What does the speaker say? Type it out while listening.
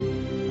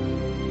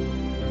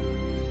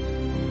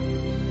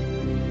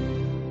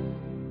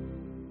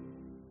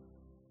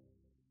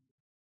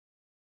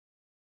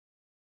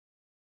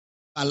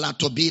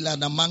Alatobila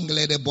na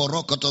mangle de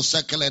boroko to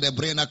sekele de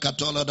brina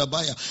katolo de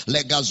baya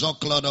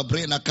legazoklo de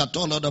brina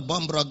katolo de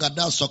bombro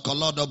gadaso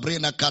kolo de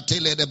brina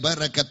katile de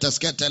bereke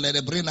tesketele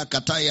de brina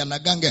kataya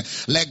nagange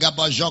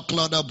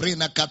legabajoklo de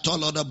brina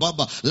katolo de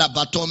baba la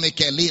batome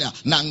kelila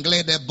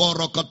nangle de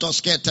boroko to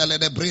sketele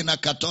de brina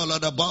katolo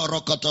de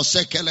boroko to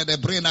sekele de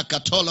brina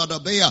katolo de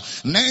baya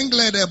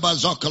nangle de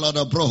bazoklo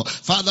de bro.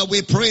 Father,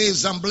 we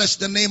praise and bless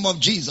the name of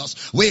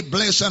Jesus. We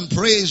bless and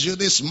praise you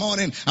this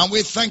morning, and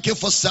we thank you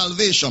for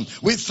salvation.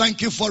 We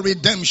thank you for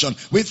redemption.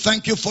 We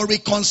thank you for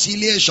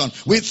reconciliation.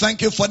 We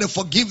thank you for the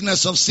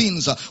forgiveness of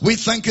sins. We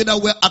thank you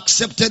that we're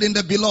accepted in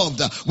the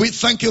beloved. We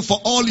thank you for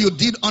all you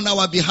did on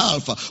our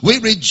behalf. We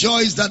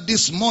rejoice that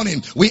this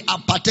morning we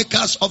are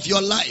partakers of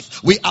your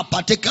life. We are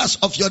partakers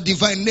of your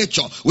divine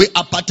nature. We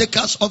are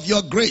partakers of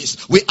your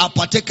grace. We are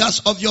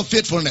partakers of your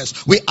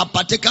faithfulness. We are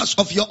partakers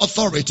of your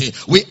authority.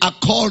 We are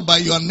called by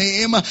your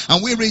name,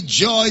 and we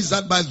rejoice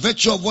that by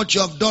virtue of what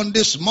you have done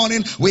this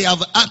morning, we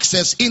have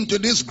access into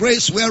this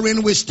grace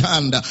wherein we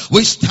stand.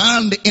 We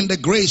stand in the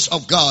grace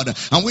of God,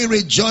 and we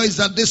rejoice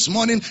that this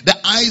morning the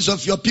eyes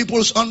of your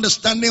people's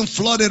understanding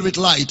flooded with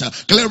light.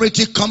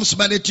 Clarity comes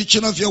by the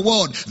teaching of your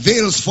word.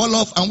 Veils fall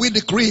off, and we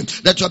decree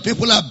that your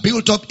people are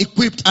built up,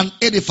 equipped, and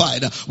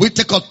edified. We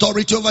take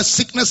authority over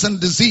sickness and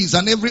disease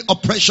and every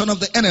oppression of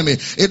the enemy.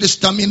 It is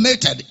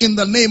terminated in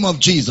the name of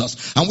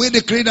Jesus. And we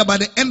decree that by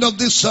the end of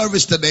this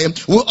service today,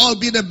 we'll all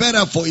be the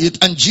better for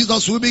it, and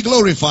Jesus will be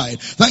glorified.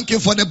 Thank you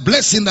for the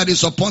blessing that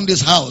is upon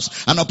this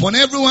house and upon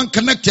everyone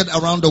connected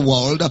around the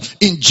world,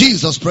 in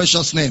Jesus'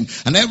 precious name.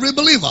 And every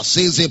believer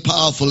says a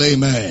powerful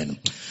amen.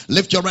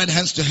 Lift your right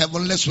hands to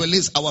heaven. Let's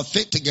release our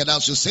faith together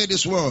as you say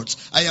these words.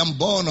 I am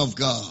born of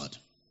God.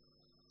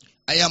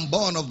 I am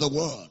born of the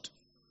word.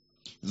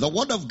 The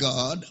word of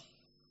God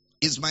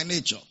is my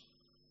nature.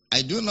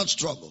 I do not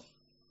struggle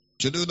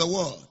to do the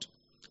word.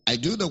 I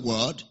do the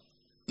word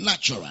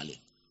naturally.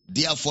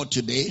 Therefore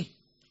today,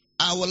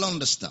 I will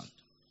understand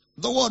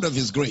the word of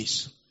his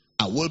grace.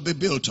 I will be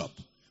built up.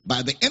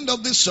 By the end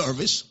of this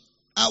service,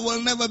 I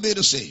will never be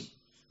the same.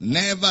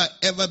 Never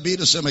ever be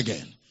the same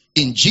again.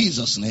 In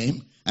Jesus'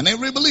 name. And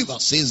every believer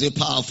says a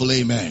powerful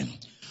amen.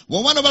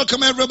 We want to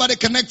welcome everybody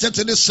connected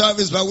to this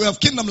service by way of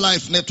Kingdom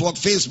Life Network,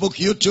 Facebook,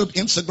 YouTube,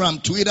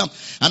 Instagram, Twitter,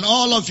 and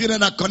all of you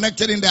that are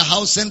connected in their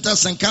house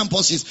centers and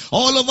campuses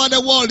all over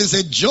the world. It's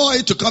a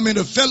joy to come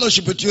into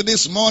fellowship with you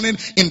this morning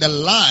in the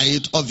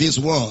light of his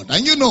word.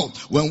 And you know,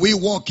 when we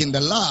walk in the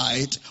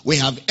light, we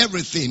have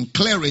everything,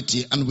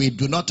 clarity, and we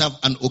do not have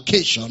an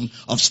occasion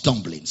of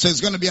stumbling. So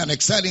it's going to be an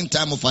exciting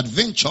time of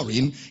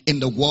adventuring in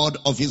the word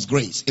of his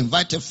grace.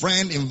 Invite a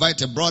friend,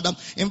 invite a brother,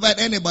 invite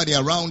anybody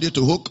around you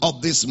to hook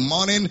up this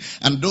morning.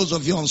 And those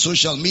of you on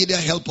social media,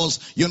 help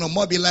us,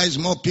 mobilize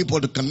more people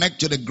to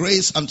connect to the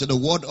grace and to the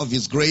word of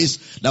his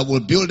grace that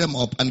will build them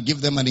up and give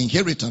them an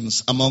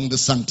inheritance among the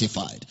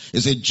sanctified.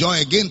 It's a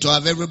joy again to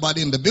have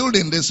everybody in the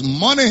building this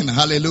morning.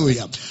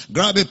 Hallelujah.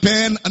 Grab a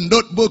pen, a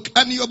notebook,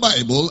 and your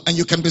Bible, and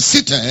you can be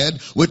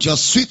seated with your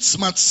sweet,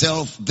 smart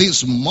self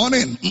this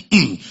morning.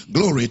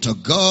 Glory to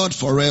God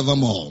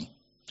forevermore.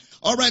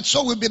 All right,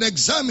 so we've been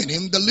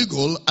examining the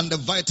legal and the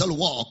vital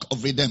walk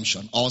of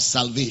redemption or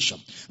salvation.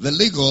 The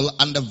legal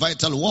and the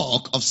vital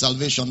walk of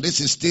salvation. This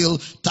is still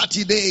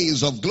 30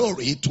 days of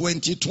glory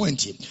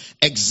 2020.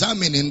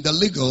 Examining the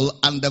legal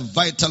and the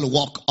vital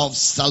walk of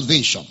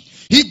salvation.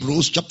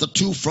 Hebrews chapter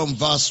 2 from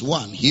verse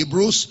 1.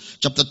 Hebrews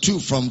chapter 2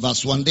 from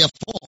verse 1.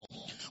 Therefore,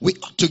 we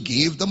ought to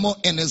give the more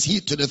earnest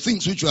heed to the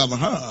things which we have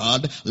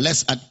heard,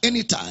 lest at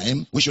any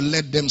time we should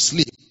let them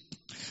slip.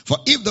 For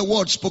if the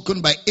word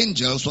spoken by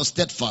angels was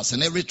steadfast,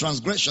 and every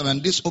transgression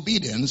and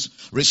disobedience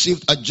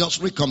received a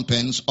just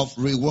recompense of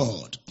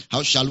reward,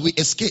 how shall we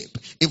escape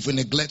if we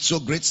neglect so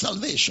great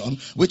salvation,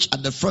 which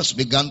at the first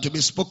began to be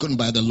spoken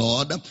by the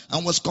Lord,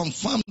 and was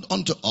confirmed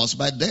unto us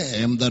by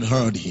them that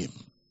heard him?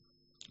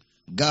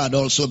 God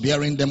also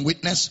bearing them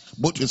witness,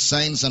 both with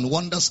signs and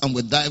wonders, and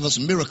with divers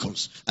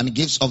miracles, and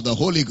gifts of the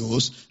Holy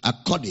Ghost,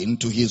 according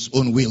to his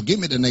own will. Give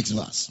me the next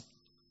verse.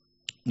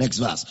 Next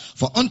verse.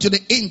 For unto the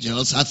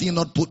angels hath he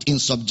not put in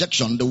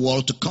subjection the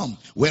world to come,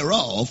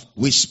 whereof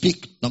we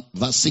speak.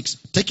 Verse 6.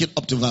 Take it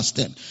up to verse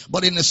 10.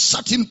 But in a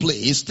certain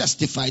place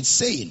testified,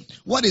 saying,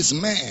 what is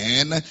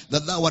man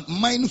that thou art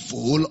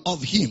mindful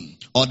of him,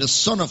 or the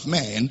son of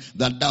man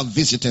that thou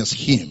visitest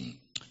him?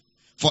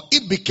 For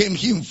it became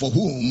him for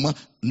whom,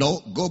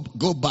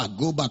 go back,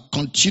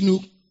 continue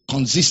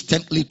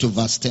consistently to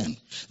verse 10.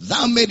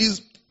 Thou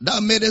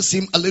madest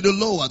him a little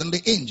lower than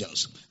the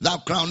angels. Thou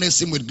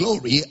crownest him with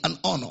glory and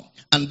honor,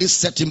 and this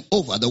set him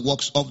over the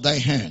works of thy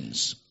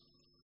hands.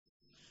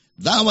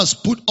 Thou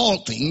hast put all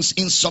things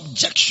in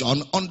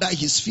subjection under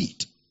his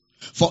feet.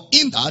 For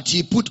in that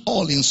he put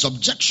all in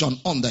subjection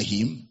under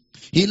him,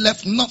 he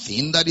left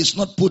nothing that is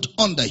not put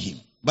under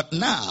him. But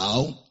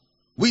now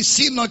we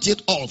see not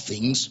yet all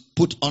things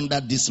put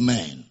under this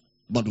man,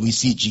 but we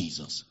see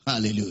Jesus.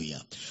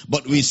 Hallelujah.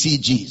 But we see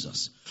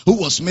Jesus, who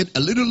was made a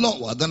little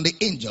lower than the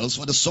angels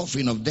for the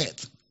suffering of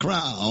death,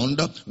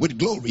 crowned with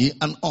glory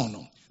and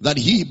honor, that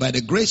he by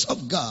the grace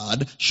of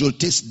God should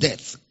taste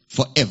death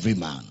for every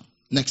man.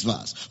 Next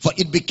verse. For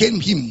it became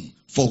him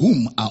for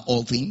whom are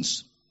all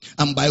things,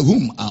 and by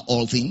whom are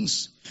all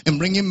things, and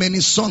bringing many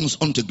sons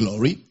unto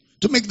glory,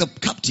 to make the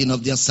captain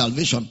of their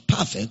salvation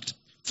perfect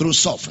through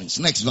sufferings.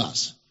 Next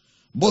verse.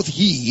 Both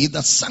he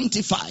that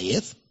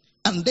sanctifieth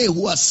and they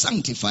who are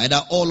sanctified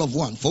are all of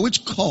one, for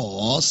which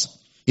cause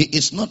he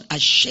is not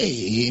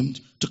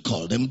ashamed to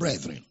call them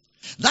brethren.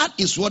 That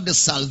is what the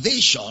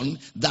salvation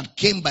that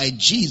came by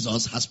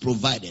Jesus has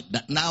provided,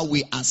 that now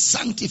we are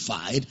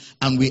sanctified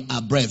and we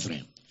are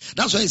brethren.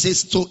 That's why it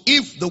says, so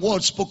if the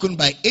word spoken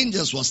by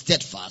angels was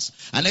steadfast,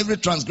 and every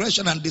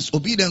transgression and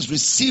disobedience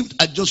received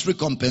a just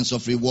recompense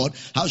of reward,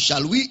 how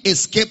shall we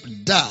escape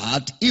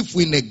that if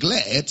we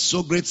neglect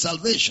so great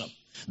salvation?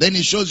 Then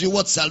it shows you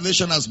what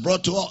salvation has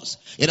brought to us.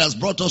 It has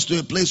brought us to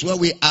a place where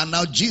we are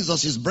now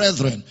Jesus'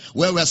 brethren,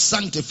 where we are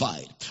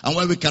sanctified, and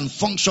where we can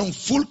function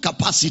full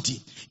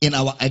capacity in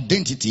our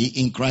identity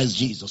in Christ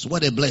Jesus.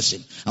 What a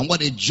blessing, and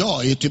what a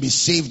joy to be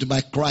saved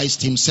by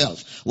Christ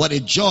himself. What a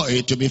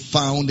joy to be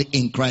found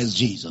in Christ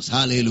Jesus.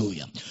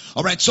 Hallelujah.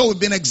 All right, so we've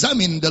been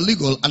examining the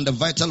legal and the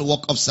vital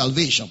work of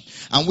salvation,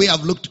 and we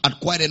have looked at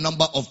quite a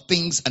number of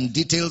things and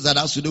details that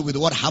has to do with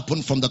what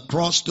happened from the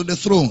cross to the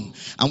throne,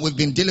 and we've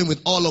been dealing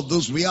with all of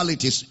those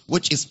realities,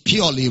 which is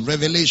purely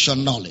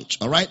revelation knowledge.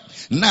 All right,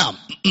 now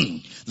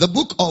the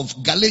book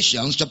of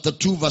Galatians chapter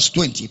 2 verse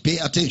 20, pay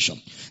attention.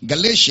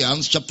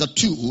 Galatians chapter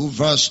 2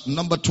 verse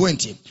number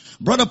 20.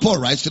 Brother Paul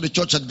writes to the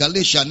church at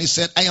Galatia, and he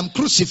said, I am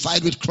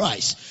crucified with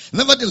Christ.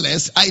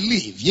 Nevertheless, I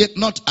live, yet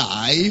not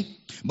I,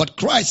 but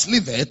Christ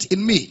liveth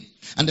in me.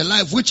 And the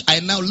life which I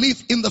now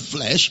live in the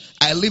flesh,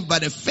 I live by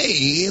the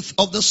faith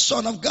of the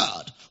Son of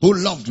God, who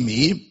loved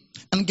me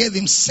and gave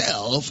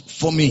himself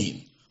for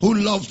me. Who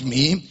loved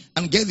me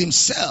and gave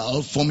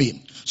himself for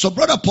me. So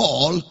Brother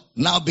Paul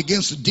now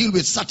begins to deal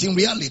with certain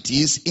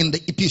realities in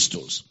the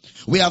epistles.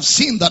 We have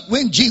seen that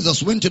when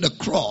Jesus went to the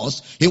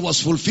cross, he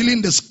was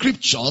fulfilling the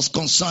scriptures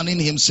concerning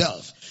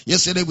himself.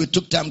 Yesterday we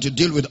took time to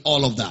deal with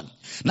all of that.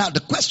 Now the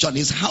question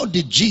is, how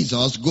did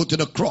Jesus go to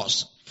the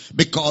cross?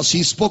 Because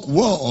he spoke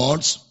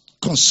words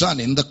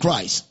concerning the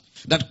Christ.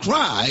 That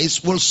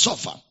Christ will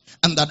suffer,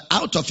 and that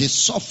out of his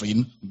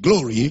suffering,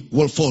 glory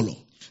will follow.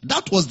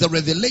 That was the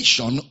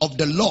revelation of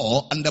the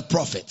law and the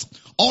prophets.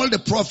 All the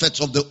prophets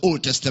of the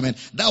Old Testament,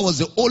 that was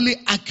the only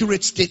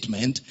accurate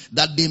statement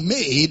that they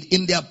made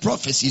in their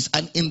prophecies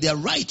and in their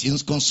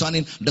writings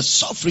concerning the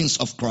sufferings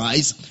of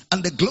Christ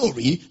and the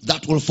glory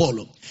that will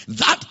follow.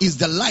 That is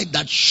the light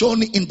that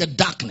shone in the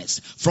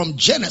darkness from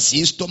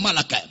Genesis to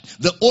Malachi.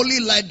 The only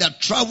light that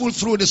traveled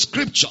through the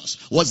scriptures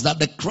was that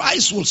the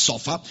Christ will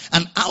suffer,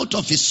 and out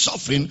of his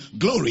suffering,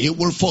 glory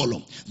will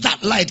follow.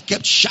 That light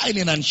kept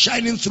shining and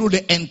shining through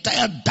the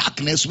entire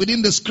darkness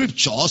within the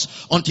scriptures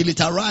until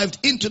it arrived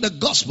into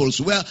the Gospels,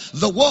 where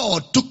the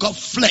word took up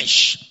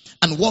flesh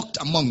and walked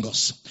among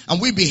us.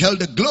 And we beheld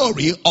the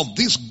glory of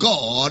this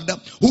God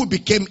who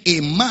became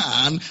a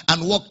man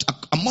and walked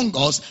among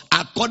us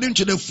according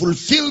to the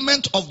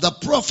fulfillment of the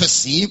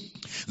prophecy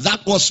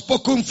that was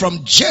spoken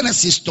from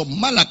Genesis to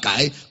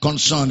Malachi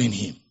concerning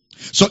him.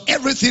 So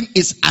everything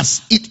is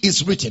as it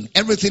is written.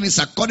 Everything is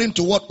according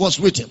to what was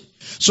written.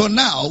 So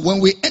now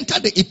when we enter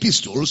the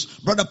epistles,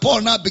 Brother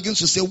Paul now begins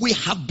to say we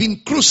have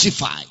been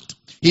crucified.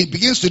 He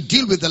begins to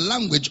deal with the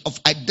language of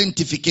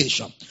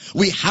identification.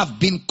 We have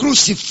been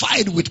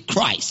crucified with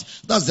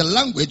Christ. That's the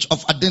language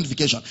of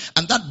identification.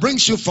 And that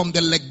brings you from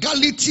the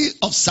legality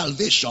of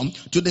salvation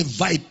to the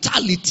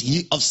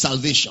vitality of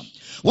salvation.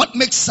 What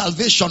makes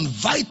salvation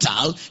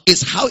vital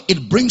is how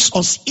it brings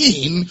us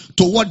in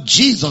to what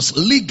Jesus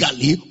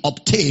legally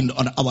obtained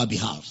on our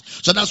behalf.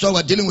 So that's why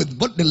we're dealing with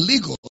both the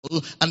legal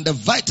and the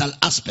vital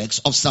aspects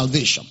of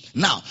salvation.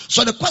 Now,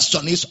 so the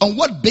question is, on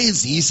what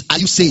basis are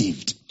you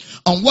saved?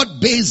 On what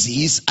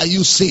basis are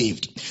you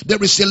saved?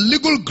 There is a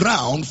legal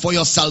ground for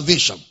your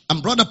salvation,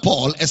 and Brother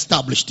Paul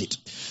established it.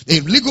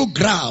 A legal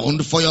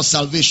ground for your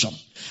salvation.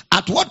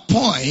 At what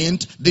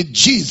point did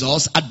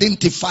Jesus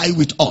identify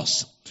with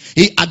us?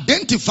 He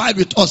identified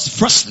with us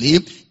firstly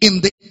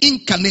in the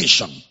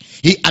incarnation.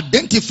 He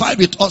identified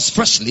with us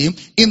firstly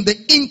in the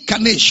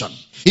incarnation.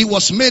 He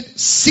was made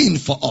sin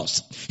for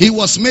us. He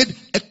was made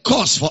a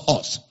curse for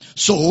us.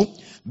 So,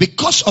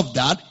 because of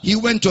that, he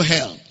went to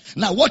hell.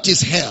 Now, what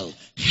is hell?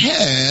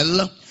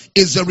 Hell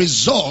is a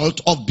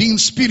result of being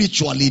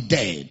spiritually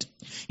dead.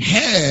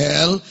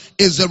 Hell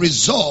is a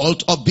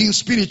result of being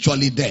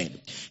spiritually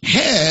dead.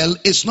 Hell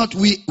is not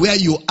where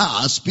you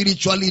are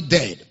spiritually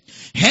dead.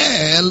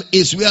 Hell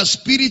is where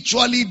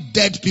spiritually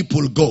dead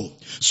people go.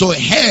 So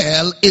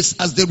hell is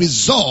as the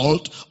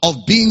result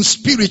of being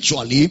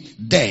spiritually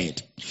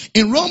dead.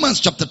 In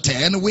Romans chapter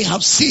 10, we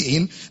have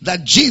seen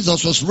that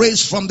Jesus was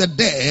raised from the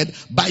dead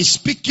by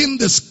speaking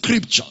the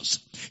scriptures.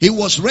 He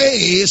was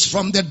raised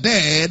from the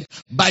dead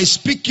by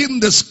speaking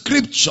the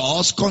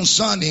scriptures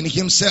concerning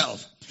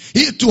himself.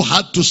 He too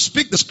had to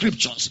speak the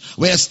scriptures.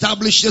 We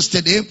established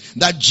yesterday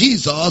that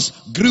Jesus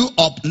grew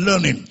up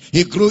learning.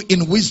 He grew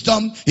in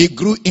wisdom. He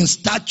grew in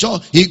stature.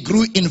 He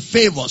grew in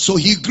favor. So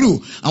he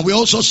grew. And we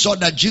also saw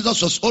that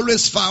Jesus was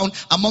always found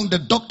among the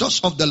doctors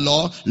of the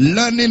law,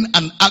 learning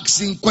and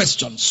asking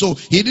questions. So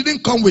he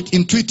didn't come with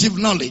intuitive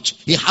knowledge.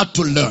 He had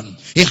to learn.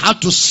 He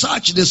had to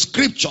search the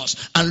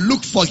scriptures and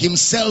look for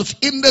himself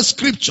in the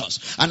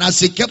scriptures. And as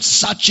he kept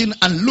searching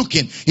and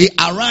looking, he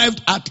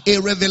arrived at a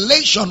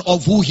revelation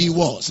of who he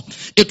was.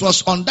 It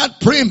was on that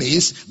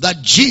premise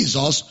that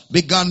Jesus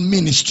began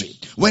ministry.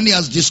 When he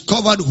has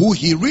discovered who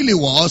he really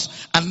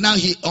was, and now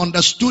he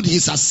understood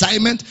his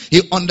assignment,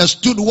 he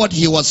understood what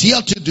he was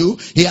here to do,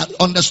 he had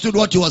understood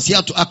what he was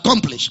here to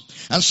accomplish.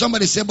 And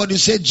somebody said, but you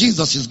say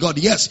Jesus is God.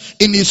 Yes,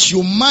 in his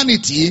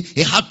humanity,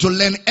 he had to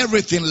learn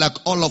everything like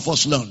all of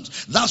us learned.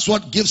 That's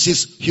what gives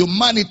his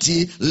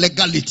humanity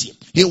legality.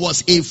 He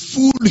was a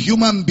full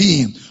human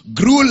being,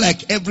 grew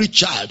like every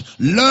child,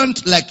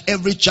 learned like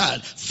every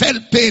child,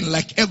 felt pain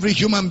like every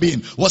human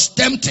being, was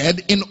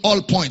tempted in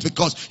all points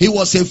because he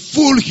was a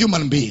full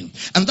human being.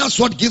 And that's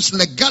what gives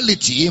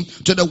legality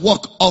to the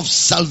work of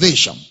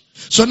salvation.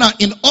 So now,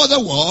 in other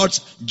words,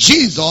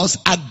 Jesus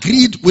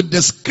agreed with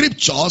the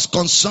scriptures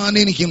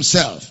concerning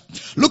himself.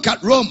 Look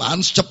at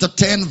Romans chapter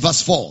 10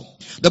 verse 4.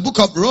 The book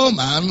of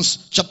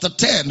Romans chapter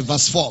 10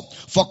 verse 4.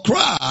 For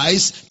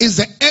Christ is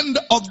the end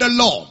of the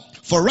law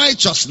for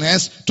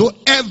righteousness to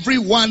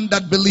everyone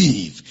that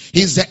believe.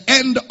 He is the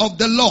end of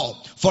the law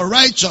for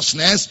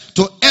righteousness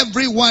to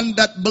everyone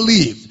that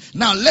believe.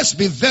 Now let's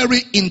be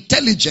very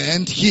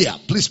intelligent here.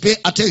 Please pay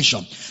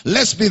attention.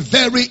 Let's be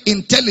very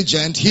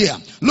intelligent here.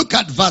 Look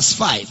at verse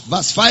 5.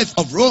 Verse 5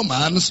 of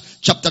Romans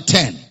chapter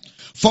 10.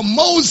 For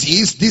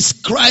Moses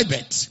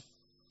describeth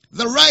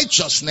the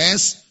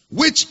righteousness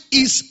which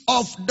is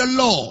of the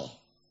law,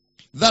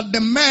 that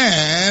the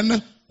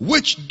man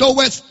which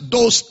doeth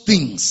those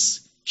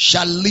things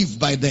shall live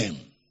by them.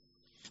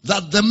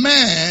 That the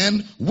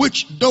man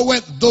which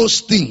doeth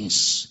those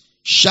things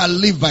shall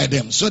live by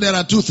them. So there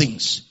are two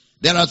things.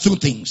 There are two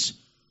things.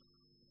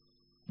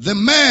 The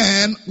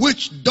man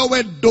which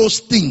doeth those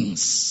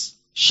things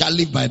shall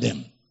live by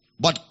them.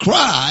 But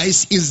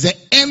Christ is the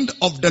end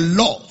of the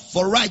law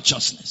for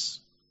righteousness.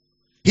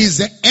 He is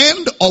the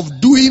end of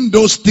doing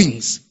those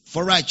things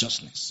for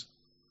righteousness.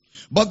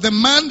 But the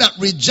man that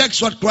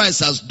rejects what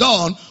Christ has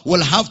done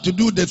will have to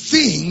do the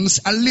things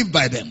and live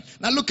by them.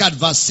 Now look at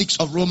verse 6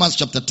 of Romans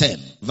chapter 10.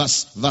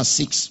 Verse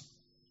 6.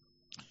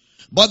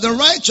 But the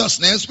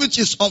righteousness which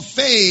is of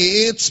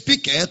faith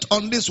speaketh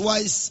on this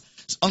wise.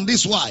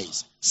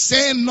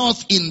 Say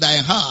not in thy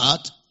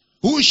heart,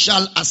 who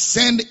shall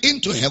ascend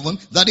into heaven?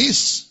 That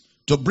is,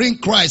 to bring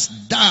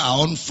Christ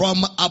down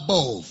from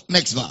above.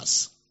 Next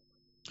verse.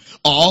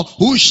 Or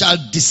who shall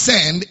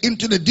descend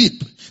into the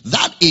deep?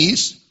 That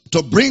is,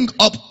 to bring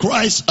up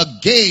Christ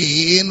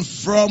again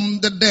from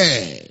the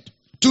dead.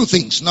 Two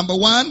things. Number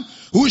one,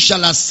 who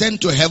shall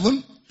ascend to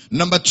heaven?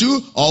 Number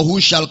two, or who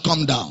shall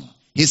come down?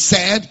 He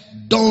said,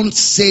 don't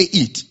say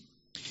it.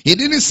 He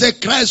didn't say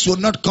Christ will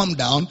not come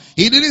down.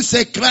 He didn't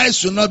say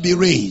Christ will not be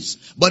raised.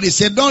 But he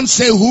said, don't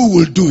say who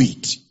will do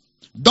it.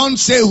 Don't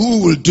say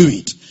who will do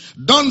it.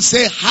 Don't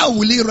say how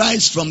will he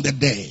rise from the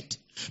dead.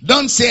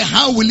 Don't say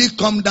how will he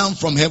come down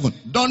from heaven.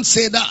 Don't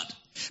say that.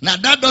 Now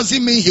that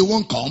doesn't mean he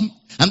won't come.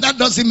 And that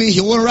doesn't mean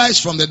he will rise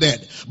from the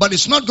dead. But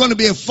it's not going to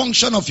be a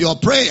function of your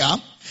prayer.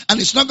 And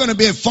it's not going to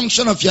be a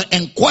function of your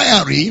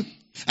inquiry.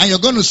 And you're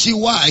going to see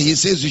why he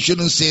says you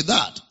shouldn't say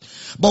that.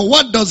 But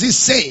what does he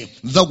say?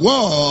 The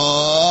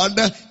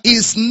word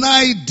is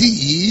nigh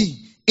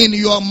thee, in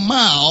your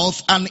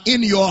mouth and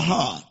in your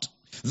heart.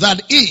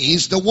 That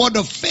is the word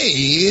of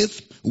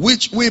faith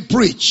which we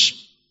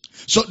preach.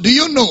 So do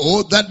you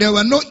know that there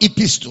were no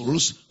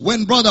epistles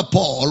when Brother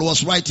Paul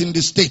was writing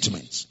these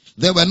statements?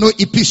 There were no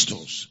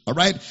epistles. All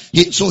right.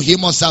 So he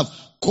must have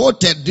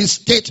quoted these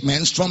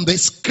statements from the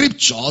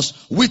scriptures,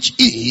 which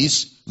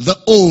is the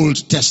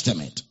Old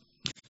Testament.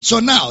 So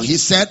now he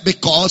said,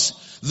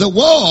 because the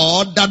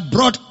word that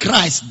brought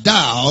Christ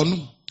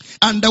down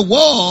and the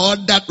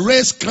word that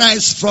raised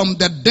Christ from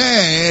the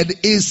dead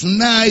is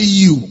nigh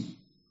you.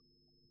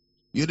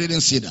 You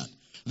didn't see that.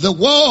 The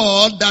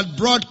word that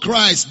brought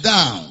Christ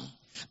down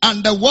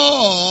and the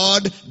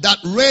word that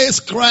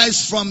raised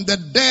Christ from the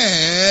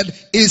dead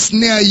is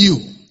near you.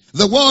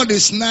 The word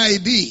is nigh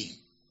thee.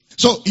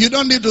 So you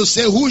don't need to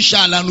say who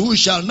shall and who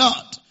shall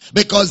not.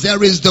 Because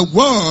there is the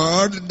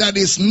word that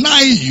is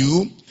nigh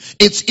you.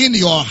 It's in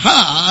your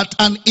heart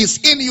and it's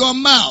in your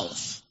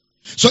mouth.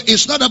 So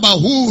it's not about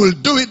who will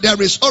do it.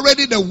 There is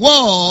already the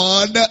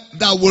word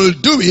that will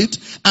do it.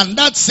 And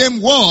that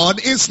same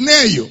word is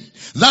near you.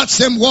 That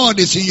same word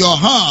is in your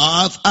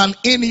heart and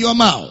in your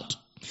mouth.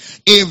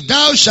 If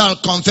thou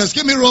shalt confess,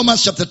 give me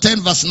Romans chapter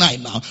 10 verse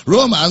 9 now.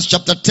 Romans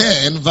chapter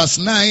 10 verse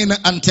 9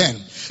 and 10.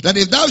 That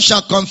if thou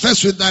shalt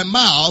confess with thy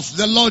mouth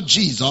the Lord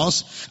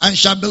Jesus, and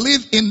shalt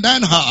believe in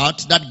thine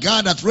heart that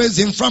God hath raised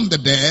him from the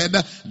dead,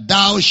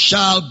 thou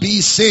shalt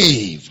be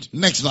saved.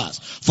 Next verse.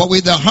 For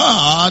with the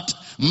heart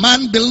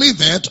man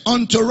believeth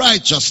unto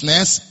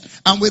righteousness,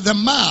 And with the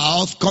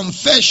mouth,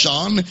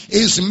 confession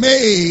is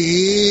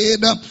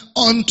made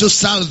unto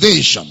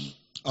salvation.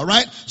 All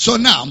right. So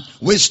now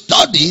we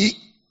study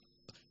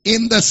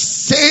in the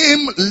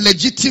same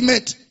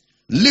legitimate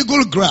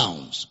legal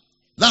grounds.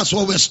 That's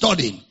what we're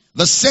studying.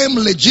 The same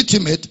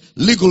legitimate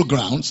legal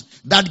grounds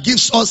that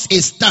gives us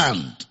a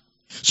stand.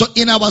 So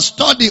in our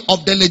study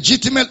of the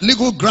legitimate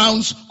legal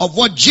grounds of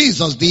what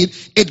Jesus did,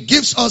 it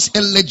gives us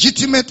a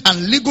legitimate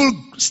and legal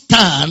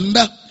stand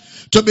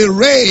to be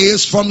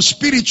raised from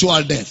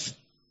spiritual death.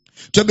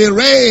 To be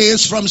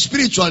raised from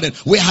spiritual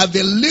death. We have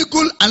a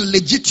legal and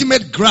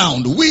legitimate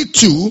ground, we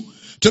too,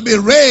 to be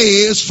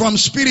raised from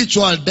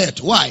spiritual death.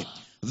 Why?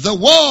 The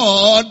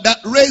word that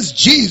raised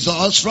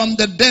Jesus from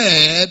the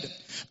dead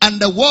and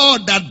the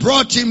word that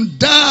brought him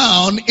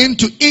down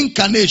into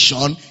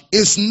incarnation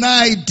is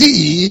nigh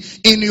thee,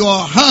 in your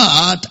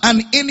heart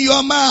and in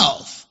your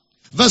mouth.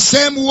 The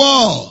same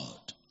word.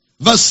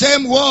 The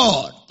same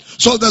word.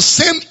 So the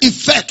same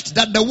effect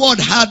that the word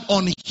had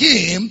on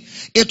him,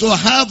 it will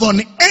have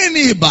on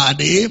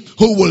anybody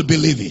who will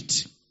believe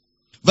it.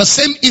 The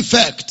same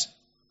effect.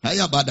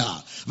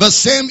 The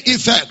same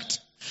effect.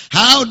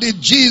 How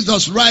did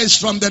Jesus rise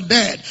from the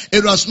dead?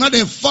 It was not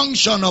a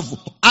function of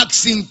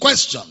asking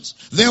questions.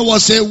 There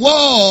was a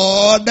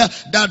word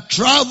that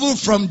traveled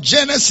from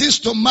Genesis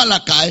to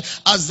Malachi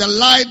as the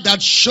light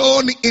that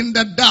shone in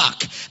the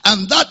dark.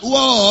 And that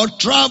word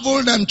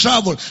traveled and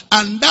traveled.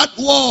 And that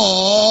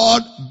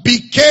word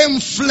became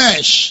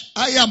flesh.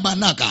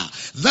 Ayabanaka.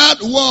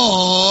 That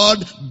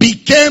word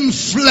became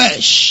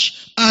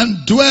flesh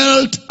and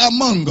dwelt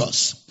among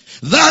us.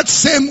 That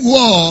same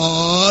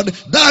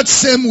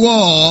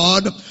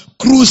word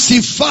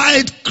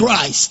crucified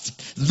Christ.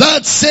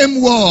 That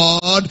same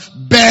word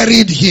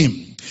buried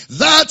him.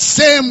 That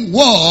same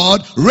word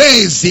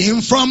raised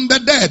him from the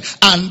dead.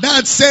 And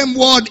that same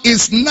word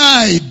is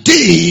nigh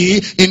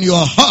thee, in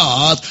your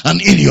heart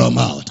and in your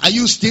mouth. Are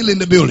you still in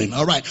the building?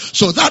 All right.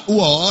 So that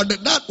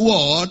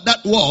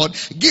word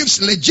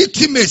gives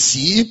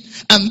legitimacy,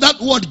 and that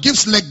word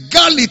gives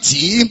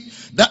legality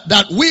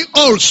that we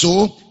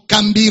also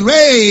can be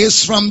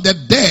raised from the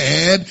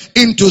dead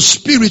into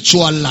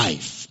spiritual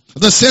life.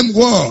 The same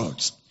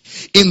words.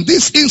 In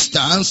this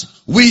instance,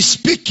 we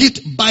speak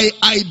it by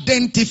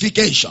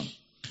identification.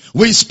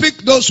 We speak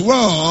those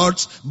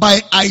words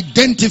by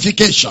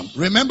identification.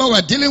 Remember,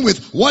 we're dealing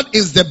with what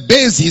is the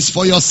basis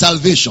for your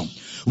salvation.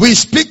 We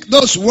speak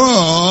those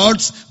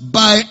words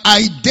by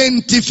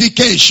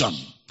identification.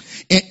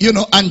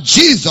 And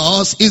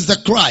Jesus is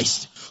the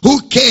Christ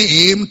who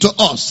came to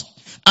us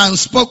and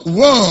spoke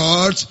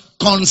words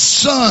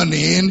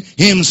concerning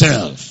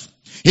himself.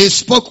 He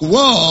spoke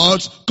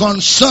words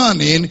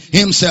concerning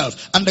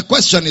himself. And the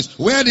question is,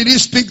 where did he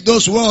speak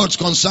those words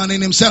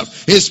concerning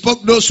himself? He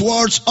spoke those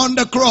words on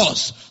the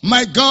cross.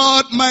 My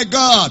God,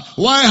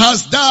 why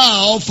hast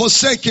thou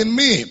forsaken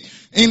me?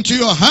 Into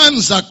your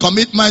hands I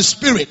commit my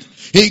spirit.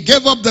 He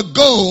gave up the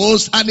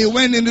ghost and he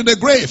went into the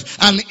grave.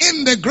 And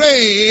in the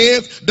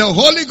grave, the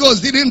Holy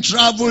Ghost didn't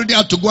travel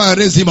there to go and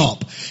raise him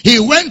up. He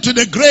went to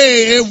the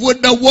grave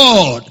with the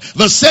word.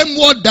 The same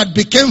word that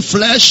became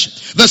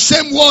flesh, the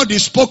same word he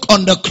spoke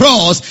on the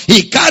cross,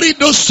 he carried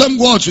those same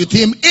words with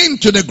him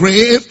into the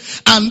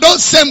grave, and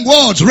those same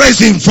words raised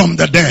him from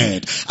the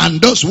dead. And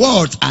those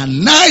words are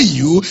nigh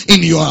you,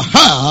 in your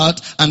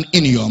heart and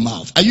in your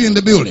mouth. Are you in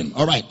the building?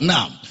 All right,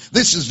 now.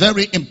 This is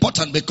very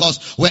important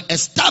because we're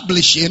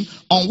establishing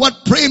on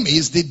what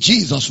premise did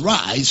Jesus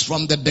rise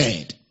from the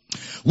dead.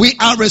 We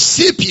are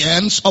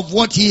recipients of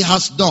what he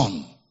has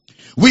done.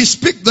 We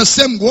speak the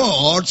same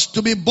words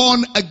to be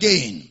born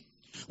again.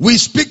 We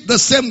speak the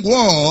same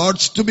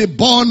words to be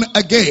born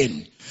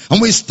again.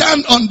 And we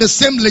stand on the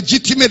same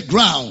legitimate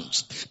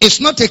grounds. It's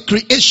not a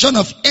creation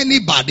of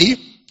anybody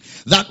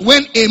that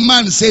when a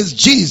man says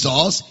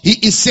Jesus,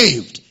 he is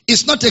saved.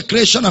 It's not a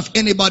creation of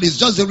anybody. It's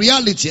just the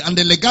reality and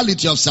the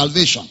legality of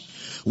salvation.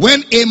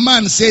 When a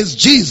man says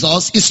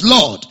Jesus is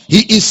Lord, he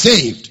is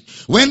saved.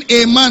 When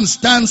a man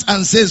stands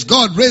and says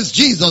God raised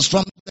Jesus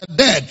from the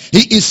dead,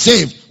 he is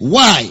saved.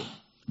 Why?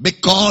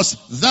 Because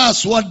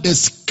that's what the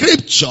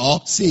scripture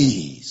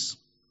says.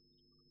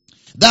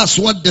 That's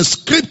what the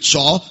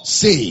scripture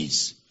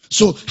says.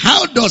 So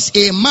how does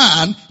a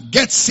man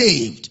get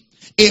saved?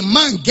 A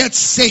man gets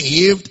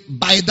saved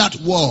by that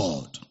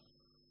word.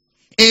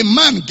 A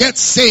man gets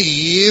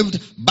saved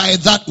by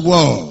that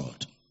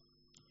word.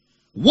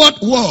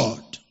 What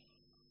word?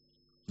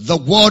 The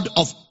word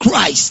of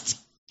Christ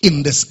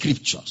in the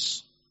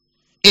scriptures.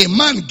 A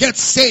man gets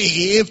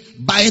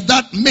saved by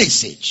that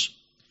message.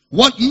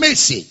 What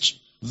message?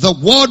 The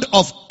word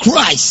of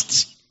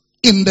Christ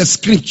in the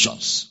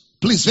scriptures.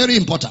 Please, very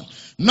important.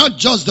 Not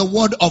just the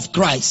word of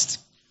Christ.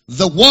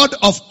 The word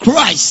of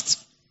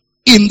Christ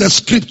in the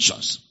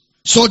scriptures.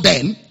 So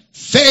then,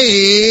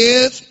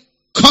 faith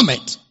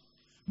cometh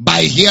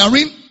by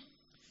hearing,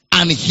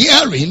 and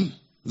hearing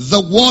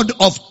the word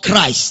of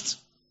Christ.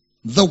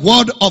 The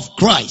word of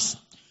Christ.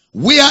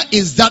 Where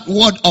is that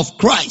word of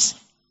Christ?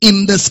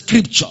 In the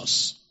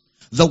scriptures.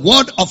 The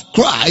word of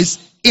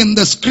Christ in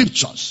the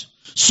scriptures.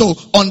 So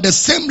on the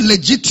same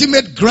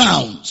legitimate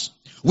grounds,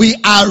 we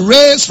are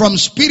raised from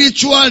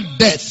spiritual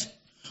death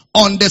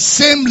on the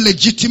same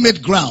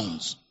legitimate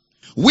grounds.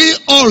 We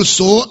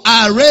also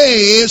are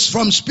raised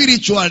from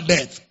spiritual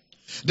death.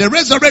 The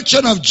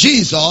resurrection of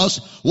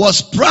Jesus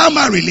was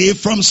primarily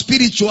from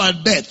spiritual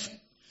death.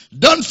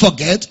 Don't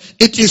forget,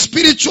 it is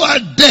spiritual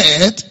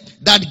death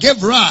that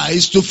gave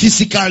rise to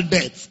physical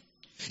death.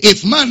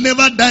 If man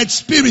never died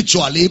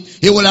spiritually,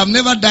 he would have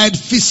never died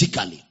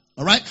physically.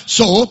 Alright?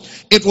 So,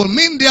 it will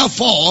mean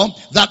therefore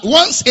that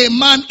once a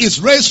man is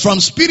raised from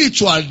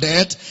spiritual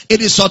death,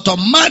 it is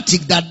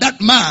automatic that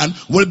that man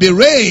will be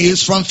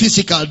raised from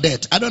physical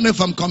death. I don't know if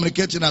I'm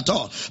communicating at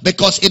all.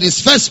 Because it is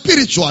first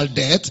spiritual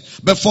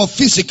death before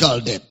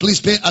physical death.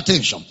 Please pay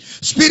attention.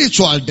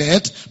 Spiritual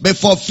death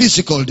before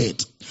physical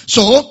death.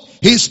 So,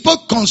 he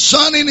spoke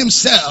concerning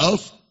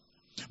himself,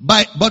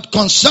 but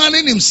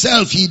concerning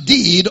himself he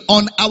did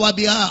on our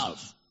behalf.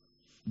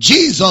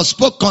 Jesus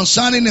spoke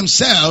concerning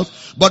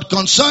himself, but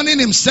concerning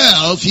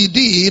himself he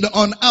did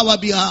on our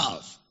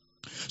behalf.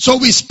 So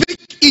we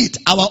speak it,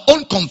 our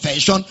own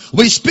confession,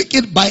 we speak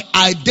it by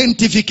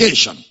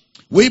identification.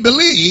 We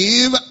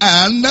believe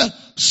and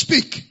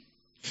speak.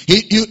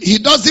 He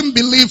doesn't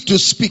believe to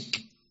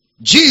speak.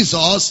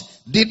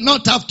 Jesus did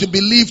not have to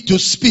believe to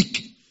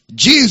speak.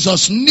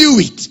 Jesus knew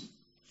it.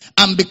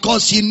 And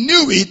because he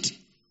knew it,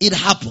 it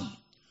happened.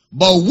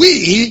 But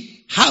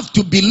we have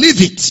to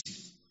believe it.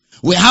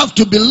 We have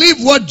to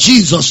believe what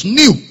Jesus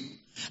knew.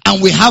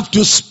 And we have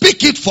to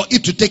speak it for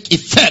it to take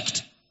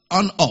effect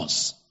on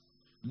us.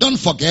 Don't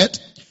forget,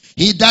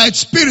 he died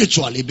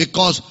spiritually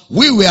because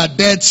we were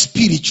dead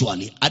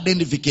spiritually.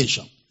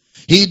 Identification.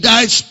 He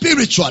died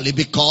spiritually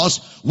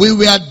because we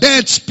were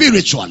dead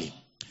spiritually.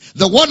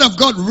 The word of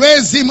God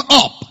raised him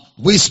up.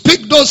 We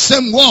speak those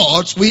same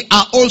words, we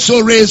are also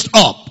raised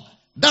up.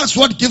 That's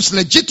what gives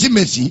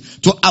legitimacy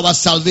to our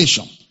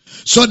salvation.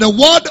 So the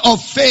word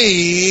of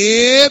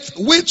faith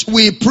which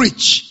we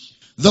preach.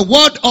 The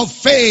word of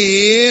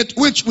faith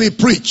which we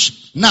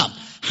preach. Now,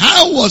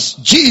 how was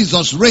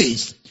Jesus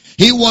raised?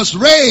 He was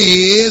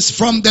raised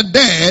from the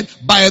dead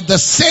by the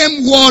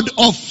same word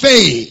of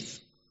faith.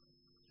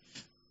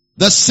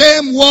 The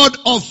same word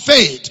of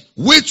faith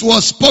which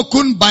was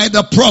spoken by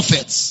the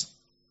prophets.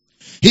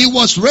 He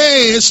was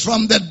raised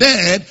from the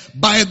dead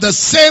by the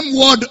same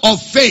word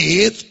of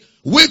faith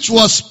which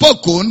was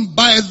spoken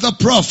by the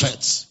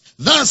prophets.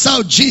 That's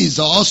how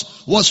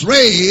Jesus was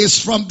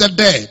raised from the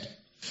dead.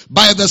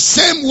 By the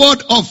same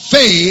word of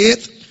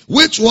faith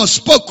which was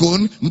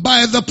spoken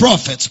by the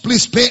prophets.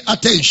 Please pay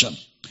attention.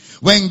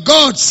 When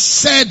God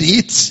said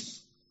it,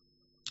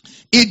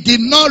 it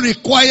did not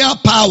require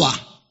power.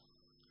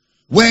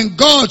 When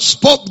God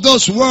spoke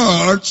those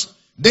words,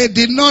 they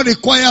did not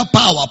require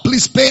power.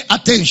 Please pay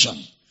attention.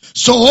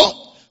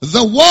 So,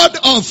 the word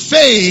of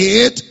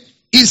faith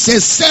is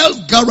a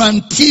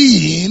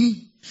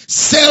self-guaranteeing,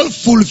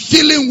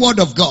 self-fulfilling word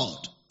of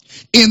God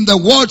in the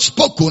word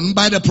spoken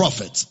by the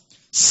prophets.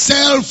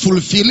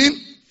 Self-fulfilling,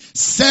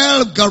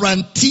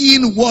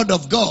 self-guaranteeing word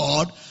of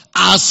God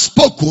as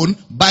spoken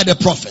by the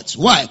prophets.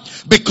 Why?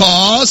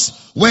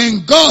 Because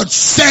when God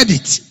said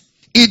it,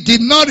 it did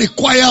not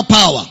require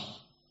power.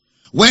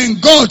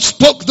 When God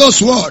spoke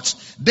those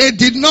words, they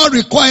did not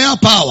require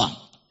power.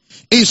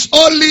 It's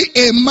only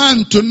a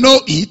man to know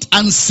it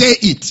and say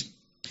it.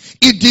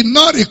 It did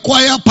not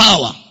require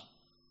power.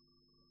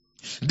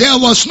 There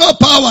was no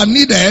power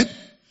needed,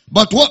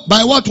 but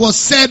by what was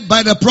said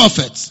by the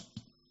prophets.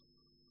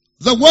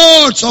 The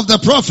words of the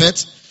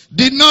prophets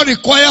did not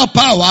require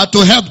power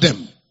to help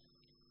them.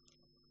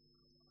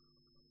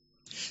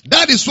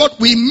 That is what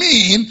we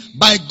mean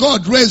by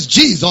God raised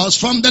Jesus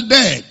from the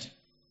dead.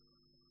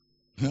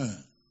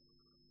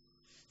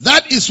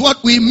 That is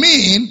what we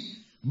mean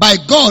by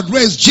God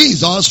raised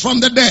Jesus from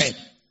the dead.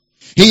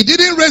 He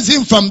didn't raise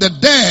him from the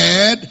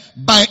dead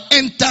by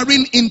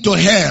entering into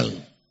hell.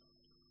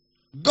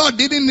 God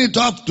didn't need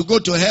to have to go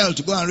to hell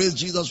to go and raise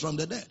Jesus from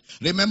the dead.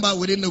 Remember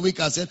within the week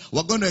I said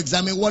we're going to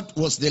examine what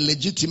was the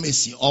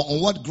legitimacy or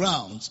on what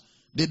grounds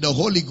did the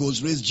Holy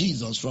Ghost raise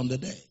Jesus from the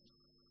dead.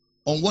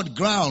 On what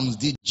grounds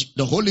did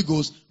the Holy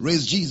Ghost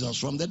raise Jesus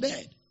from the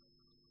dead?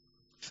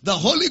 The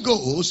Holy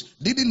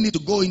Ghost didn't need to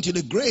go into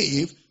the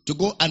grave to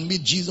go and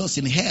meet Jesus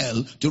in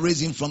hell to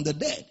raise him from the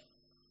dead.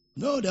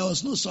 No, there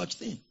was no such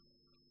thing.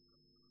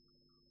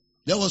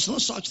 There was no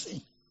such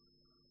thing.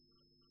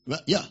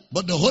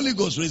 But the Holy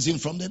Ghost raised him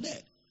from the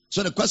dead.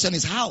 So the question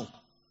is how?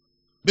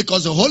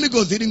 Because the Holy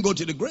Ghost didn't go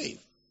to the grave.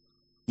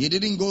 He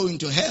didn't go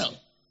into hell.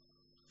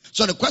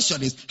 So the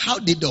question is, how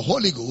did the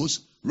Holy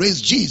Ghost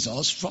raise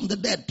Jesus from the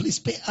dead? Please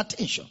pay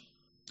attention.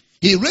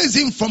 He raised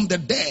him from the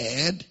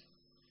dead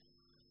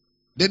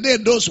the day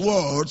those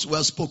words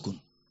were spoken.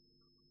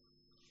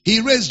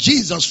 He raised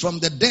Jesus from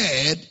the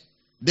dead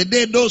the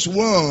day those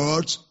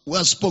words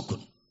were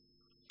spoken.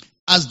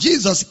 As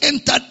Jesus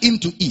entered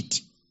into it,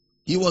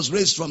 he was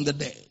raised from the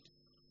dead.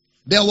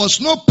 There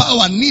was no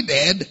power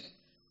needed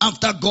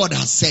after God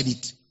had said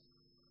it.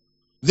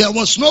 There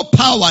was no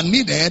power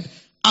needed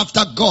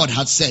after God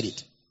had said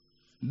it.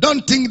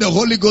 Don't think the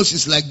Holy Ghost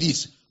is like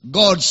this.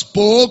 God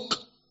spoke.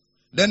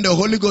 Then the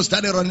Holy Ghost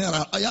started running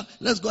around. Oh yeah,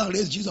 let's go and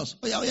raise Jesus.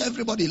 Oh yeah,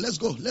 everybody, let's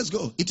go.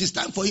 It is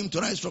time for him to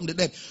rise from the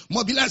dead.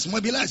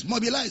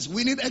 Mobilize.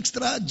 We need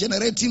extra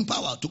generating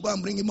power to go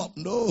and bring him up.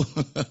 No,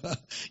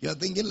 you're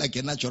thinking like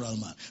a natural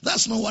man.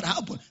 That's not what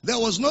happened. There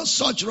was no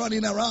such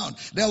running around.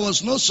 There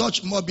was no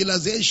such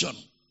mobilization.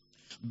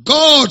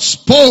 God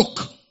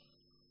spoke.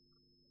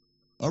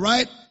 All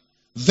right?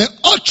 The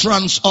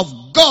utterance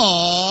of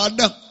God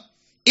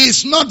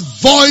is not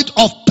void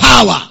of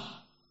power.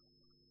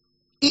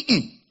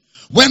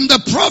 When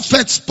the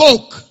prophet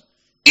spoke,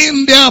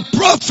 in their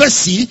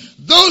prophecy,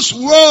 those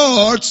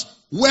words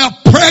were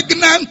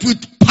pregnant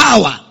with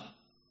power.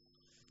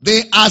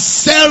 They are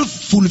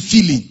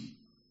self-fulfilling.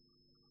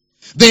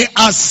 They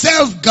are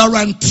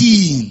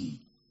self-guaranteeing.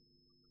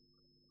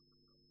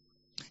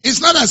 It's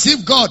not as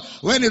if God,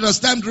 when it was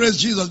time to raise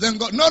Jesus, then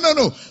God, no.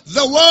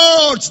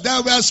 The words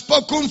that were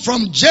spoken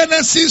from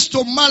Genesis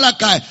to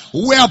Malachi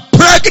were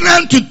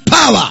pregnant with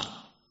power.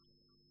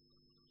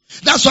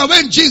 That's why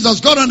when Jesus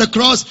got on the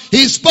cross,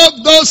 he spoke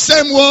those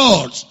same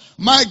words.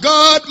 My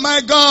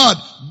God,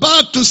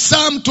 back to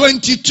Psalm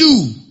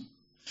 22.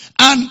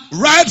 And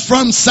right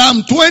from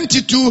Psalm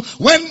 22,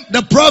 when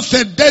the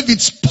prophet David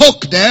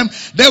spoke them,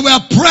 they were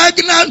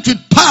pregnant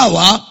with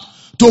power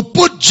to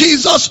put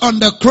Jesus on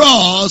the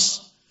cross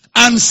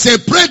and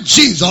separate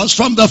Jesus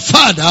from the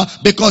Father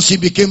because he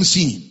became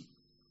sin.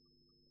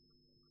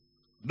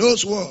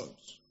 Those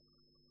words,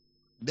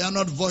 they are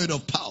not void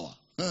of power.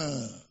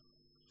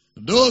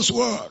 Those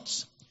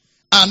words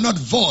are not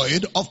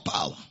void of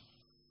power.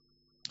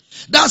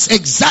 That's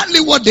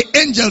exactly what the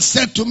angel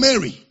said to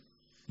Mary.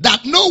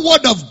 That no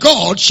word of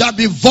God shall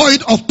be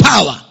void of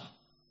power.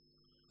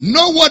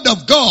 No word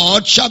of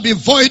God shall be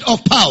void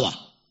of power.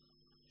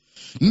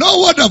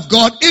 No word of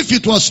God, if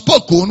it was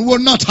spoken, will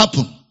not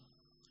happen.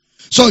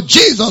 So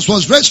Jesus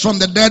was raised from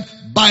the dead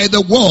by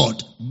the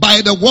word.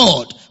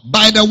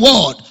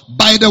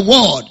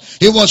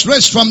 He was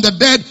raised from the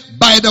dead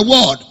by the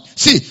word.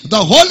 See, the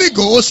Holy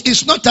Ghost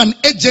is not an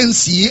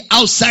agency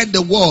outside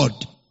the word.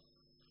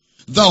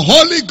 The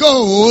Holy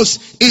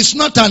Ghost is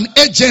not an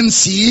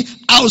agency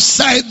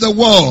outside the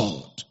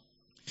world.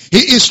 He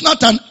is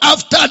not an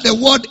after the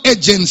word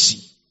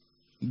agency.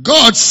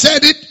 God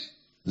said it,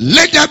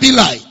 let there be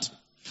light.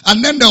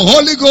 And then the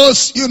Holy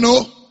Ghost,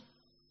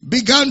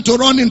 began to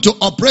run into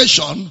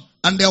operation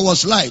and there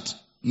was light.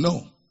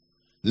 No.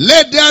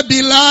 Let there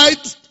be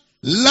light.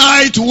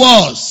 Light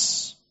was.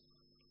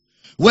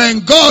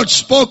 When God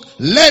spoke,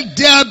 let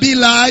there be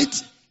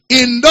light,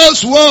 in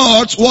those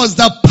words was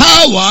the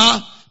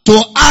power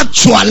to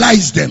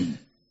actualize them.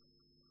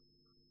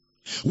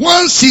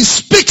 Once he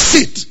speaks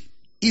it,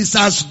 it's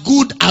as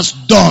good as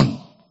done.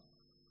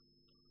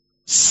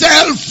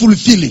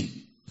 Self-fulfilling.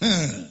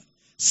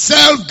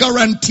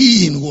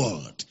 Self-guaranteeing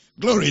word.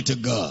 Glory to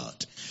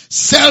God.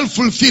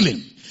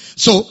 Self-fulfilling.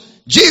 So,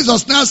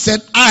 Jesus now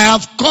said, I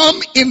have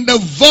come in the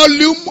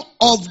volume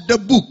of the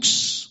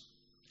books.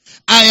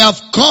 I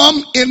have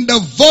come in the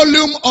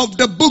volume of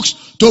the books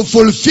to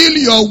fulfill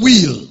your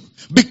will.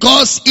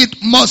 Because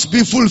it must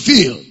be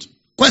fulfilled.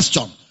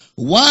 Question.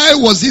 Why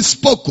was it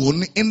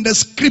spoken in the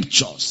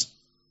scriptures?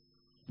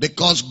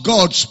 Because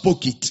God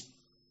spoke it.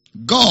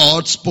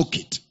 God spoke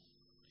it.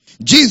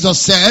 Jesus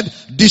said,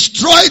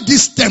 destroy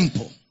this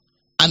temple.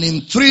 And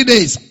in 3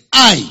 days,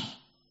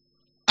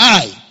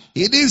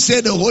 he didn't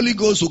say the Holy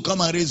Ghost will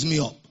come and raise me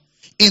up.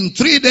 In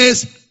 3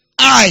 days,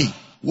 I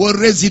will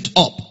raise it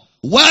up.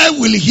 Why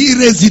will he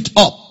raise it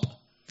up?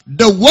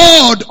 The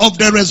word of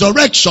the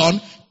resurrection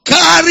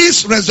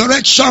carries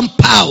resurrection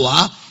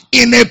power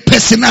in a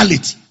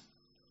personality.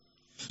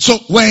 So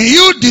when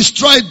you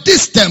destroy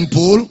this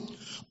temple,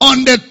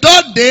 on the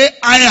third day,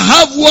 I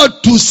have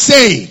word to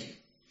say.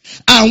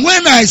 And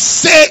when I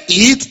say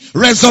it,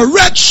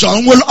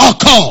 resurrection will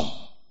occur.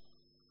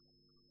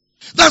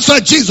 That's why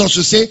Jesus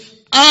will say,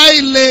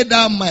 I lay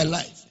down my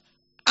life.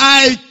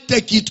 I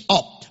take it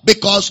up.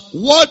 Because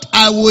what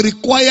I will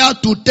require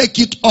to take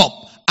it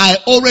up, I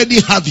already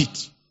have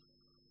it.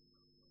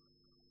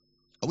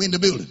 Are we in the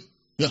building?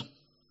 Yeah.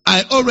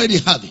 I already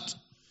have it.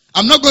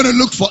 I'm not going to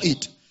look for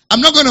it. I'm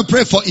not going to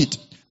pray for it.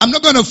 I'm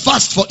not going to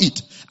fast for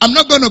it. I'm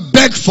not going to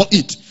beg for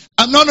it.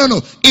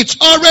 No.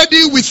 It's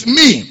already with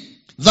me.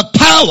 The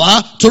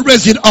power to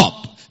raise it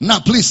up. Now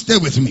please stay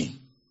with me.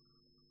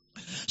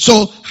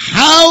 So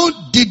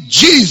how did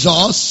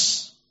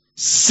Jesus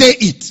say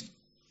it?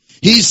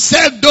 He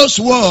said those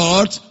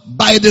words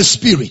by the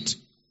Spirit.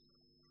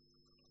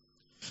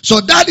 So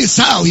that is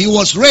how he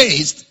was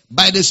raised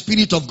by the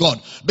Spirit of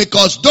God.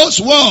 Because those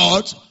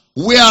words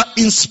were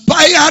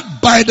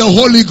inspired by the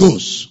Holy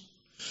Ghost.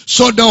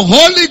 So the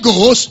Holy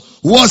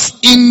Ghost was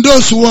in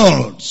those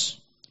words.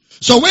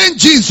 So when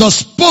Jesus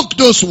spoke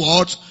those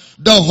words,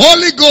 the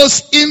Holy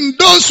Ghost in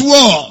those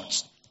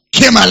words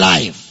came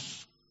alive.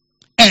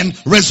 And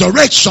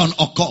resurrection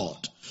occurred.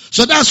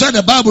 So that's why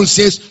the Bible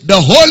says the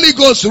Holy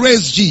Ghost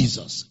raised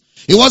Jesus.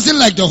 It wasn't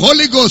like the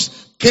Holy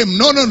Ghost came.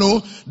 No.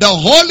 The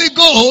Holy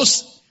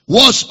Ghost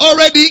was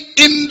already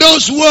in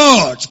those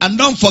words. And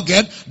don't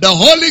forget, the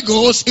Holy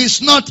Ghost is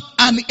not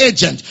an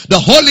agent. The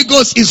Holy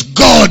Ghost is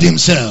God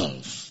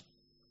himself.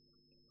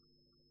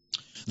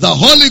 The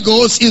Holy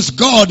Ghost is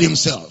God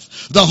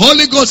himself. The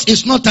Holy Ghost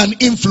is not an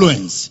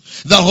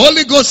influence. The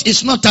Holy Ghost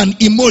is not an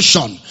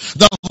emotion.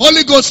 The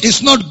Holy Ghost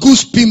is not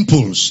goose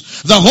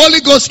pimples. The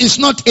Holy Ghost is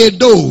not a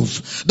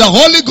dove. The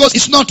Holy Ghost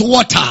is not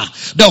water.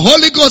 The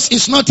Holy Ghost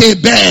is not a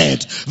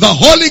bed. The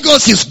Holy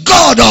Ghost is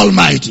God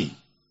Almighty.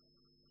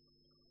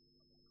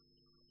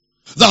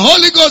 The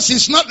Holy Ghost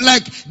is not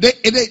like the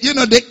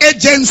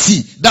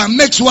agency that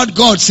makes what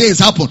God says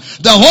happen.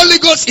 The Holy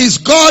Ghost is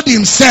God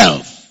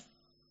himself.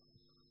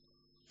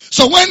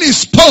 So when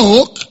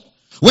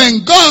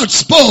God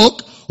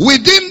spoke,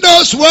 within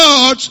those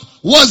words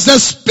was the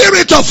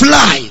Spirit of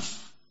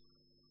life.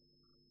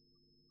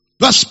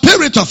 The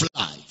Spirit of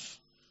life.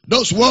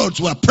 Those words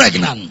were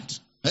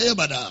pregnant.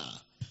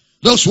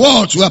 Those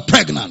words were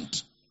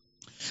pregnant.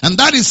 And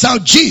that is how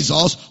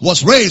Jesus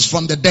was raised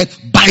from the dead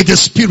by the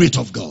Spirit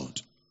of God.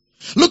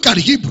 Look at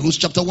Hebrews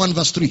chapter 1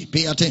 verse 3.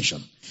 Pay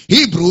attention.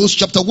 Hebrews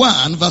chapter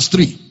 1 verse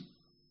 3.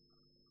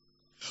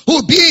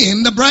 Who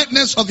being the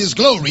brightness of his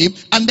glory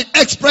and the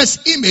express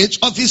image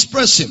of his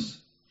person,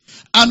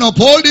 and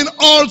upholding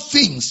all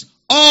things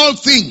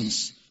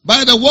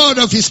by the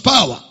word of his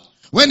power,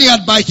 when he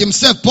had by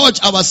himself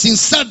purged our sins,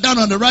 sat down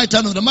on the right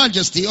hand of the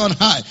majesty on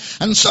high.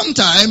 And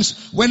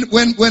sometimes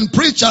when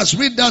preachers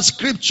read that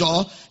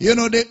scripture,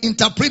 they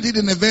interpret it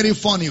in a very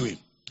funny way.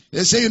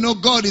 They say,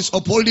 God is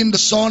upholding the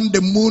sun,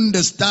 the moon,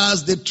 the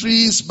stars, the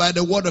trees by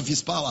the word of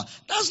his power.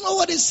 That's not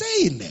what he's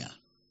saying there.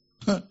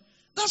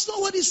 That's not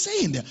what he's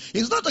saying there.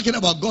 He's not talking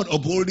about God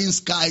upholding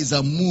skies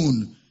and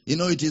moon.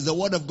 It is the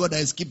word of God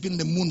that is keeping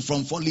the moon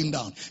from falling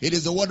down. It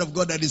is the word of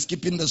God that is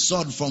keeping the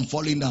sun from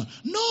falling down.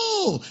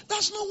 No,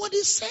 that's not what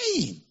he's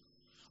saying.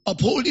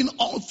 Upholding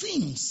all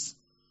things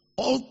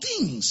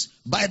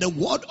by the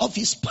word of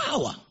his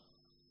power.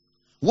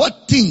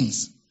 What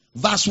things?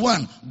 Verse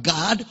 1,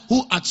 God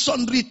who at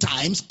sundry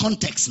times,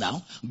 context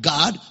now,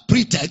 God,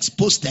 pretext,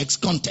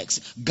 post-text,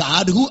 context.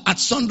 God who at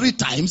sundry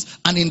times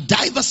and in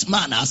diverse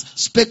manners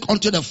spake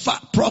unto the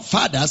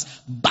fathers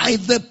by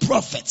the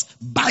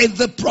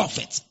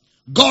prophets.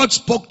 God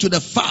spoke to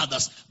the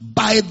fathers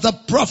by the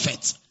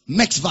prophets.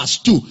 Next verse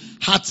 2,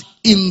 hath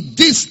in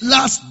these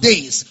last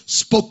days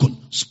spoken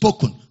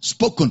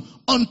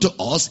unto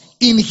us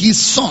in his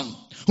Son,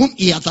 whom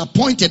he hath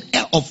appointed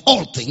heir of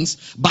all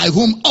things, by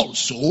whom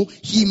also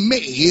he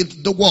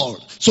made the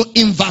world. So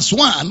in verse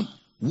 1,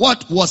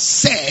 what was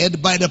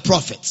said by the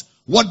prophets,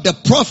 what the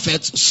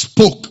prophets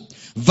spoke.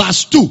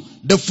 Verse 2,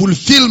 the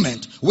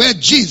fulfillment, where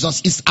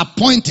Jesus is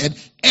appointed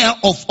heir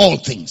of all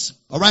things.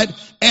 Alright?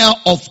 Heir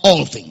of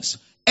all things.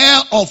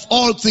 Heir of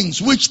all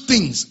things. Which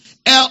things?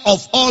 Heir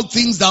of all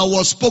things that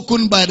was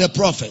spoken by the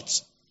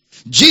prophets.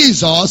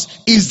 Jesus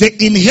is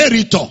the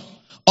inheritor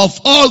of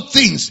all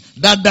things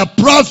that the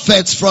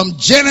prophets from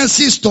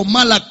Genesis to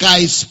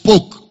Malachi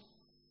spoke.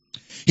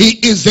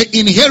 He is the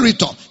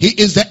inheritor. He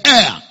is the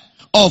heir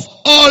of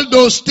all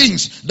those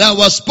things that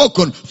were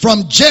spoken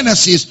from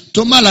Genesis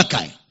to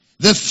Malachi.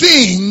 The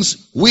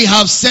things we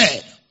have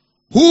said.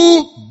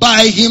 Who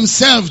by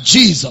himself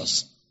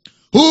Jesus.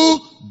 Who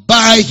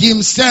by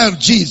himself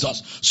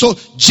Jesus. So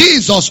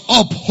Jesus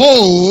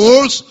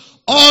upholds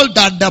all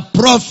that the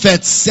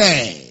prophets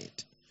said.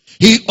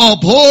 He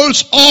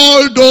upholds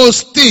all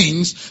those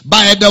things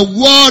by the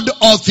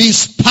word of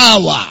his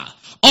power.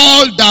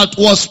 All that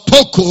was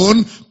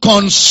spoken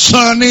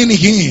concerning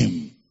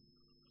him.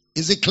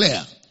 Is it clear?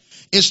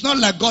 It's not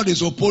like God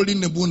is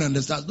upholding the moon and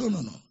the stars.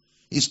 No.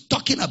 He's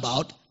talking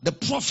about the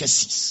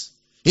prophecies.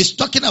 He's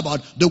talking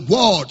about the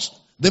words,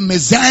 the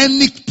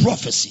messianic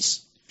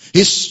prophecies.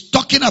 He's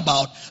talking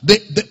about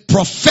the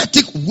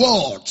prophetic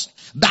words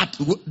that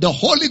the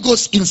Holy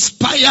Ghost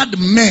inspired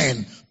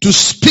men to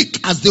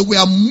speak as they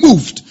were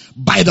moved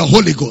by the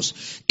Holy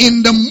Ghost.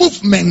 In the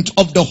movement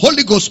of the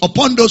Holy Ghost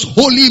upon those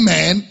holy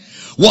men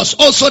was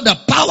also the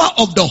power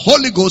of the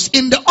Holy Ghost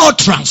in the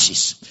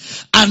utterances.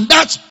 And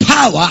that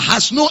power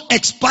has no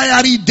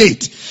expiry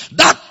date.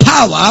 That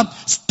power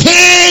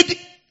stayed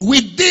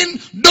within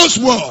those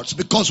words,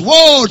 because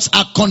words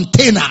are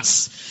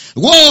containers.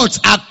 Words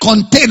are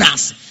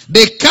containers.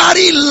 They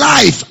carry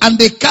life and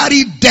they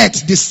carry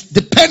death,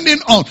 depending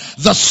on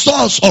the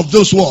source of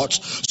those words.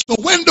 So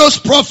when those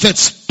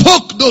prophets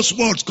spoke those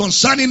words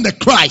concerning the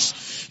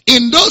Christ,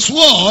 in those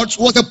words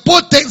was the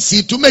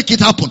potency to make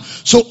it happen.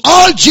 So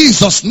all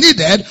Jesus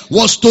needed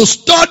was to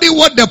study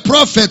what the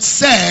prophet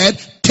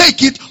said,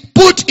 take it,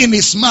 put in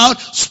his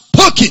mouth,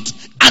 spoke it,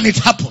 and it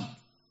happened.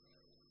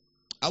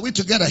 Are we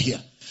together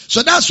here?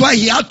 So that's why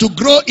he had to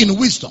grow in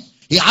wisdom.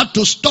 He had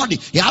to study.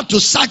 He had to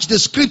search the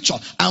scripture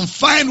and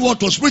find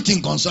what was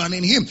written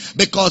concerning him.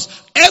 Because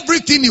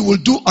everything he will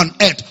do on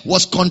earth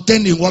was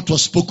contained in what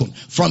was spoken.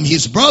 From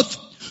his birth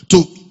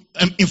to,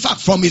 in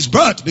fact, from his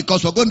birth,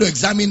 because we're going to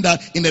examine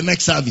that in the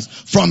next service.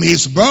 From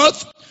his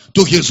birth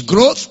to his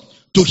growth,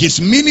 to his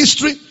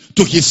ministry,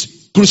 to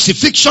his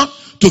crucifixion,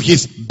 to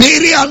his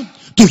burial,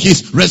 to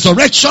his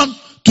resurrection,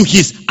 to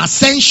his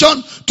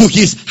ascension, to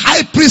his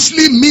high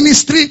priestly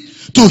ministry,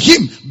 to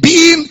him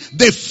being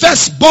the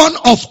firstborn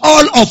of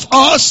all of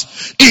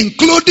us,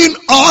 including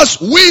us,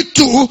 we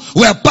too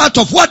were part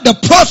of what the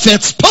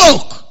prophet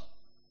spoke.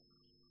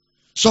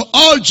 So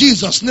all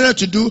Jesus needed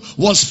to do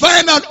was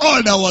find out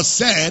all that was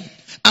said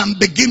and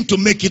begin to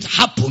make it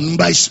happen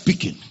by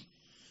speaking.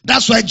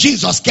 That's why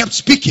Jesus kept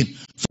speaking.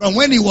 From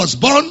when he was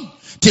born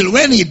till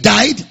when he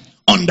died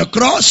on the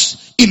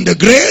cross, in the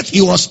grave,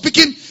 he was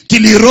speaking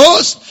till he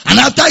rose. And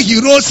after he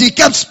rose, he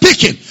kept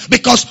speaking.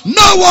 Because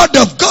no word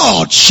of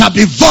God shall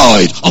be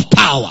void of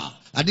power.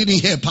 I didn't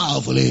hear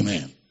powerful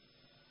amen.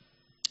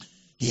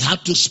 He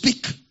had to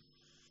speak.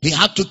 He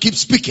had to keep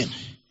speaking.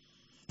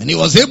 And he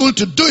was able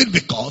to do it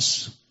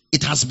because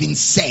it has been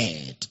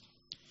said.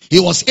 He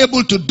was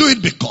able to do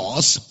it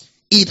because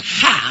it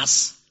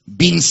has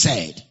been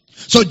said.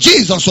 So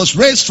Jesus was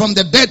raised from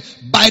the dead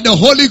by the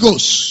Holy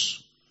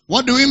Ghost.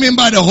 What do we mean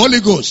by the Holy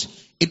Ghost?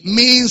 It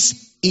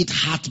means it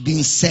had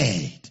been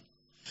said.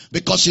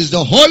 Because it's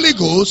the Holy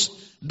Ghost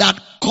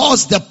that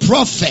caused the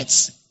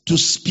prophets to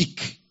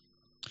speak.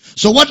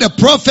 So what the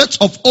prophets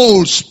of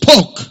old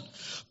spoke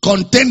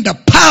contained the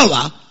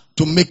power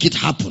to make it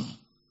happen.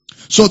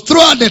 So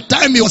throughout the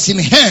time he was in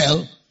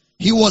hell,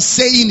 he was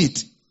saying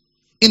it.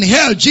 In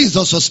hell,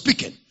 Jesus was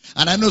speaking.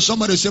 And I know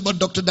somebody will say, but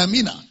Dr.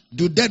 Damina,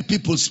 do dead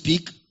people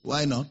speak?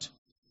 Why not?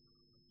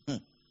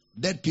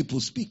 Dead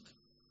people speak.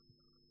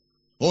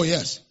 Oh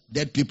yes,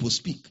 dead people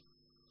speak.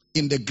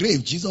 In the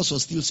grave, Jesus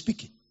was still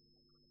speaking.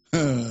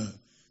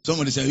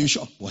 Somebody say, are you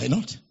sure? Why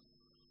not?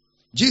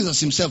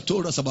 Jesus himself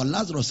told us about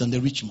Lazarus and the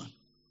rich man.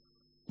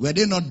 Were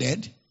they not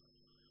dead?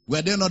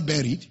 Were they not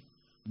buried?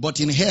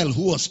 But in hell,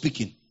 who was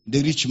speaking?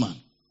 The rich man.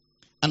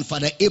 And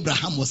Father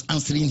Abraham was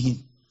answering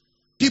him.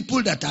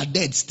 People that are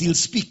dead still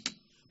speak.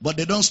 But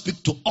they don't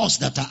speak to us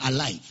that are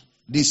alive.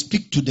 They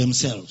speak to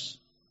themselves.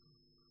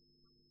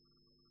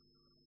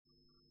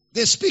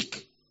 They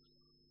speak.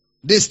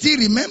 They still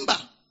remember.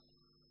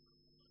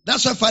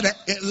 That's why Father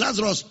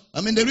Lazarus,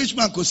 the rich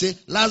man could say,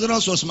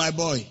 Lazarus was my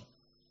boy.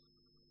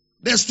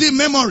 There's still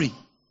memory.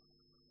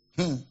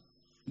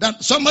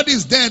 That somebody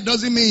is dead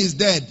doesn't mean he's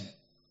dead.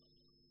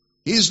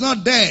 He's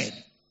not dead.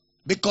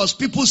 Because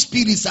people's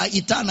spirits are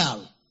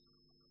eternal.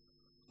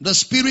 The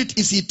spirit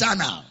is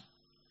eternal.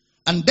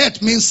 And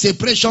death means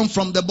separation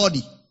from the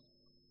body.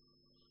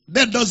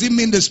 That doesn't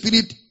mean the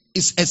spirit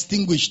is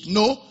extinguished.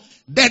 No.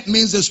 Death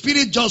means the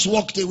spirit just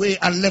walked away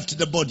and left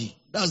the body.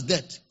 That's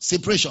death.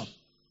 Separation.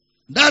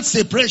 That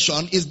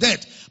separation is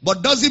death.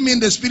 But doesn't mean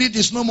the spirit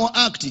is no more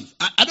active.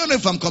 I don't know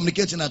if I'm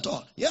communicating at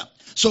all. Yeah.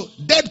 So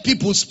dead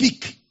people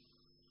speak.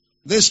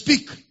 They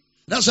speak.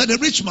 That's why the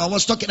rich man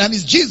was talking. And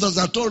it's Jesus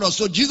that told us.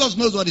 So Jesus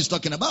knows what he's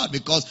talking about.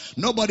 Because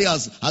nobody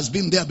has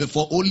been there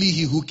before. Only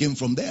he who came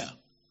from there.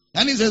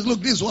 And he says, look,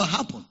 this is what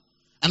happened.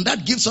 And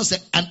that gives us a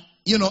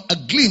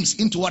glimpse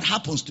into what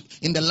happens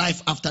in the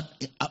life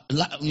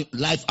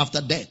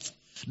after death.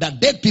 That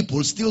dead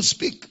people still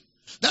speak.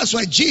 That's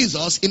why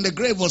Jesus in the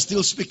grave was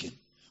still speaking.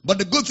 But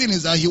the good thing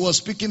is that he was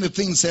speaking the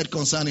things said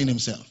concerning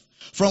himself.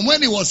 From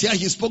when he was here,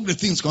 he spoke the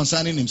things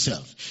concerning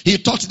himself. He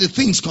taught the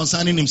things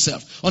concerning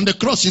himself. On the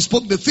cross, he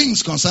spoke the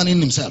things concerning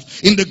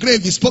himself. In the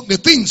grave, he spoke the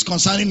things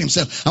concerning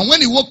himself. And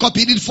when he woke up,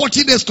 he did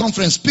 40 days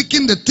conference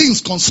speaking the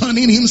things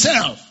concerning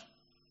himself.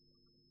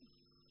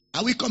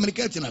 Are we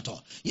communicating at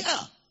all? Yeah.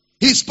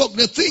 He spoke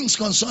the things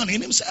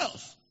concerning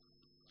himself.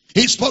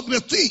 He spoke the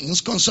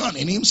things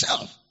concerning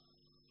himself.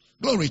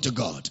 Glory to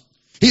God.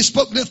 He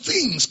spoke the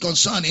things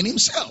concerning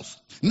himself.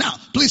 Now,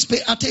 please pay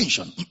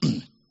attention.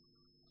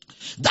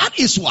 That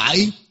is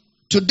why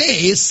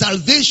today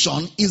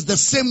salvation is the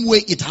same way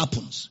it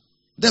happens.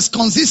 There's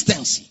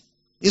consistency.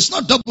 It's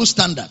not double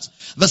standards.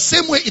 The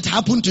same way it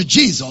happened to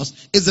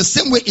Jesus is the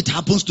same way it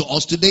happens to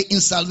us today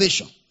in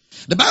salvation.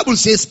 The Bible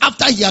says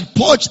after he had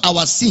purged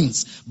our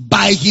sins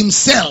by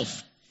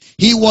himself,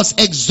 he was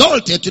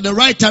exalted to the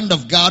right hand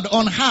of God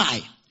on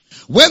high.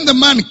 When the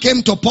man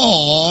came to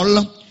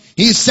Paul,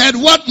 he said,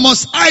 what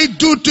must I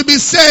do to be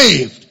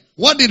saved?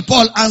 What did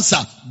Paul answer?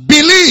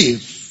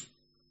 Believe.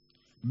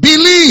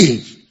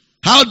 Believe.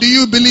 How do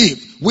you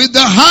believe? With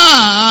the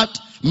heart,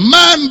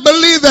 man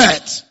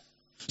believeth.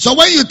 So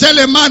when you tell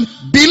a man,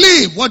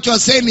 believe, what you're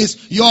saying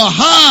is, your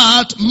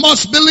heart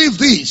must believe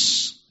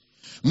this.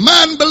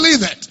 Man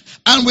believeth.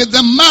 And with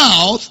the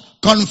mouth,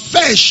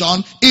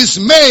 confession is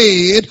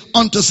made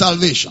unto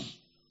salvation.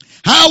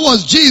 How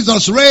was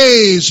Jesus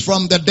raised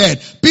from the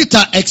dead?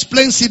 Peter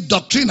explains it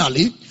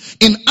doctrinally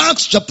in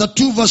Acts chapter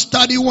 2 verse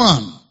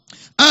 31.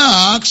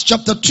 Acts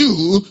chapter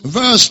 2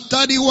 verse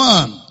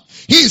 31.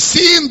 He,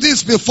 seeing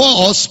this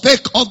before,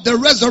 spake of the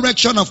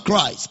resurrection of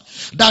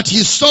Christ, that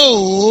his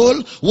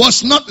soul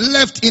was not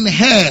left in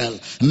hell,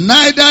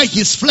 neither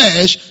his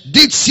flesh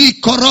did see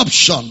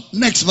corruption.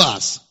 Next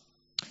verse.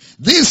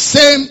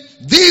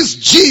 This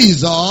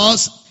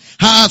Jesus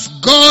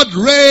hath God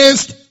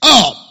raised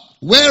up,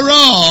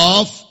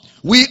 whereof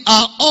we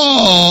are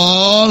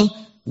all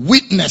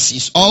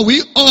witnesses, or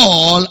we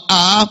all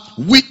are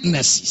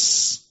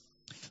witnesses.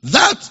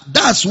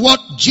 That's what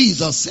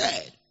Jesus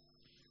said.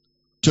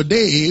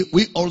 Today,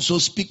 we also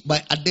speak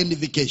by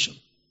identification.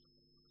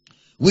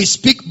 We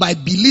speak by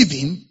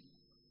believing.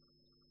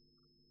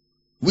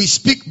 We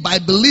speak by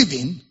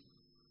believing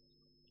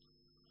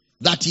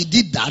that he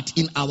did that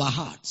in our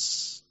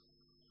hearts.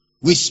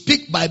 We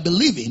speak by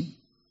believing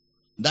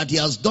that he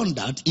has done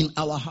that in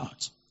our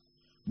hearts.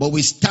 But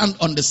we stand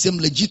on the same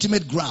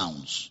legitimate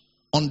grounds,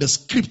 on the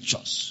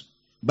scriptures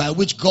by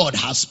which God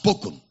has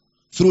spoken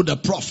through the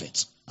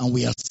prophets, and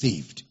we are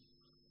saved.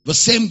 The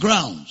same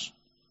grounds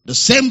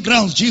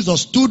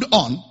Jesus stood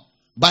on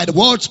by the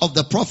words of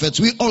the prophets,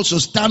 we also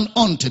stand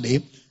on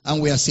today,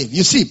 and we are saved.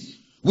 You see,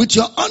 with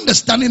your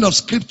understanding of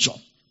scripture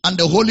and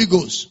the Holy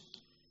Ghost,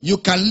 you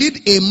can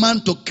lead a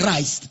man to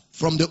Christ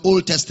from the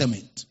Old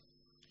Testament.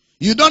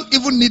 You don't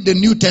even need the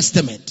New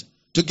Testament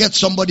to get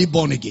somebody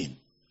born again.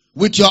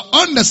 With your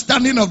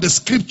understanding of the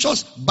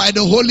scriptures by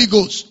the Holy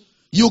Ghost,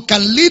 you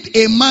can lead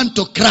a man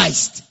to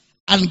Christ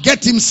and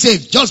get him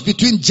saved just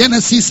between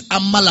Genesis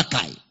and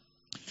Malachi,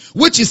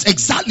 which is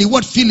exactly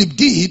what Philip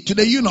did to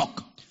the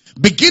eunuch.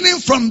 Beginning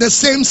from the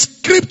same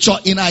scripture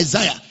in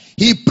Isaiah,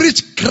 he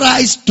preached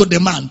Christ to the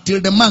man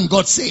till the man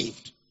got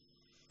saved.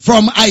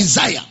 From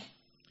Isaiah.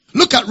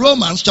 Look at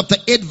Romans chapter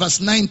 8 verse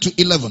 9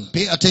 to 11.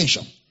 Pay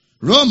attention.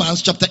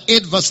 Romans chapter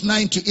 8 verse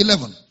 9 to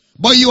 11.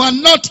 But you are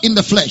not in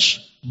the flesh,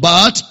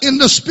 but in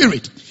the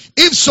spirit.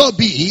 If so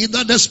be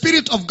that the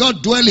Spirit of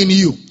God dwell in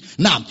you.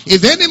 Now,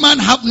 if any man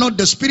have not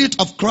the Spirit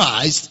of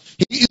Christ,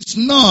 he is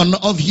none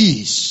of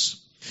his.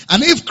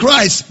 And if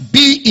Christ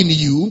be in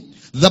you,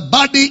 the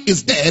body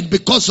is dead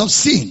because of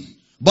sin,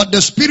 but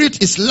the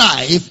Spirit is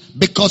life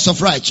because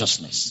of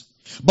righteousness.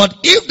 But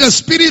if the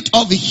Spirit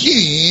of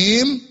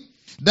him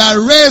that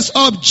raised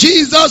up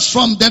Jesus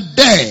from the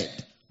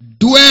dead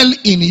dwell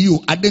in you,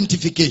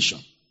 identification.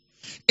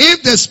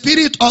 If the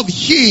Spirit of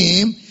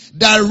him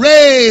that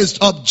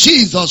raised up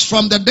Jesus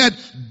from the dead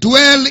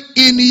dwell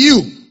in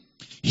you,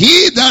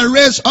 he that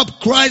raised up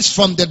Christ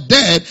from the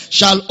dead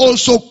shall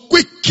also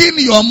quicken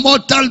your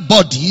mortal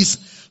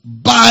bodies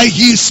by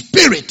his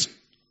Spirit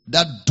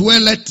that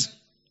dwelleth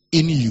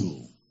in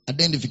you.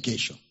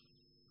 Identification.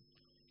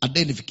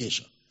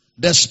 Identification.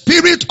 The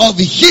Spirit of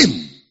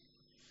him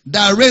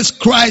that raised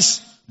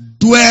Christ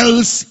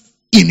dwells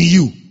in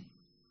you.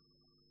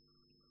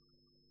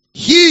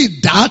 He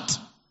that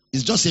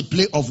is just a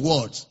play of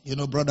words. You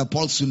know, Brother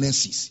Paul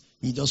Sunesis,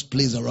 he just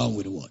plays around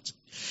with words.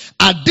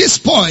 At this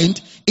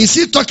point, is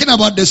he talking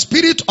about the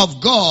Spirit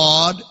of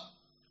God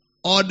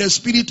or the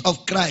Spirit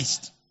of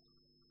Christ?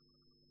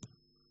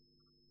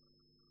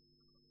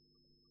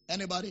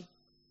 Anybody?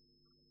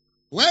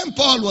 When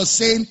Paul was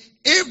saying,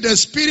 if the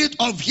Spirit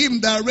of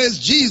him that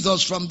raised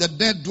Jesus from the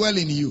dead dwell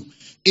in you,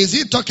 is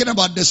he talking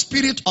about the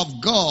Spirit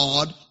of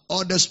God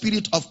or the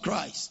Spirit of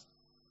Christ?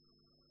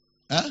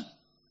 Huh?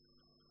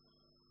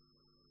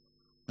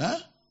 Huh?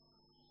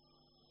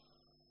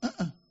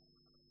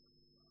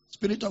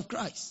 Spirit of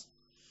Christ.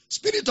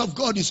 Spirit of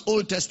God is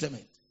Old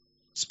Testament.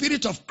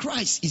 Spirit of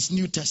Christ is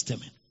New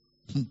Testament.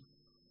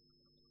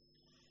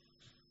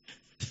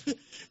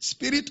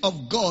 Spirit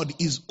of God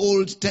is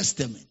Old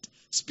Testament.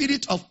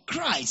 Spirit of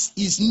Christ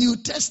is New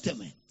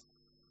Testament.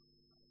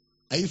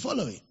 Are you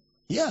following?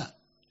 Yeah.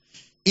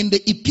 In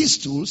the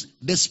epistles,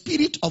 the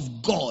Spirit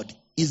of God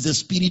is the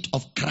Spirit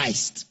of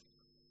Christ.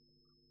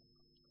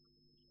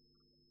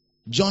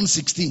 John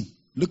 16.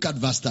 Look at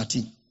verse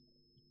 13.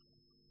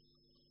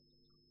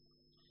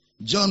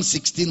 John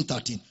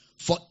 16:13.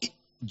 For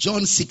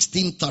John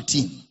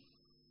 16:13,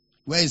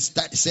 where it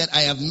said,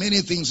 I have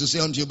many things to say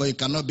unto you, but you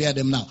cannot bear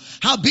them now.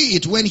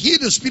 Howbeit, when he,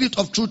 the Spirit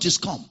of truth, is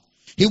come,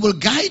 he will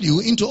guide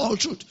you into all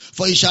truth.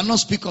 For he shall not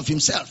speak of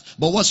himself,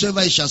 but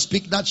whatsoever he shall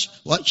speak, that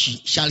what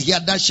shall hear,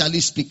 that shall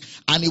he speak,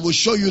 and he will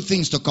show you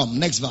things to come.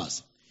 Next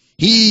verse.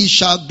 He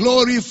shall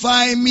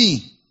glorify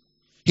me.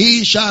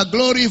 He shall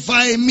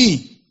glorify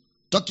me.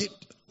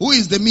 Who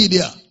is the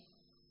media?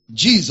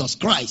 Jesus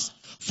Christ.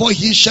 For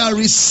he shall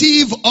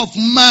receive of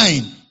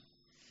mine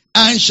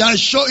and shall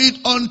show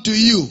it unto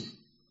you.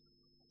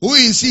 Who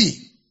is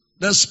he?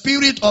 The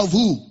Spirit of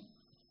who?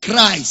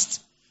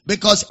 Christ.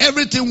 Because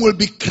everything will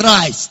be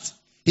Christ.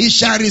 He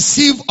shall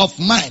receive of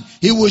mine.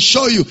 He will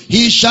show you.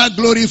 He shall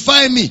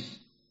glorify me.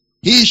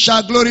 He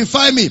shall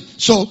glorify me.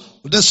 So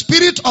the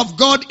Spirit of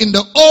God in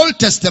the Old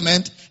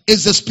Testament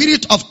is the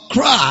Spirit of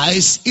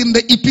Christ in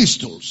the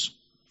epistles.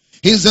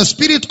 He is the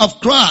Spirit of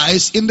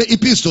Christ in the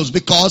epistles,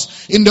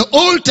 because in the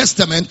Old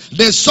Testament,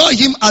 they saw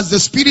him as the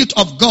Spirit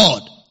of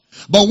God.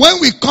 But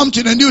when we come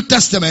to the New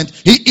Testament,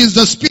 he is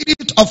the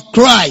Spirit of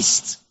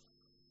Christ.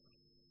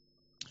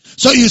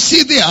 So you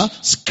see there,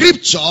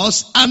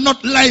 scriptures are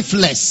not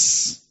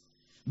lifeless.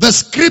 The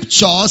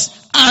scriptures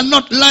are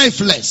not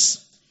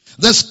lifeless.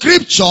 The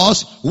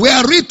scriptures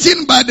were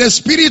written by the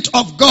Spirit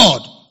of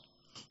God,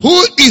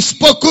 who is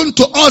spoken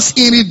to us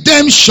in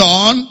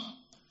redemption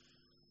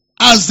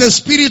as the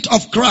Spirit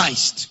of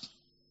Christ.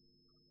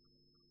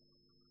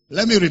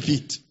 Let me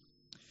repeat.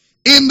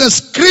 In the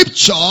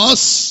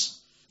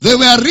scriptures, they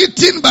were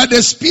written by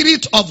the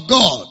Spirit of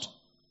God,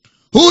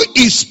 who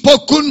is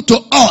spoken to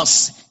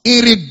us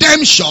in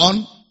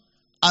redemption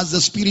as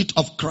the Spirit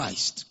of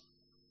Christ.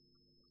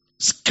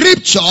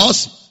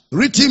 scriptures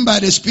written by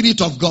the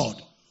Spirit of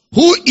God,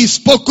 who is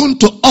spoken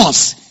to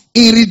us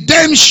in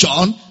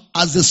redemption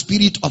as the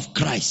Spirit of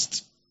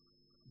Christ.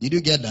 Did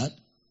you get that?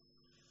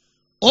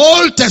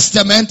 Old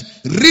Testament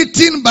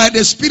written by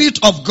the Spirit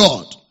of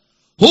God,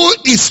 who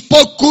is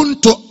spoken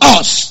to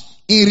us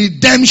in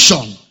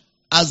redemption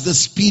as the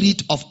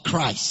Spirit of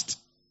Christ.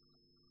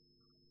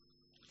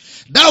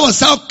 That was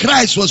how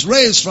Christ was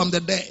raised from the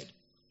dead.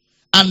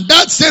 And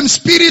that same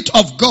Spirit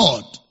of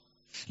God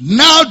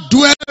now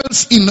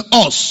dwells in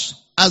us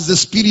as the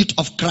Spirit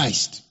of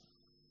Christ.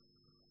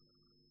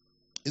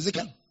 Is it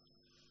clear?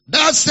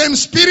 That same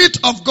Spirit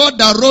of God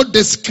that wrote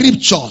the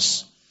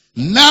scriptures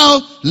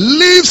now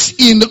lives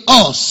in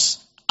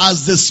us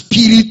as the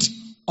Spirit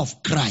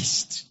of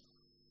Christ.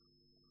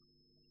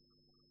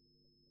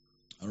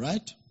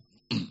 Alright?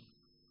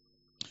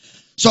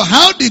 So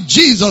how did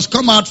Jesus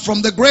come out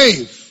from the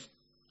grave?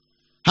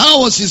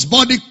 How was his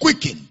body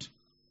quickened?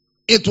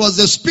 It was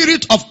the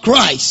Spirit of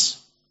Christ,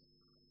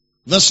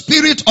 the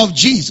Spirit of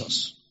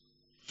Jesus.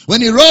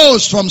 When he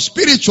rose from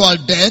spiritual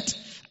death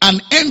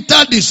and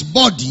entered his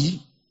body,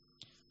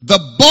 the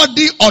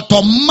body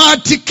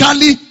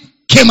automatically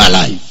came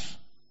alive.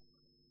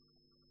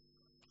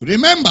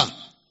 Remember,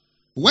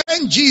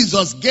 when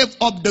Jesus gave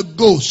up the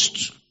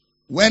ghost,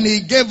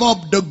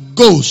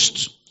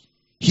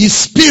 his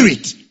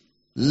spirit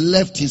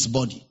left his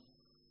body.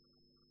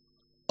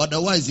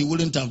 Otherwise, he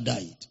wouldn't have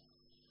died.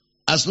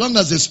 As long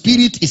as the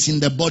spirit is in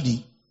the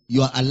body,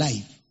 you are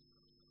alive.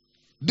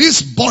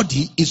 This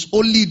body is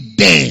only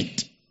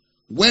dead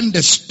when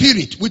the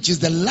spirit, which is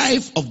the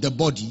life of the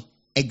body,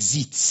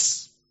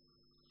 exists.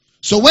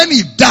 So when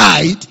he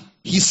died,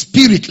 his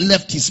spirit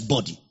left his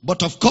body.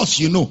 But of course,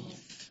 you know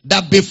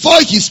that before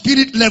his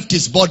spirit left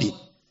his body,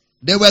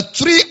 there were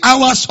 3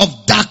 hours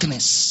of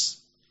darkness.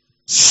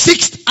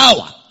 6th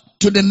hour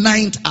to the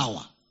 9th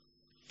hour.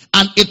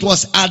 And it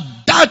was at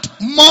that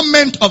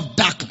moment of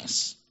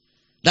darkness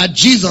that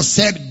Jesus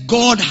said,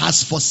 God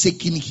has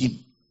forsaken him.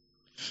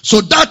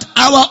 So that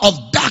hour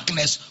of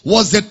darkness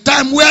was the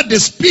time where the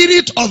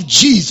Spirit of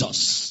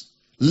Jesus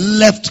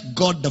left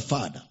God the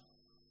Father.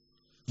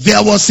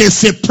 There was a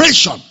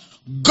separation.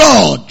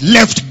 God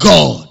left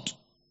God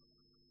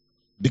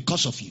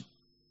because of you.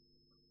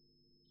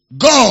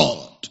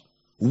 God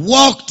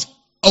walked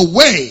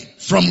away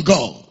from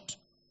God.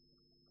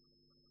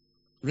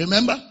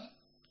 Remember?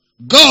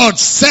 God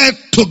said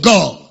to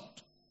God.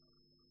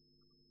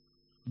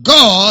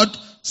 God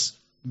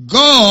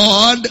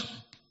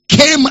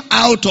came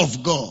out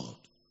of God.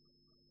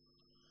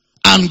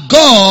 And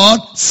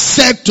God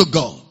said to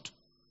God,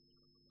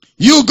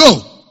 you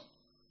go.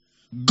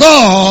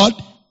 God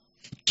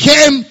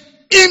came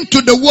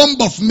into the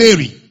womb of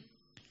Mary.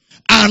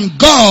 And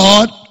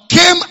God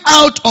came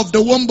out of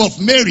the womb of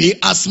Mary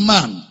as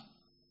man.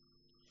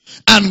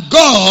 And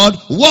God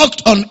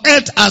walked on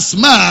earth as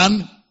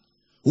man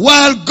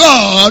while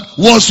God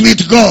was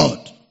with God.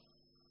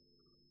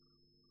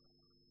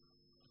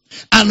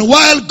 And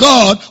while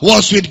God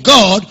was with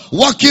God,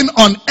 walking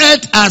on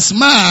earth as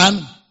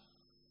man,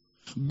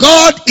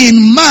 God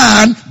in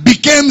man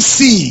became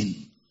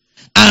sin.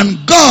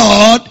 And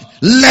God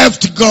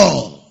left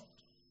God.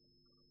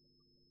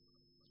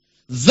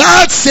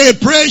 That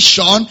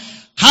separation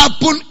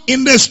happened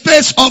in the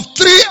space of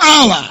 3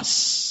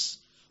 hours.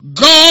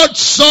 God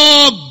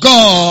saw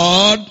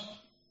God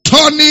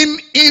turning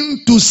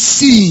into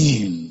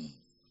sin.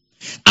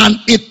 And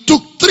it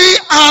took 3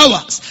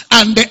 hours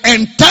and the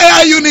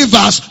entire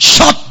universe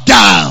shut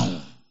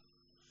down.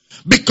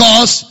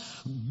 Because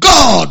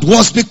God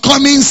was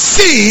becoming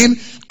sin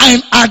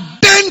and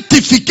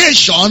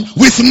identification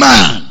with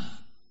man.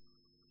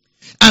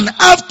 And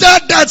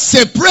after that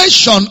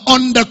separation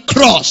on the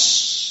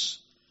cross,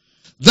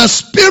 the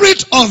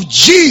Spirit of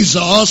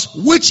Jesus,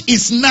 which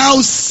is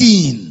now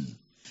sin,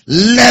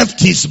 left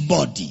his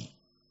body.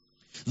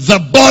 The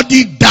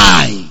body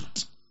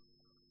died.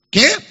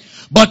 Okay?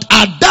 But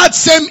at that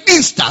same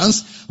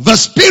instance, the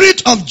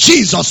Spirit of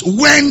Jesus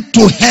went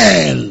to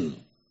hell,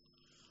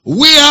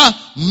 where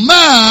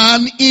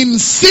man in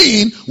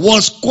sin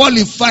was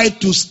qualified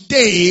to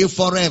stay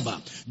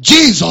forever.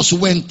 Jesus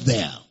went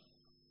there.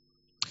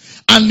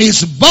 And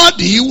his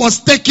body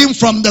was taken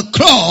from the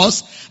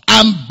cross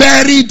and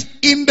buried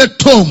in the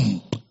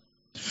tomb.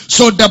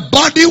 So the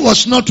body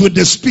was not with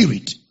the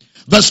spirit.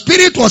 The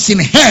spirit was in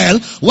hell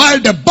while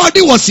the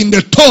body was in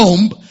the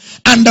tomb.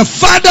 And the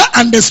Father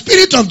and the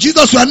Spirit of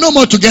Jesus were no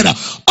more together.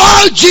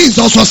 All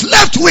Jesus was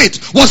left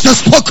with was the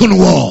spoken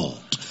word.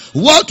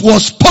 What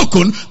was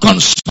spoken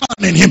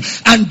concerning him.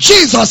 And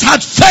Jesus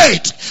had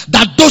faith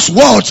that those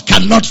words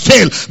cannot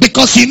fail,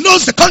 because he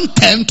knows the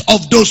content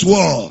of those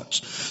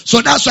words.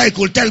 So that's why he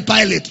could tell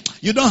Pilate,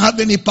 you don't have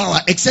any power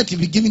except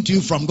if it's given to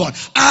you from God.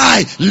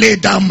 I lay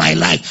down my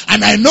life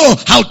and I know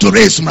how to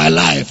raise my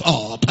life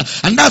up.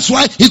 And that's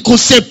why he could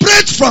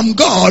separate from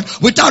God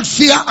without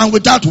fear and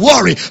without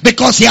worry,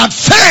 because he had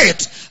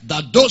faith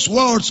that those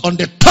words on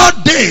the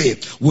third day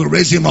will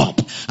raise him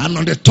up. And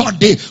on the third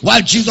day,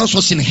 while Jesus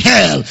was in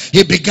hell,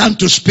 he began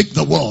to speak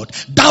the word.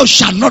 Thou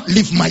shalt not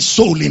leave my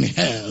soul in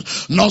hell,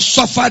 nor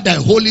suffer thy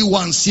Holy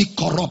One see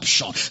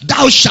corruption.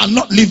 Thou shalt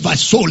not leave thy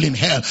soul in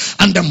hell.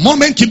 And the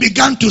moment he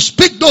began to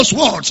speak those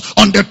words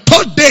on the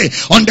third day,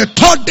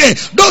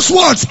 those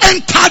words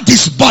entered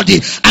his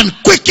body and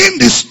quickened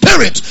his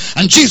spirit.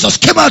 And Jesus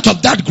came out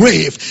of that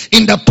grave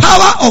in the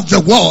power of the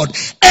word,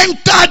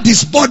 entered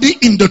his body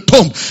in the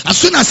tomb. As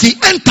soon as he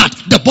entered,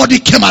 the body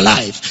came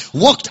alive,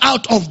 walked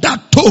out of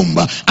that tomb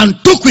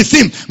and took with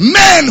him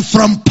men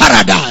from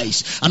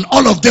paradise, and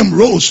all of them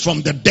rose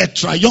from the dead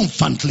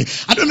triumphantly.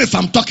 I don't know if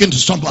I'm talking to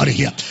somebody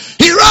here.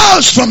 He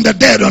rose from the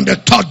dead on the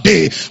third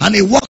day, and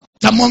he walked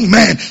among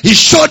men. He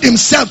showed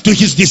himself to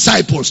his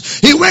disciples.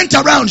 He went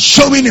around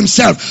showing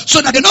himself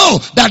so that they know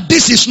that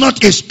this is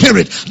not a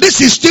spirit.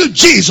 This is still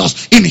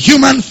Jesus in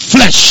human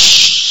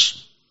flesh.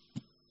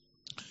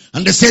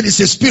 And they said, it's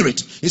a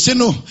spirit. He said,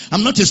 no,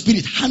 I'm not a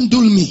spirit.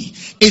 Handle me.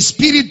 A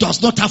spirit does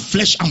not have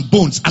flesh and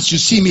bones as you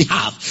see me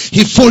have.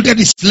 He folded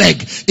his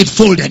leg. It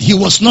folded. He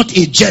was not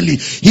a jelly.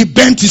 He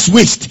bent his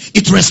waist.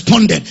 It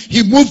responded.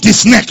 He moved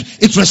his neck.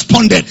 It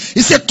responded.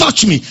 He said,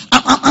 touch me.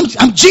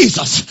 I'm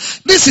Jesus.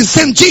 This is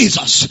same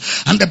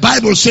Jesus. And the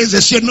Bible says, they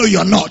said, no,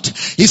 you're not.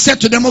 He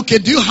said to them, okay,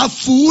 do you have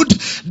food?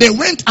 They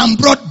went and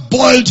brought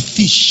boiled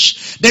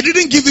fish. They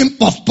didn't give him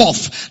puff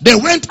puff. They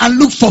went and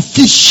looked for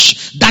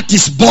fish that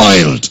is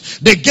boiled.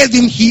 They gave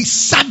him, he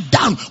sat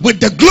down with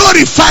the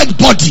glorified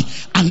body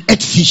and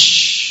ate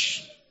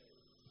fish.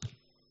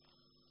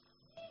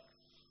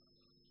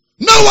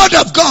 No word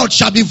of God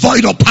shall be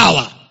void of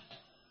power.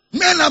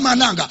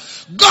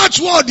 God's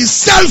word is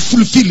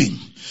self-fulfilling.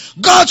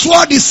 God's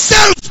word is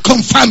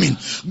self-confirming.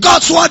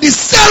 God's word is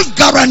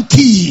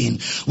self-guaranteeing.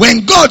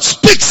 When God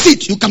speaks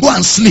it, you can go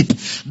and sleep.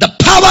 The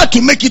power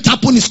to make it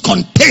happen is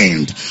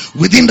contained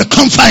within the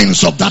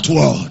confines of that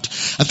word.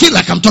 I feel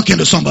like I'm talking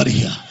to somebody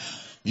here.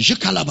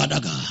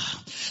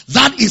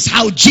 That is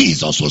how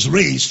Jesus was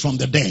raised from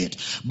the dead,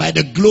 by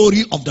the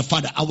glory of the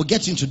Father. I will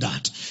get into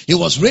that. He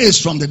was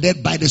raised from the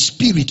dead by the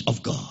Spirit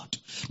of God.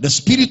 The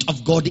Spirit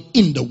of God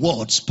in the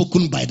word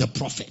spoken by the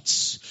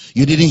prophets.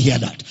 You didn't hear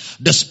that.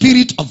 The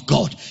Spirit of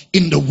God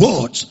in the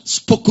words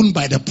spoken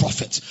by the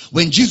prophets.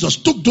 When Jesus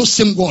took those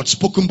same words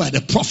spoken by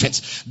the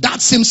prophets, that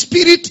same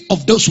Spirit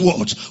of those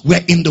words were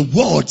in the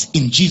words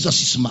in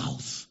Jesus'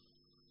 mouth.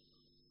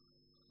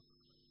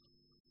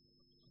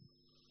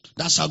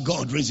 That's how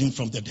God raised him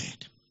from the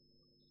dead.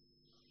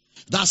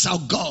 That's how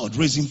God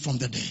raised him from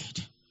the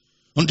dead.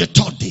 On the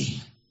third day.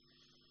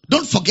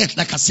 Don't forget,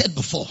 like I said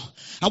before,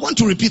 I want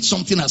to repeat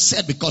something I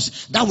said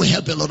because that will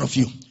help a lot of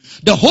you.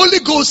 The Holy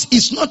Ghost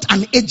is not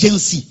an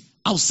agency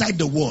outside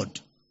the word.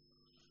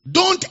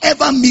 Don't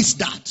ever miss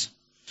that.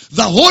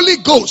 The Holy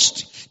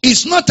Ghost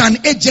is not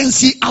an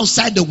agency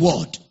outside the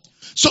word.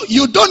 So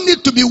you don't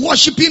need to be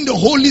worshiping the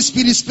Holy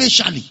Spirit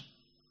specially.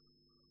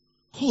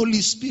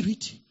 Holy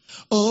Spirit.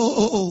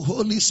 Oh,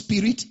 Holy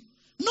Spirit.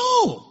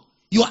 No.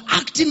 You are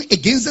acting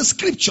against the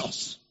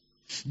scriptures.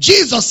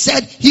 Jesus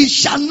said he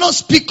shall not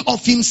speak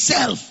of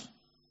himself.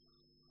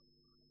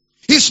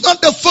 He's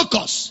not the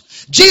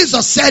focus.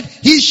 Jesus said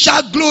he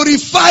shall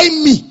glorify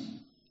me.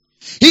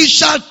 He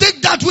shall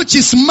take that which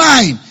is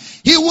mine.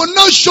 He will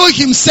not show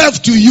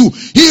himself to you.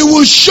 He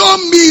will show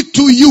me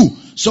to you.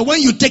 So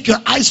when you take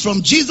your eyes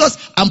from Jesus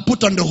and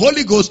put on the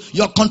Holy Ghost,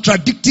 you're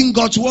contradicting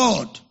God's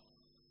word.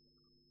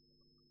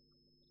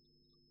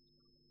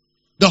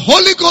 The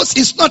Holy Ghost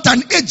is not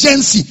an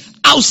agency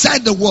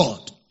outside the word.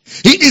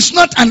 He is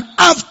not an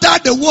after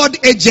the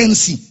word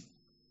agency.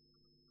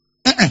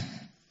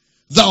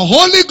 The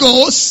Holy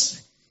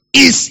Ghost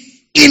is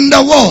in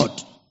the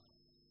word.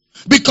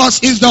 Because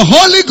it's the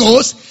Holy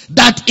Ghost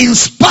that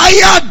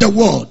inspired the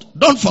word.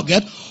 Don't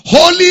forget,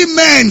 holy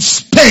men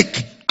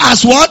spake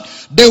as what?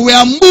 They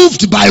were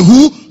moved by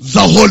who?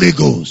 The Holy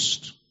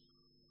Ghost.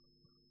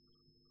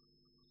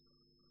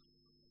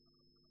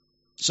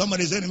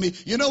 Somebody said to me,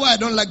 you know why I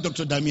don't like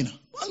Dr. Damina?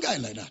 One guy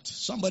like that.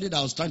 Somebody that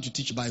was trying to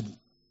teach Bible.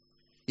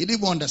 He didn't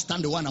even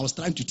understand the one I was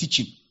trying to teach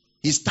him.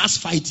 He starts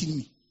fighting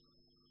me.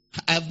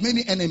 I have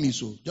many enemies,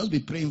 so just be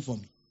praying for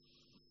me.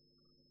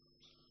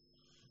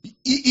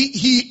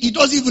 He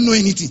doesn't even know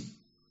anything.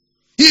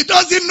 He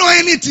doesn't know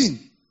anything.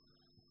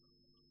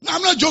 No,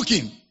 I'm not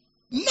joking.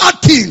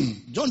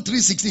 Nothing. John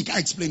 3:16, can't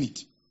explain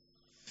it.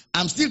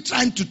 I'm still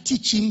trying to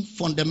teach him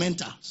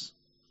fundamentals.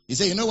 He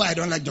said, you know why I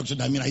don't like Dr.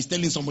 Damina? He's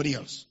telling somebody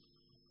else.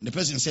 And the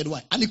person said,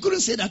 why? And he couldn't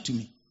say that to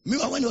me.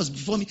 Meanwhile, when he was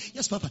before me,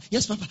 yes, Papa,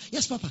 yes, Papa,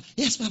 yes, Papa,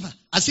 yes, Papa.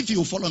 As if he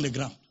would fall on the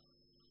ground.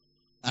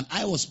 And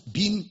I was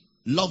being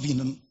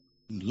loving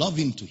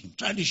to him,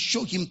 trying to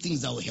show him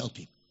things that will help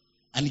him.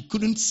 And he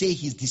couldn't say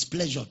his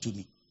displeasure to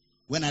me.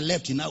 When I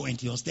left, he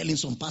was telling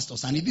some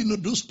pastors. And he didn't know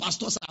those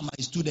pastors are my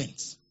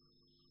students.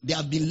 They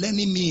have been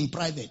learning me in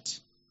private.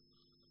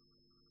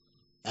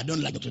 I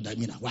don't like Dr.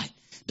 Damina. Why?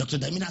 Dr.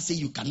 Damina said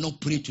you cannot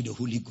pray to the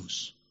Holy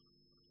Ghost.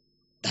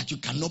 that you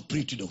cannot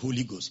pray to the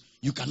Holy Ghost.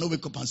 You cannot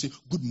wake up and say,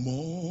 good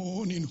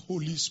morning,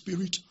 Holy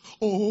Spirit.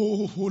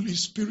 Oh, Holy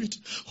Spirit.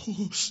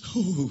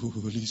 Oh,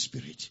 Holy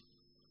Spirit.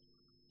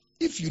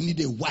 If you need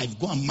a wife,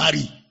 go and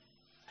marry.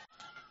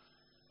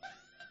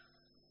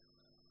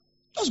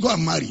 Just go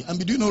and marry and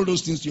be doing all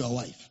those things to your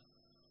wife.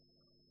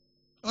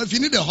 Or if you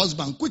need a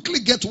husband, quickly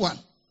get one.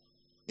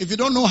 If you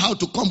don't know how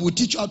to come, we'll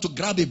teach you how to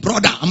grab a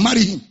brother and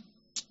marry him.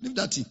 Leave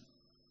that in.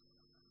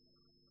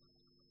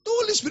 The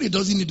Holy Spirit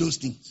doesn't need those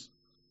things.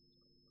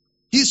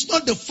 He's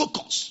not the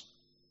focus.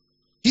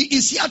 He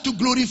is here to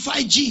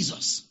glorify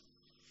Jesus.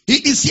 He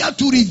is here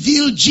to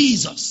reveal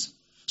Jesus.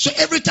 So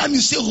every time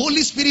you say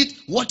Holy Spirit,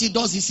 what he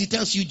does is he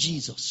tells you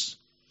Jesus.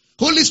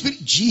 Holy Spirit,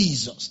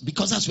 Jesus.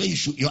 Because that's where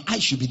your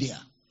eyes should be there.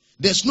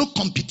 There's no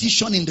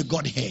competition in the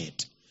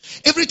Godhead.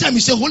 Every time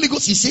you say Holy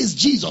Ghost, he says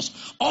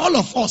Jesus. All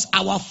of us,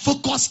 our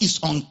focus is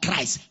on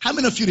Christ. How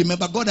many of you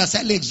remember God has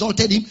highly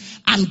exalted him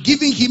and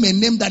giving him a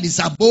name that is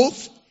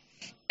above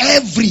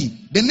every?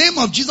 The name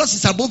of Jesus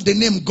is above the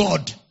name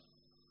God.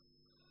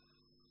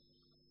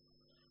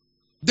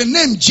 The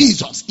name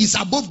Jesus is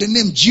above the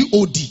name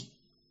God.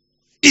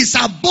 It's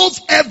above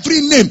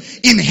every name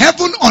in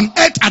heaven, on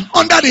earth, and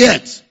under the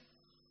earth.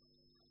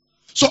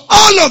 So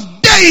all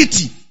of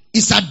deity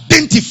is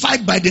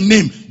identified by the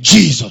name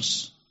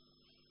Jesus.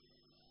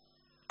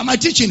 Am I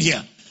teaching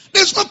here?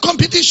 There's no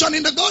competition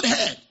in the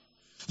Godhead.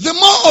 The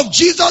more of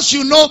Jesus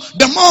you know,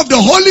 the more of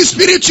the Holy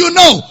Spirit you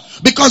know.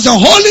 Because the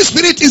Holy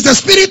Spirit is the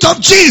Spirit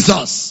of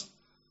Jesus.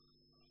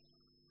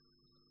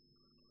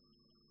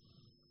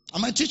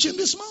 Am I teaching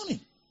this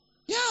morning?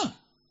 Yeah.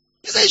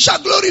 He said, he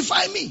shall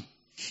glorify me.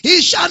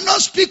 He shall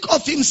not speak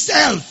of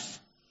himself.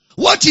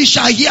 What he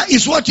shall hear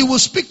is what he will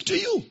speak to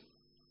you.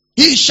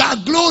 He shall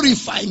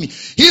glorify me.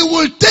 He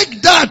will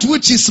take that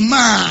which is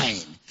mine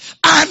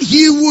and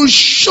he will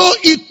show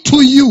it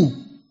to you.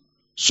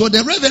 So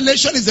the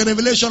revelation is the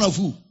revelation of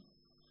who?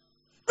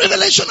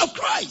 Revelation of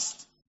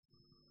Christ.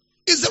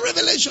 It's the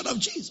revelation of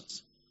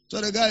Jesus.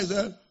 So the guy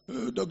said,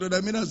 Dr.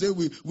 Damina said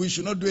we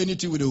should not do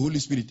anything with the Holy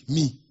Spirit.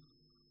 Me.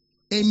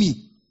 Hey,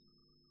 me.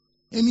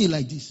 Hey, me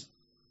like this.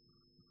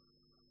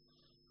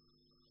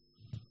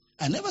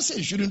 I never said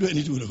you shouldn't do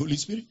anything with the Holy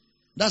Spirit.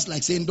 That's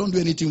like saying don't do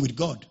anything with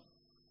God.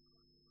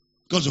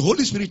 Because the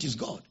Holy Spirit is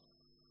God.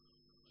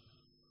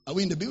 Are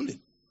we in the building?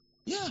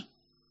 Yeah.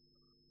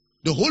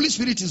 The Holy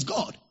Spirit is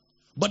God.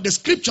 But the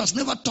scriptures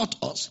never taught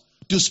us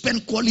to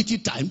spend quality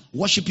time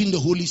worshiping the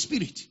Holy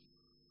Spirit.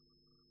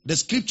 The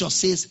scripture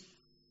says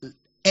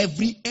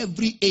every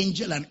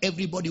angel and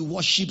everybody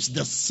worships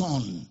the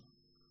Son.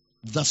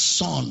 The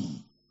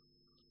Son.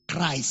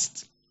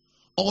 Christ.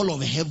 All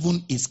of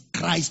heaven is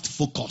Christ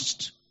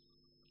focused.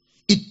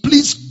 It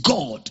pleased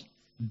God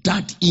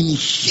that in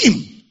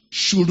him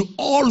should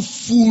all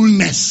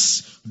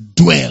fullness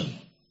dwell.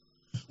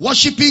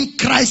 Worshipping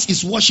Christ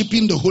is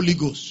worshipping the Holy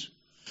Ghost.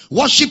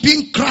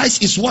 Worshipping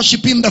Christ is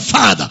worshipping the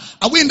Father.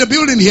 Are we in the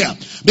building here?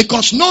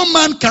 Because no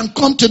man can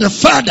come to the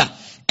Father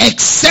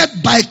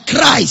except by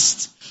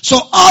Christ. So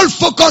all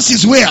focus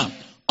is where?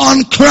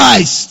 On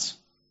Christ.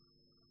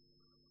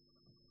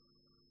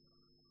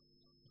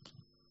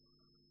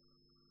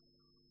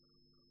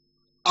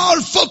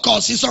 All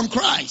focus is on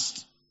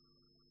Christ.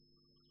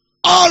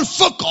 All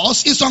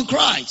focus is on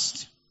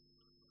Christ.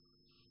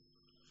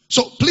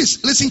 So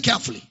please listen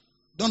carefully.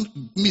 Don't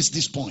miss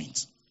this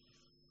point.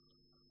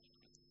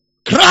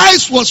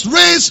 Christ was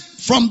raised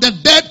from the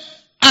dead,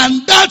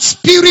 and that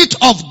Spirit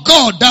of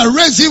God that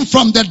raised him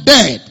from the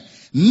dead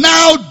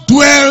now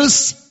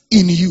dwells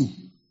in you.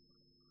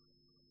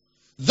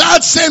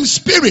 That same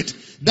Spirit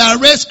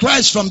that raised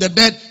Christ from the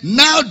dead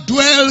now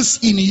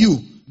dwells in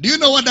you. Do you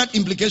know what that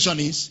implication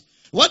is?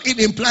 What it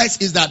implies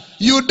is that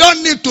you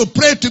don't need to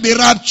pray to be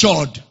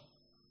raptured.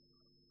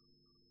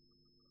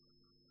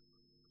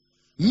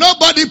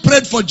 Nobody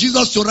prayed for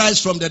Jesus to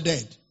rise from the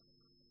dead.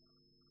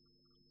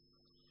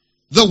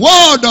 The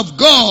Word of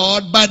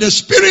God, by the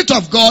Spirit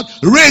of God,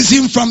 raised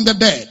him from the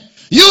dead.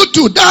 You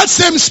too, that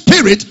same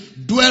Spirit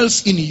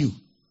dwells in you.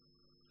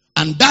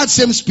 And that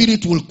same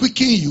Spirit will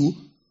quicken you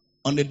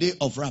on the day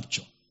of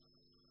rapture.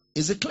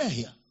 Is it clear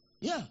here?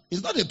 Yeah.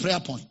 It's not a prayer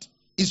point.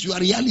 It's your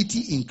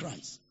reality in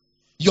Christ.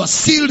 You are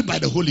sealed by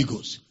the Holy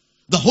Ghost.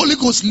 The Holy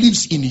Ghost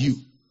lives in you.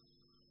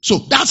 So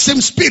that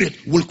same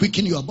Spirit will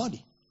quicken your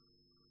body.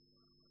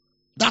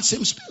 That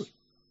same Spirit.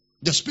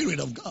 The Spirit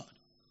of God.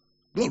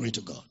 Glory to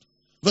God.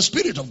 The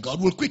Spirit of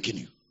God will quicken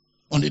you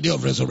on the day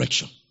of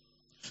resurrection.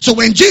 So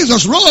when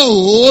Jesus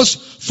rose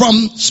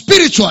from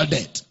spiritual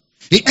death,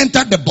 he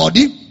entered the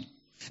body,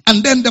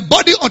 and then the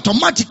body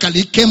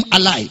automatically came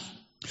alive.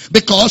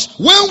 Because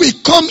when we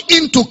come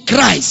into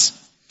Christ,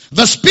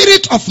 the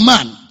Spirit of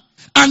man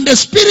and the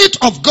Spirit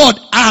of God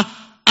are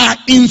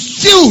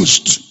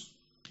infused.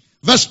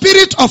 The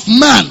Spirit of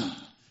man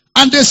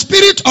and the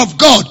Spirit of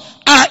God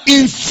are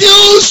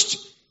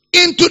infused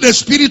into the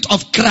Spirit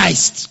of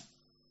Christ.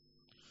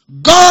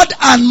 God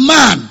and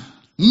man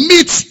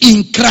meet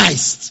in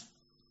Christ.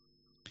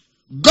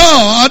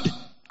 God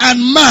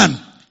and man,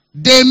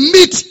 they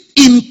meet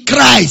in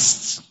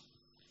Christ.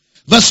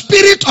 The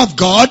Spirit of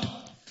God,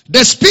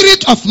 the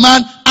spirit of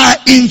man are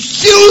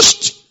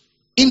infused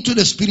into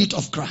the spirit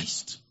of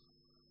Christ.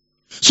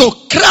 So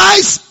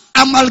Christ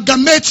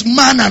amalgamates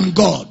man and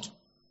God.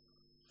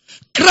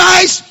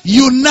 Christ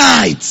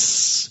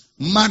unites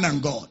man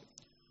and God.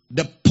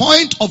 The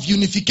point of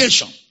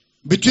unification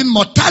between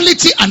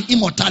mortality and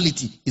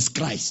immortality is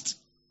Christ.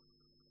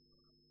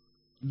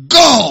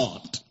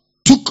 God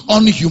took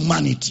on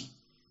humanity.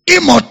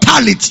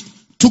 Immortality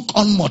took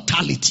on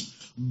mortality.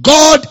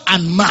 God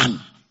and man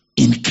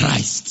in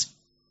Christ.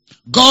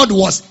 God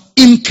was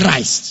in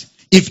Christ.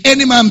 If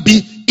any man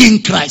be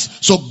in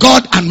Christ. So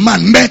God and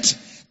man met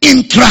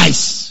in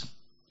Christ.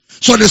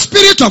 So the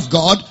Spirit of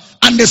God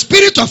and the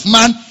Spirit of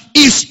man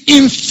is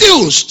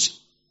infused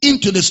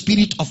into the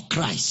Spirit of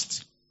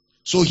Christ.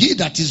 So he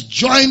that is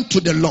joined to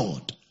the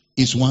Lord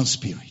is one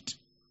Spirit.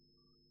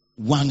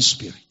 One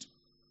Spirit.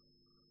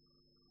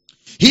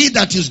 He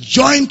that is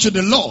joined to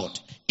the Lord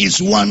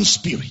is one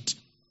Spirit.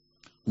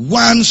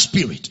 One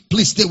Spirit.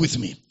 Please stay with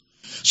me.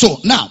 So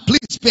now,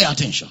 please pay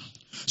attention.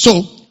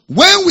 So,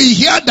 when we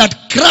hear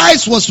that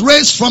Christ was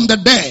raised from the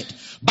dead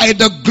by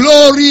the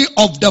glory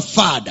of the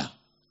Father,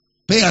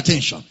 pay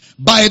attention.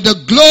 By the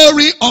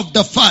glory of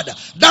the Father.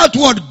 That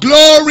word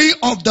glory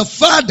of the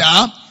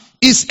Father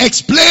is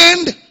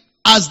explained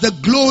as the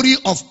glory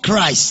of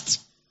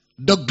Christ.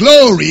 The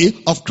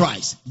glory of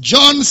Christ.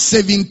 John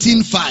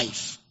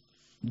 17:5.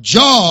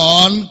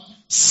 John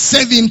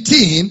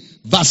 17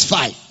 verse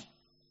 5.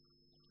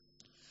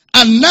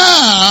 And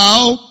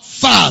now,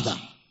 Father,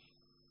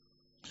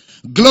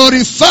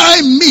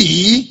 glorify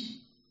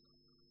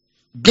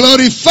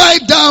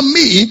thou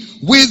me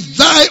with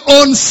thy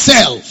own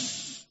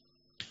self,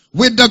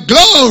 with the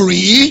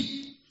glory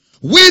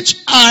which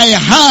I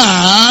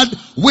had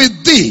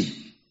with thee.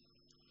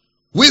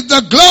 With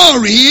the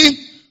glory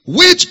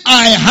which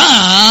I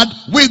had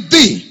with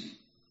thee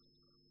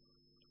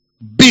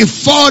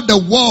before the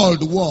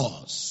world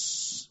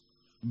was.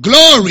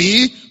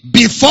 Glory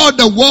before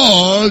the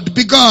world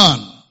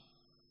began.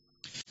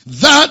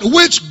 That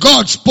which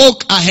God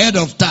spoke ahead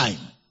of time.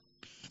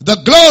 The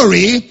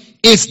glory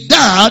is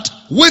that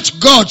which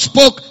God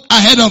spoke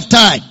ahead of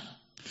time.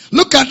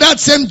 Look at that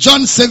same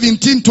John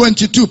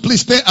 17:22.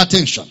 Please pay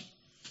attention.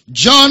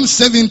 John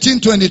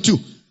 17:22.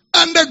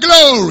 And the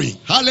glory,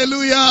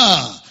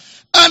 hallelujah,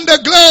 and the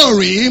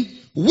glory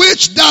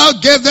which thou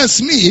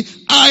gavest me,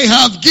 I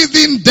have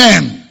given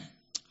them.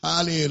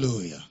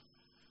 Hallelujah.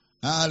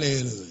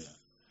 Hallelujah.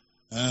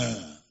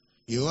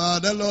 You are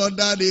the Lord,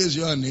 that is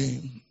your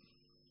name.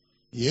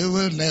 You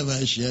will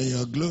never share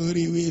your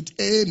glory with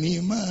any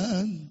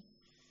man.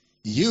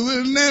 You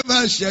will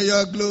never share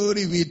your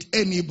glory with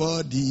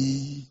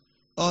anybody.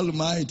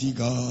 Almighty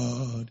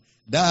God,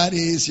 that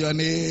is your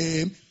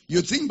name.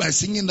 You think by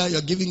singing that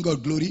you're giving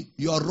God glory,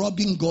 you are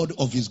robbing God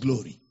of his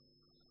glory.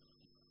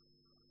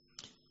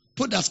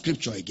 Put that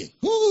scripture again.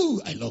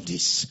 Ooh, I love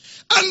this.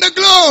 And the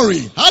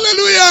glory,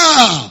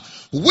 hallelujah,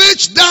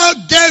 which thou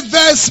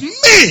gavest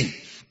me,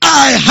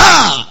 I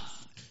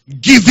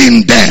have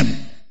given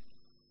them,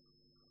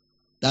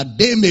 that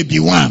they may be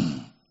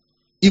one,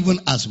 even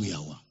as we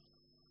are one.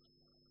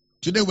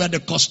 Today we are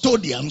the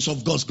custodians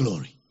of God's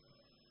glory.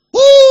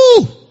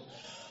 Woo!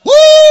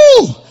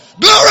 Woo!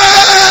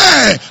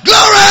 Glory!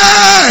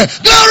 Glory!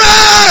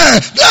 Glory!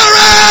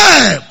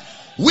 Glory!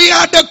 We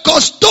are the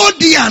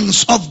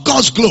custodians of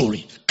God's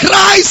glory.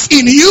 Christ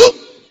in you.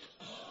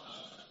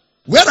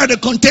 Where are the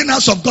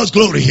containers of God's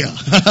glory here?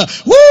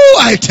 Woo!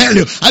 I tell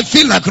you, I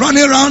feel like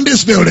running around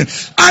this building.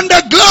 And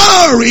the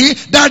glory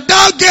that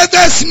thou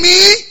gavest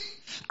me,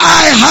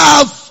 I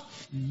have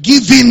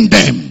given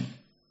them,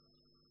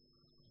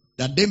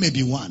 that they may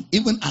be one,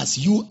 even as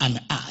you and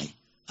I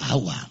are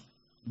one.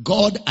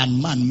 God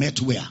and man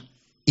met where?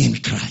 In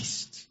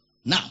Christ.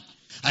 Now,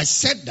 I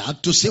said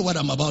that to say what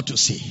I'm about to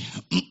say.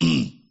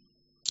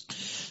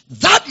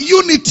 That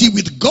unity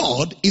with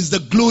God is the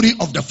glory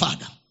of the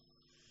Father.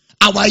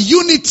 Our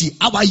unity,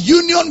 our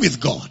union with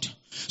God.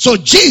 So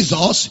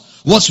Jesus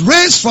was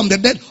raised from the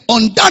dead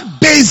on that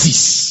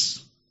basis.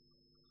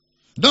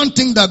 Don't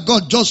think that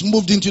God just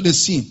moved into the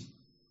scene.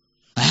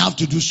 I have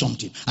to do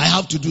something. I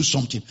have to do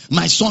something.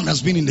 My son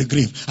has been in the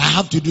grave. I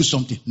have to do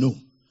something. No.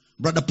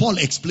 Brother Paul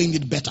explained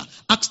it better.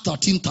 Acts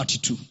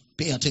 13:32.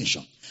 Pay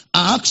attention.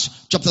 Acts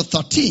chapter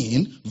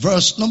 13,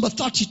 verse number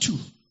 32.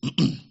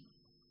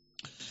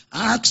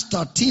 Acts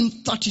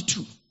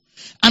 13:32.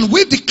 And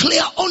we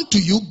declare unto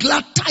you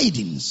glad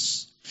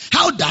tidings,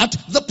 how that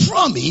the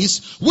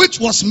promise which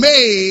was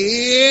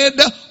made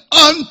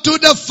unto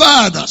the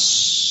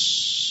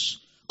fathers.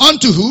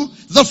 Unto who?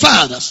 The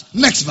fathers.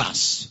 Next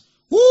verse.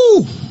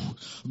 Woo!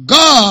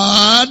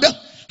 God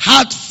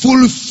hath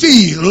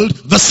fulfilled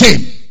the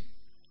same.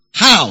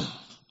 How?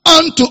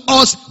 Unto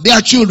us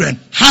their children.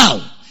 How?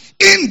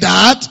 In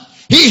that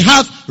he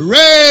hath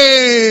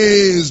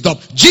raised up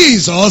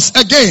Jesus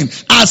again,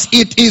 as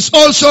it is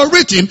also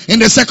written in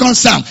the second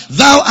Psalm,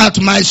 thou art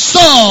my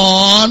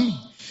son,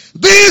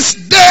 this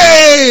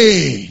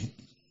day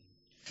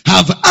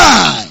have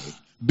I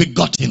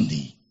begotten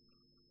thee.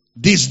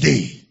 This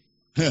day.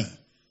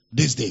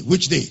 This day.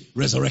 Which day?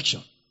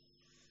 Resurrection.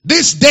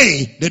 This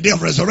day, the day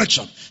of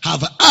resurrection,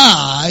 have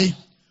I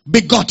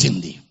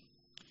begotten thee.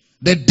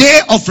 The day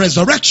of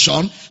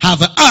resurrection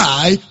have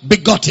I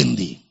begotten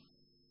thee.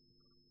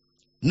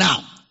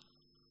 Now,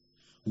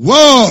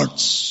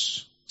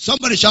 words.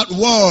 Somebody shout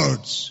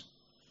words.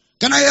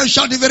 Can I hear you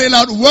shout it very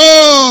loud?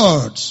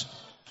 Words.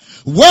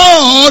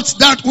 Words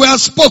that were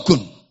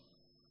spoken.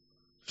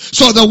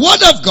 So the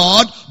word of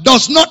God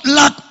does not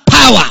lack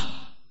power.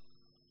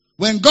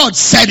 When God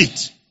said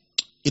it,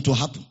 it will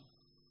happen.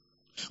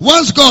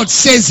 Once God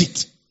says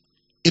it,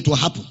 it will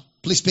happen.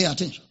 Please pay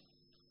attention.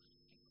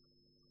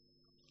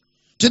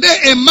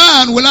 Today a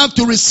man will have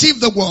to receive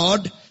the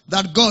word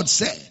that God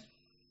said.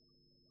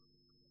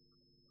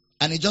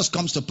 And it just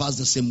comes to pass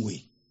the same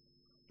way.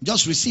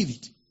 Just receive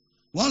it.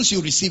 Once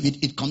you receive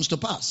it, it comes to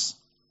pass.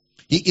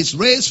 He is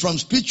raised from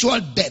spiritual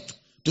death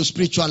to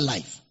spiritual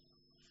life.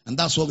 And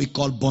that's what we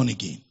call born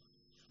again.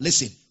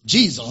 Listen,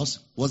 Jesus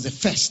was the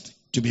first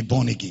to be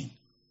born again.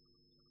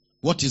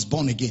 What is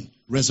born again?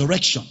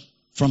 Resurrection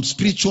from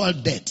spiritual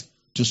death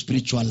to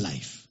spiritual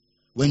life.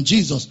 When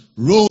Jesus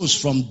rose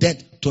from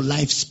death to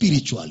life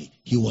spiritually,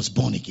 he was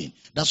born again.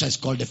 That's why it's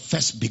called the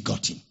first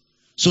begotten.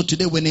 So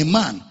today when a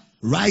man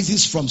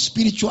rises from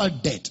spiritual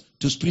death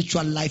to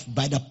spiritual life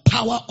by the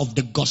power of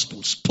the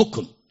gospel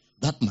spoken,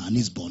 that man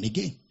is born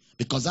again.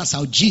 Because that's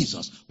how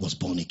Jesus was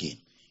born again.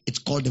 It's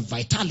called the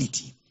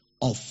vitality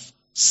of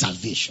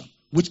salvation,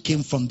 which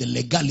came from the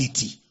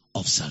legality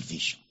of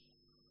salvation.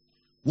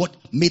 What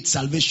made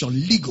salvation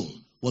legal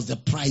was the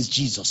price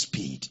Jesus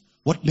paid.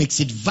 What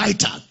makes it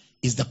vital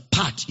is the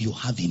part you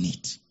have in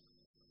it.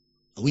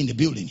 Are we in the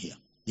building here?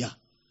 Yeah.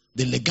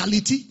 The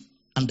legality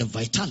and the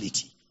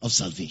vitality of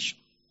salvation.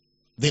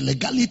 The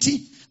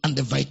legality and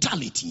the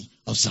vitality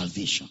of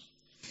salvation.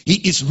 He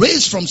is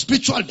raised from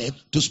spiritual death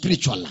to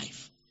spiritual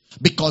life.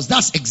 Because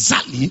that's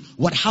exactly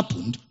what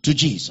happened to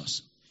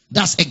Jesus.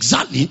 That's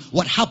exactly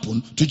what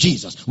happened to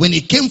Jesus. When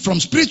he came from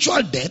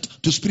spiritual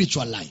death to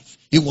spiritual life,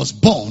 he was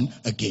born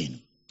again.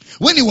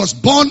 When he was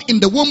born in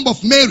the womb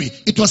of Mary,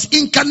 it was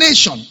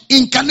incarnation.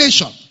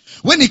 Incarnation.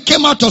 When he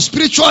came out of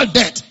spiritual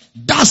death,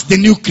 that's the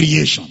new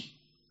creation.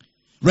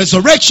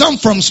 Resurrection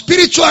from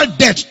spiritual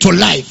death to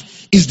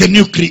life is the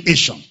new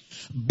creation.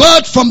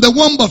 Birth from the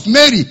womb of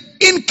Mary,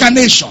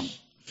 incarnation.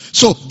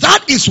 So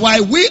that is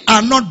why we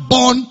are not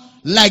born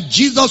like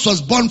Jesus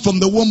was born from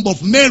the womb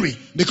of Mary,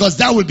 because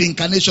that will be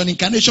incarnation.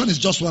 Incarnation is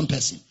just one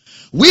person.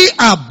 We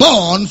are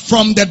born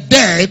from the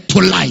dead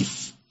to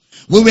life.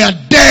 We were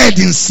dead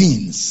in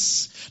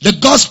sins. The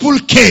gospel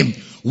came.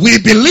 We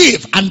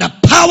believe, and the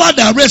power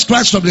that raised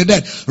Christ from the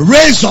dead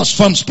raised us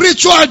from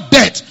spiritual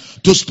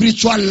death to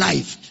spiritual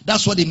life.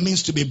 That's what it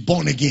means to be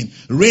born again.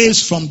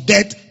 Raised from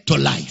death to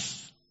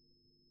life.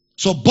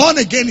 So born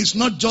again is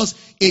not just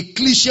a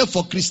cliche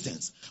for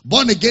Christians.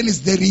 Born again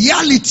is the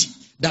reality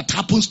that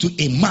happens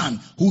to a man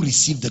who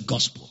received the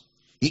gospel.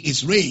 He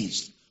is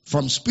raised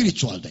from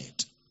spiritual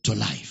death to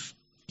life.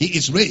 He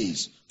is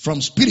raised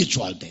from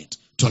spiritual death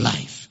to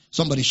life.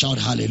 Somebody shout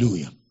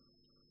hallelujah.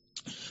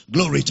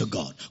 Glory to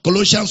God.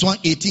 Colossians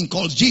 1:18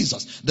 calls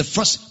Jesus the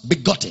first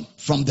begotten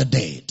from the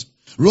dead.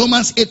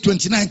 Romans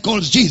 8:29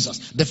 calls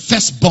Jesus the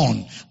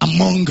firstborn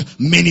among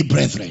many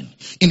brethren.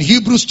 In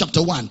Hebrews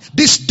chapter 1,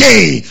 this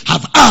day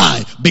have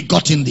I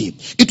begotten thee.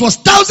 It was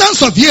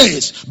thousands of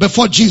years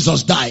before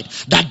Jesus died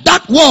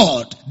that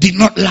word did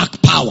not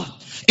lack power.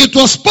 It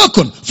was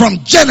spoken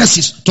from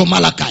Genesis to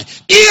Malachi,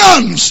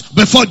 eons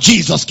before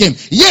Jesus came.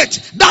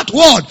 Yet that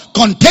word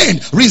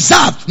contained,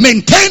 reserved,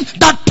 maintained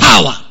that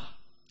power.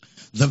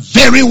 The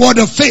very word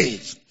of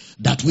faith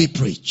that we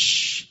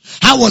preach.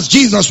 How was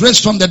Jesus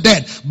raised from the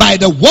dead? By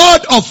the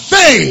word of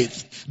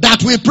faith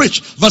that we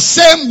preach. The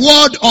same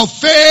word of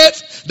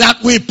faith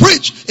that we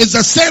preach is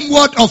the same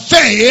word of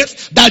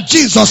faith that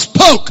Jesus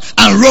spoke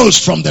and rose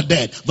from the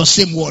dead. The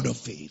same word of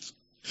faith.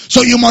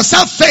 So you must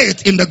have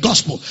faith in the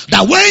gospel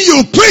that when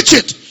you preach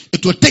it,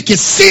 it will take a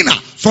sinner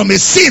from a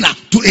sinner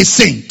to a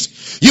saint.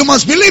 You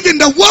must believe in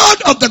the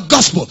word of the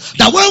gospel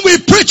that when we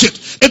preach it,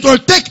 it will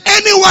take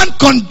anyone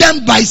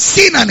condemned by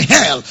sin and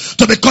hell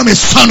to become a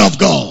son of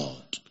God.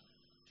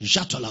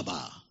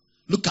 Jatalaba.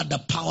 Look at the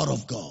power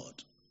of God.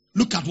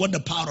 Look at what the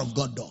power of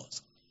God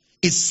does.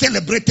 A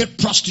celebrated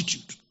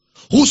prostitute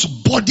whose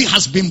body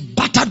has been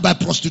battered by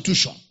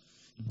prostitution.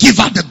 Give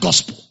her the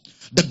gospel.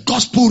 The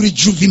gospel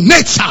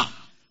rejuvenates her,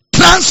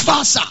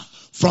 transfers her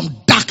from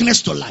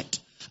darkness to light.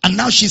 And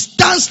now she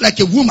stands like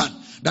a woman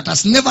that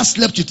has never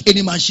slept with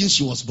any man since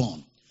she was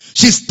born.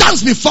 She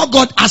stands before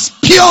God as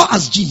pure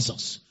as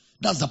Jesus.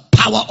 That's the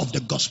power of the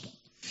gospel.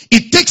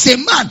 It takes a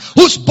man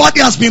whose body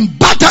has been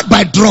battered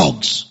by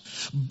drugs,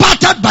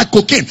 battered by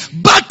cocaine,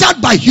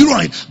 battered by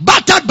heroin,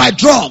 battered by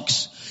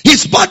drugs.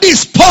 His body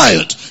is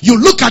spoiled. You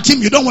look at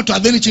him, you don't want to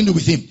have anything to do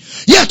with him.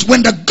 Yet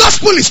when the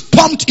gospel is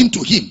pumped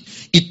into him,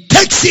 it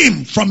takes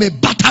him from a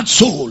battered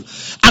soul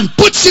and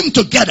puts him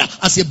together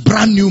as a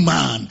brand new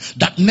man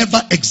that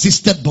never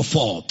existed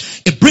before.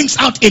 It brings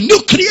out a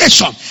new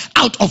creation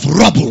out of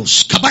rubble.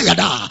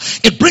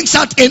 Kabayada. It brings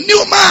out a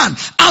new man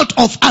out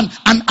of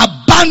an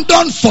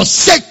abandoned,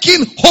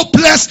 forsaken,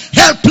 hopeless,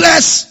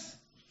 helpless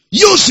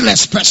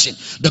Useless person.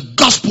 The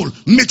gospel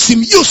makes him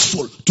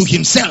useful to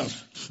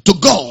himself, to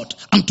God,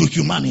 and to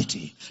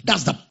humanity.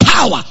 That's the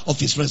power of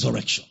his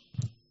resurrection.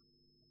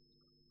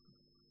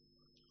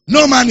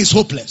 No man is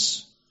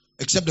hopeless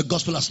except the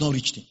gospel has not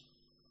reached him.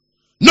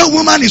 No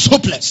woman is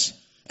hopeless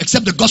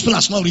except the gospel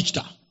has not reached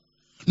her.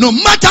 No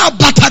matter how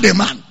battered a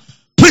man,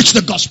 preach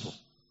the gospel.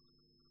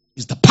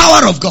 It's the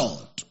power of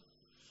God.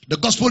 The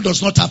gospel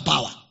does not have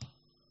power.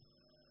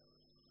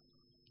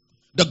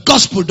 The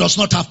gospel does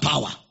not have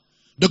power.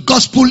 The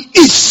gospel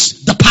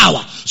is the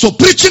power. So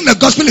preaching the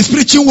gospel is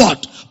preaching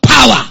what?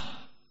 Power.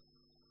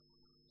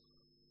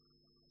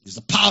 It's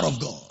the power of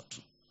God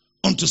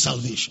unto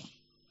salvation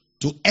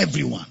to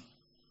everyone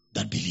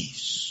that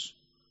believes.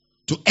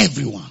 To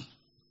everyone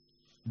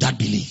that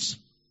believes.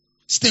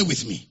 Stay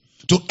with me.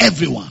 To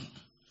everyone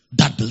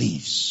that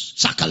believes.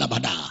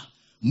 Sakalabada,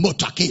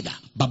 Motakeda,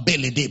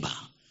 Babele Deba,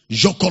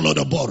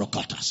 Jokolodoboro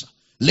Katasa,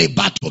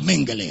 Lebato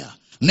Mengelea,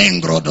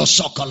 Nengrodo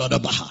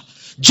Sokolodobaha.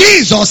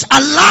 Jesus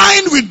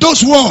aligned with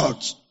those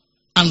words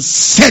and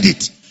said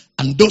it,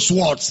 and those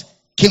words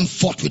came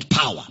forth with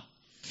power.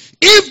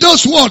 If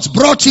those words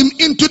brought him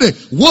into the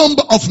womb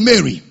of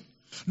Mary,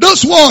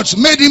 those words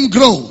made him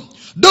grow,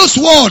 those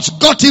words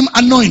got him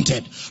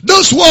anointed,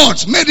 those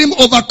words made him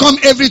overcome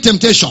every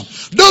temptation,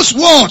 those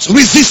words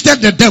resisted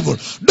the devil,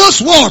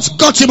 those words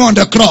got him on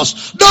the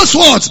cross, those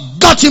words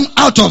got him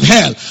out of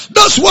hell,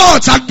 those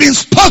words had been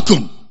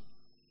spoken.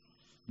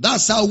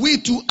 That's how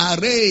we too are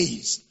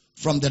raised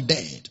from the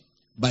dead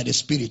by the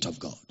Spirit of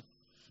God.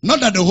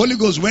 Not that the Holy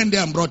Ghost went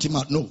there and brought him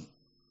out. No.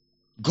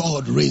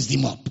 God raised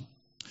him up.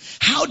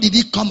 How did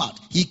he come out?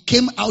 He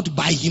came out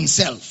by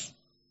himself.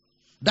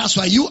 That's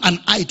why you and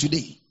I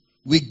today,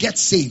 we get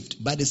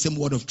saved by the same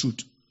word of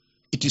truth.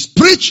 It is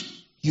preached,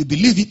 you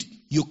believe it,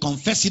 you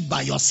confess it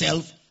by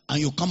yourself, and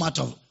you come out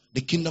of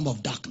the kingdom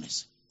of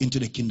darkness into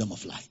the kingdom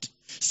of light.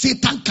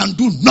 Satan can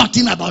do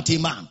nothing about a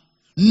man.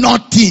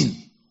 Nothing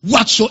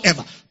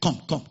whatsoever. Come.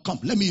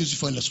 Let me use it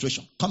for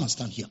illustration. Come and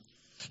stand here.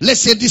 Let's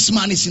say this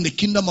man is in the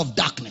kingdom of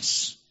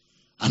darkness,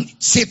 and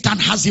Satan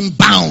has him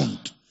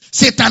bound.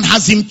 Satan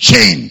has him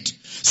chained.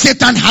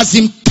 Satan has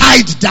him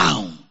tied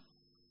down.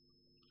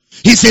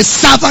 He's a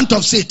servant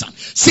of Satan.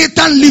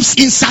 Satan lives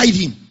inside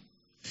him.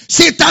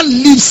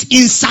 Satan lives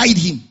inside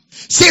him.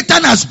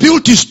 Satan has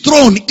built his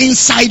throne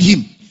inside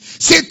him.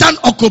 Satan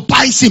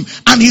occupies him,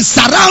 and he's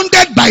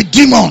surrounded by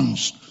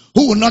demons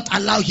who will not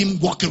allow him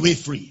walk away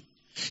free.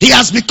 He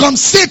has become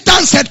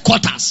Satan's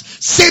headquarters.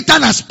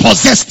 Satan has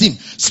possessed him,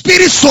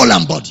 spirit, soul,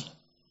 and body.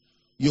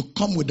 You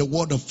come with the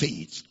word of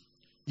faith.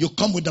 You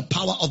come with the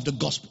power of the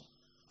gospel,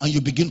 and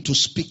you begin to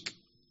speak,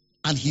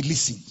 and he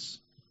listens,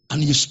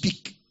 and you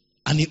speak,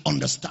 and he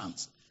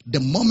understands. The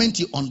moment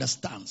he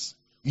understands,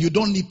 you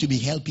don't need to be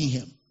helping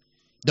him.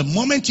 The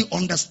moment he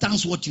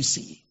understands what you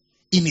say,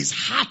 in his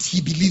heart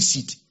he believes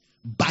it.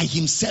 By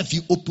himself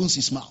he opens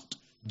his mouth.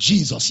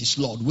 Jesus is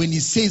Lord. When he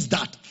says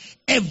that,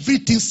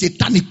 everything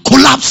satanic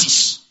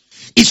collapses.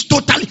 It's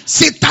totally,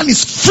 Satan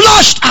is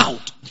flushed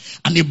out,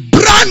 and a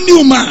brand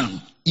new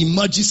man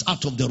emerges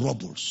out of the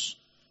rubbles.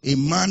 A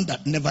man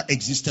that never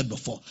existed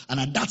before. And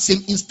at that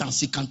same instance,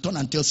 he can turn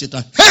and tell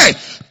Satan, hey,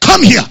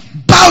 come here,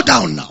 bow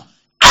down now,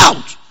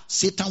 out.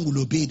 Satan will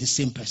obey the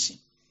same person.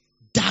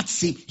 That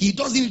same, he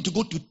doesn't need to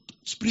go to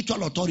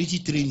spiritual authority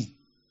training.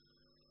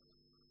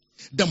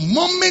 The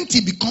moment he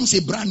becomes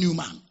a brand new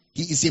man,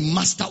 he is a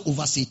master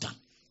over Satan.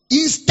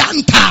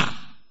 Instanta.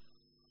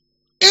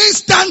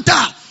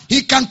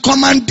 He can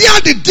commandeer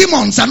the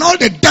demons and all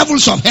the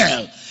devils of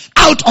hell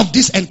out of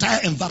this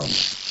entire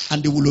environment,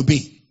 and they will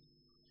obey.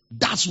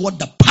 That's what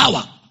the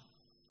power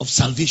of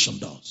salvation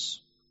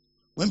does.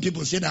 When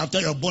people say that after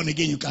you're born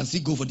again, you can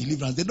still go for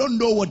deliverance, they don't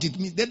know what it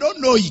means. They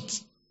don't know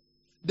it.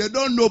 They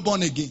don't know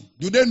born again.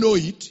 Do they know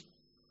it?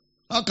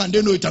 How can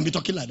they know it and be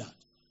talking like that?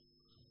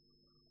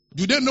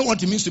 Do they know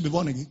what it means to be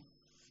born again?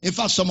 In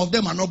fact, some of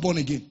them are not born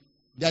again.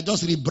 They are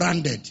just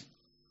rebranded.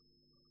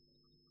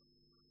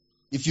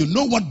 If you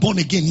know what born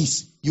again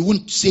is, you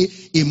won't say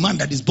a man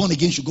that is born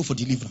again should go for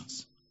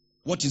deliverance.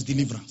 What is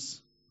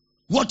deliverance?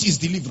 What is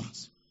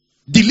deliverance?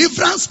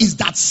 Deliverance is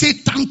that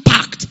Satan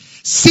packed.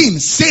 Sin,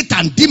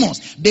 Satan,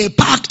 demons, they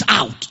packed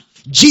out.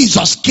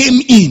 Jesus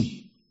came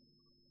in.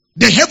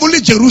 The heavenly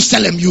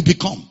Jerusalem you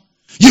become.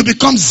 You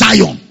become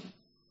Zion.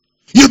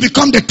 You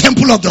become the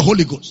temple of the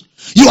Holy Ghost.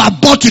 You are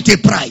bought with a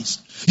price.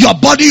 Your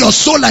body, your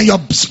soul, and your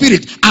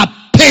spirit are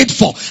paid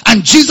for.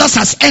 And Jesus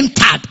has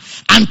entered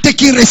and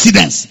taken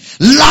residence.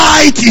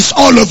 Light is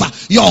all over.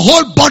 Your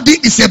whole body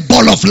is a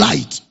ball of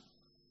light.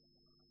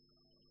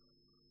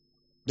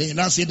 Then you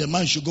now say the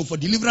man should go for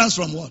deliverance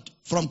from what?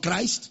 From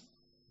Christ?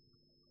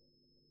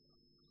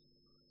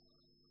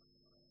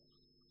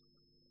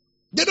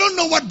 They don't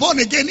know what born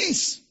again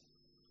is.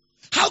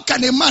 How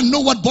can a man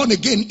know what born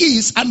again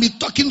is and be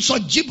talking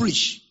such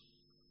gibberish?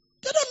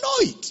 They don't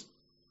know it.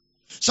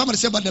 Somebody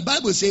said, but the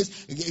Bible says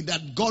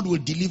that God will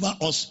deliver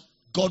us.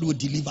 God will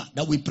deliver.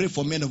 That we pray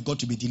for men of God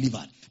to be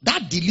delivered.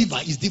 That deliver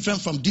is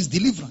different from this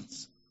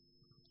deliverance.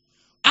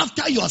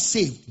 after you are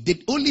saved,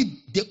 the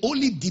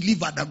only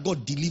deliver that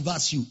God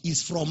delivers you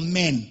is from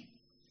men,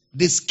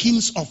 the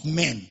schemes of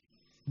men,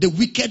 the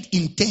wicked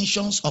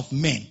intentions of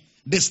men,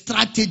 the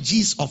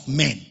strategies of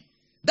men.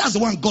 That's the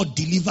one God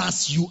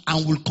delivers you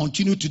and will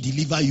continue to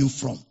deliver you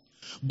from.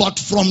 But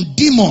from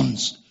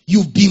demons,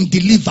 you've been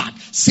delivered.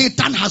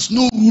 Satan has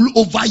no rule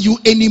over you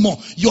anymore.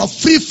 You are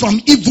free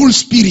from evil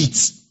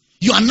spirits.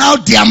 You are now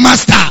their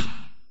master.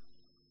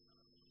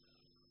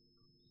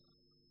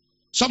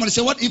 Somebody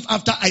say, what if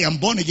after I am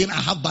born again, I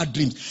have bad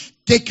dreams?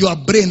 Take your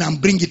brain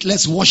and bring it.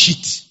 Let's wash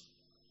it.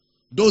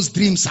 Those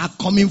dreams are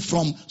coming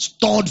from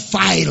stored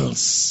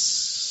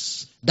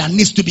files that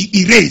needs to be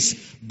erased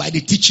by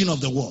the teaching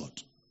of the word.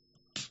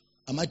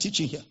 Am I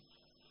teaching here?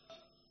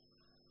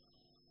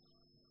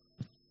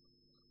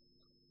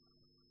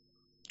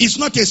 It's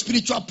not a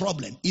spiritual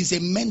problem. It's a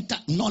mental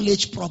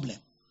knowledge problem.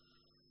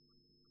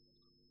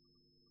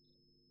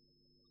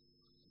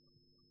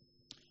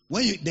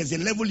 When there's a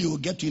level you will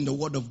get to in the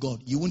word of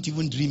God, you won't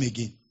even dream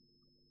again.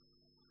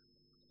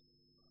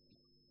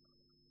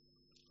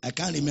 I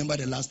can't remember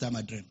the last time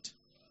I dreamt.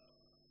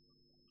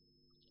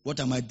 What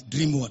am I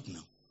dreaming what now?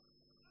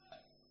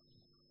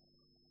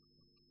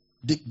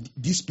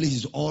 This place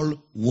is all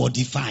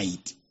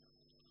wordified.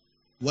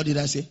 What did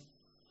I say?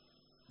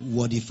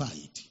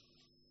 Wordified.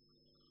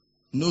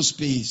 No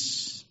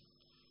space.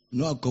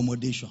 No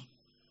accommodation.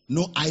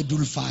 No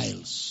idle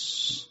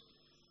files.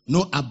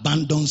 No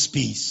abandoned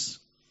space.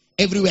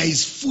 Everywhere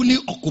is fully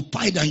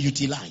occupied and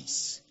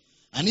utilized.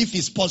 And if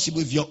it's possible,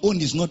 if your own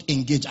is not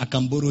engaged, I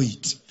can borrow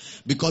it.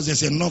 Because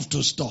there's enough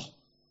to store.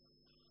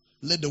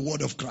 Let the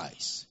word of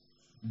Christ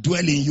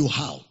dwell in you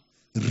how?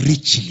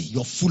 Richly.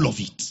 You're full of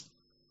it.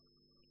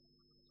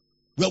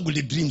 Where will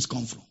the dreams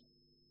come from?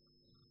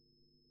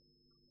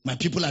 My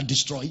people are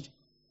destroyed.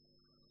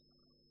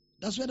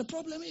 That's where the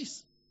problem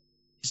is.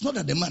 It's not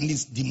that the man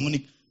is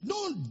demonic.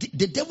 No,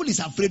 the devil is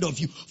afraid of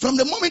you. From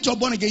the moment you're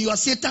born again, you are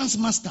Satan's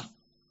master.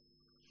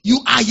 You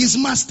are his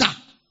master.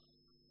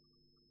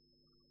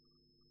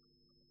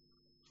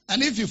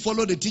 And if you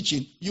follow the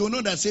teaching, you will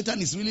know that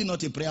Satan is really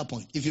not a prayer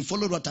point. If you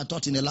follow what I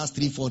taught in the last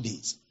 3-4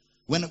 days,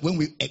 when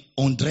we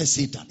undress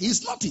Satan,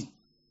 it's nothing.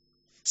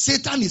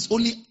 Satan is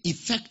only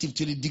effective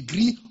to the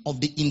degree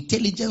of the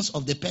intelligence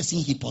of the person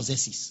he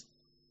possesses.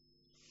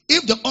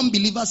 If the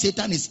unbeliever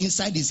Satan is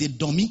inside is a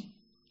dummy,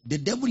 the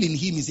devil in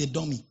him is a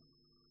dummy.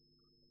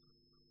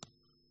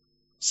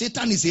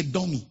 Satan is a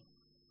dummy.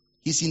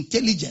 His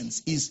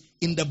intelligence is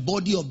in the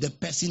body of the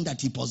person that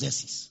he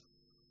possesses.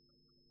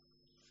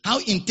 How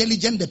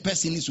intelligent the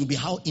person is will be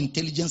how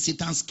intelligent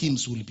Satan's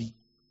schemes will be.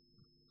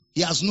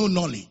 He has no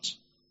knowledge.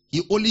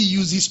 He only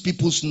uses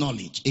people's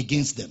knowledge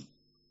against them.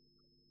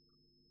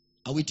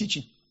 Are we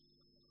teaching?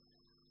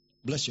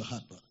 Bless your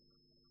heart, brother.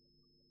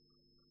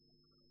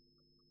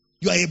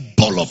 You are a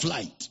ball of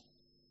light.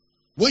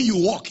 When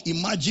you walk,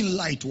 imagine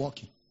light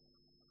walking.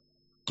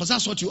 Because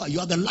that's what you are.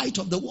 You are the light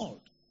of the world.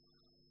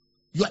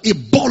 You are a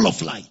ball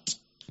of light.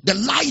 The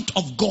light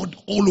of God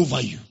all over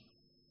you.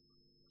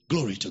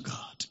 Glory to God.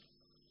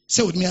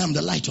 Say with me, I am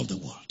the light of the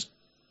world.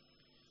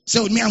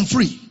 Say with me, I'm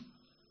free.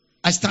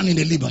 I stand in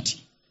the liberty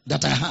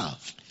that I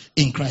have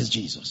in Christ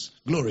Jesus.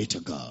 Glory to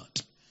God.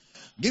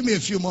 Give me a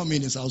few more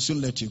minutes. I'll soon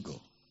let you go.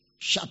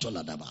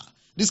 Shatoladaba.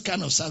 This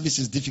kind of service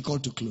is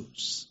difficult to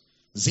close.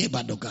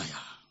 Zebadogaya.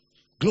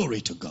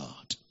 Glory to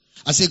God.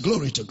 I say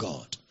glory to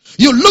God.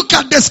 You look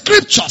at the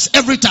scriptures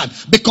every time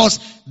because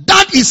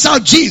that is how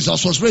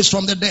Jesus was raised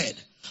from the dead.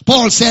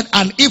 Paul said,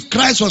 and if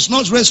Christ was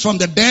not raised from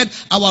the dead,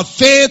 our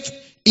faith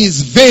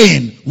is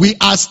vain. We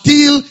are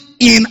still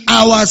in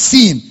our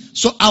sin.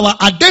 So our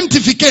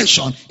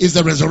identification is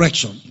the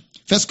resurrection.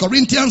 1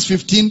 Corinthians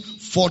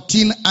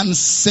 15:14 and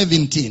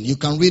 17. You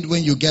can read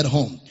when you get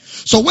home.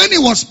 So when he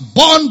was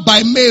born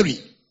by Mary,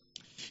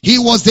 he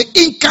was the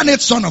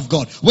incarnate Son of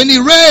God. When he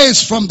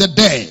raised from the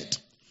dead,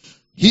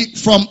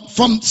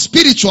 from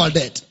spiritual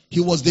death,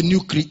 he was the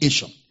new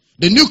creation.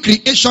 The new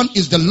creation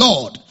is the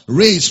Lord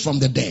raised from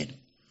the dead,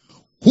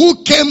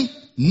 who came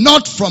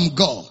not from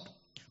God,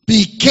 but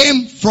he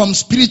came from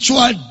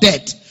spiritual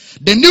death.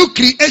 The new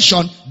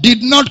creation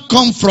did not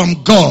come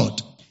from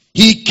God.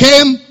 He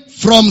came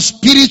from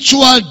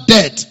spiritual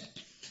death.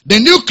 The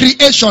new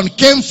creation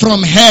came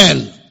from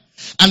hell.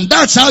 And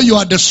that's how you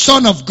are the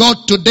son of God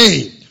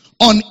today,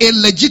 on a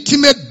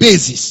legitimate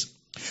basis,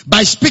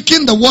 by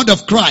speaking the word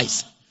of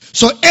Christ.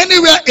 So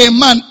anywhere a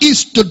man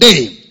is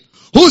today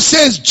who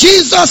says,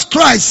 Jesus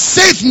Christ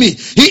save me,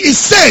 he is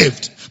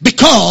saved,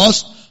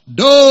 because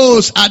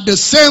those are the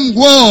same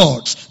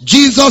words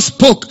Jesus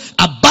spoke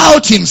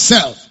about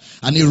himself,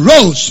 and he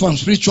rose from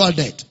spiritual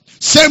death.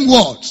 Same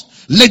words,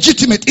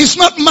 legitimate. It's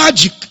not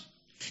magic.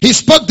 He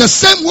spoke the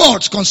same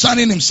words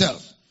concerning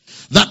himself,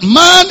 that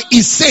man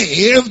is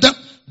saved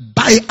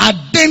by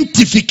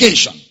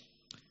identification,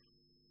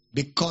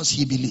 because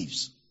he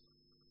believes.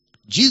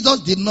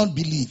 Jesus did not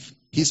believe.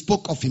 He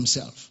spoke of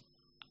himself.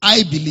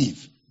 I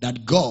believe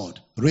that God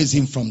raised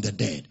him from the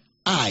dead.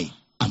 I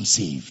am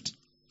saved.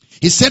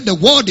 He said the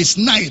word is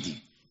nigh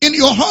thee, in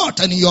your heart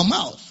and in your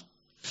mouth.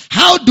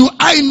 How do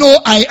I know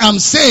I am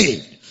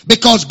saved?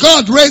 Because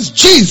God raised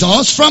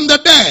Jesus from the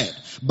dead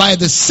by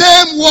the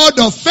same word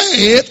of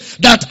faith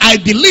that I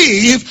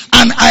believe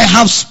and I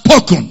have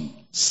spoken.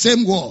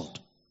 Same word.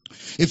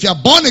 If you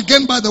are born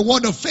again by the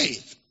word of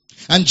faith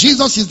and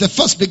Jesus is the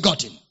first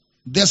begotten,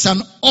 there's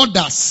an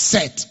order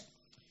set.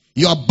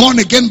 You are born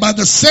again by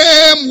the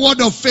same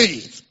word of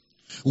faith.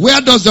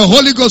 Where does the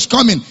Holy Ghost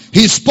come in?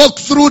 He spoke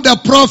through the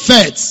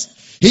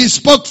prophets. He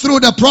spoke through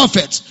the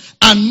prophets.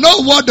 And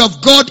no word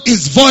of God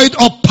is void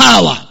of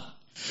power.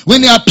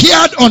 When he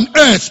appeared on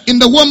earth in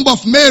the womb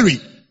of Mary,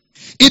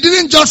 it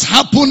didn't just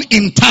happen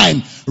in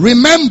time.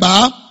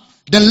 Remember,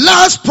 the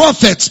last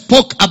prophet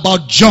spoke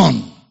about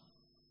John.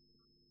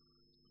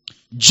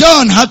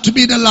 John had to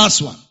be the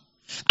last one.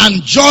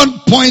 And John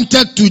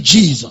pointed to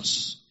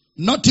Jesus.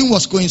 Nothing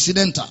was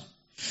coincidental.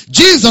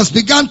 Jesus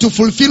began to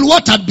fulfill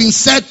what had been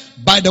said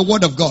by the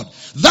word of God.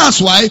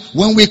 That's why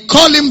when we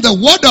call him the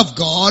word of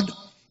God,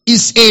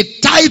 is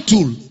a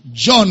title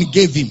John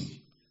gave him.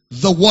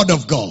 The word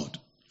of God.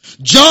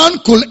 John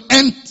could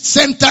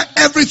center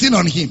everything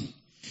on him.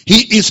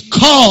 He is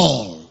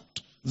called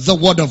the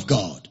word of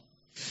God.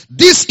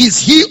 This is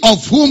he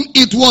of whom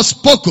it was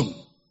spoken.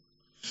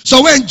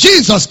 So when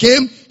Jesus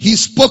came, he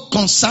spoke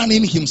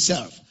concerning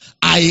himself.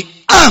 I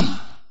am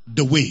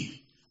the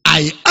way.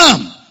 I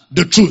am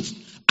the truth.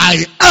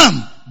 I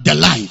am the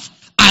life.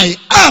 I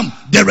am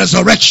the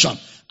resurrection.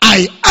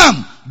 I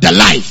am the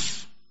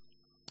life.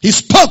 He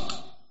spoke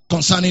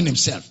concerning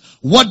himself.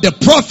 What the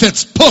prophet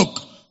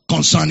spoke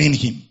concerning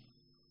him.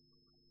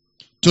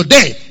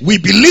 Today, we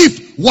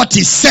believe what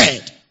he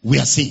said, we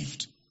are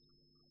saved.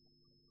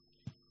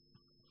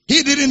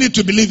 He didn't need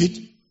to believe it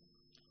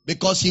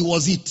because he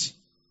was it.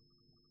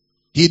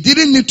 He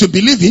didn't need to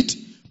believe it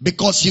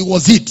because he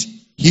was it.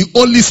 He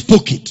only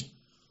spoke it.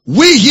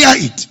 We hear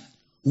it.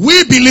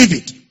 We believe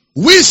it.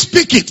 We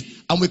speak it.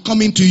 And we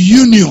come into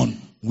union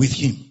with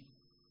him.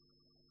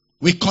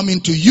 We come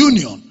into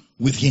union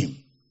with him.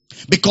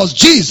 Because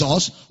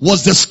Jesus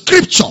was the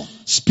scripture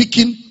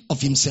speaking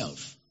of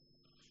himself.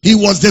 He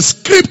was the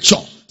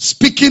scripture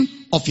speaking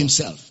of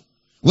himself.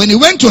 When he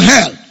went to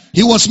hell,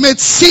 he was made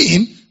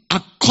sin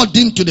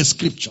according to the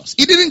scriptures.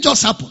 It didn't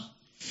just happen.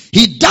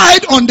 He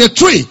died on the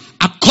tree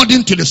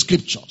according to the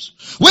scriptures.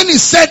 When he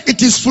said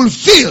it is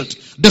fulfilled,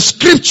 the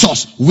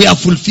scriptures were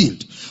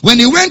fulfilled. When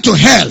he went to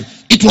hell,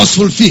 it was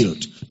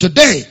fulfilled.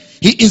 Today,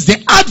 he is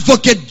the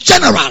advocate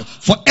general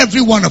for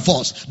every one of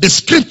us. The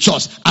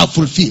scriptures are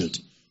fulfilled.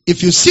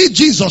 If you see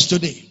Jesus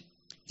today,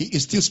 he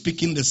is still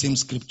speaking the same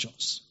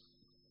scriptures.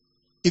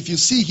 If you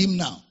see him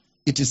now,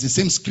 it is the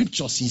same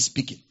scriptures he is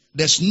speaking.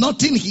 There's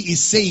nothing he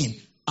is saying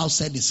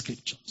outside the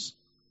scriptures.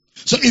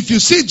 So if you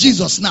see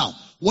Jesus now,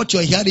 what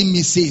you're hearing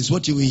me say is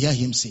what you will hear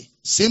him say.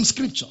 Same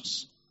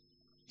scriptures.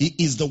 He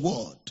is the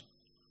word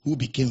who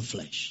became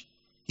flesh.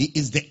 He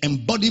is the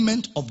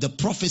embodiment of the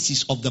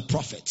prophecies of the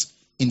prophets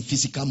in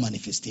physical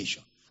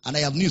manifestation. And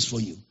I have news for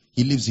you.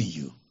 He lives in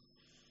you.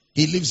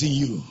 He lives in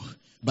you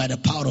by the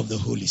power of the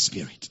Holy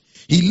Spirit.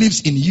 He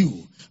lives in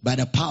you by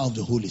the power of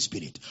the Holy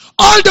Spirit.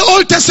 All the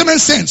Old Testament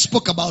saints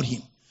spoke about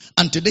him.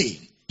 And today,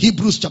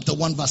 Hebrews chapter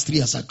 1 verse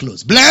 3 as I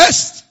close.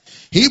 Blessed.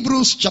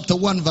 Hebrews chapter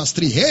 1 verse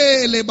 3.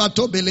 Hey,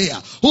 lebato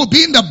belea, who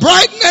being the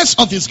brightness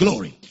of his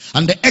glory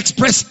and the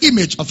express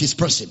image of his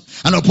person,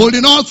 and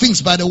upholding all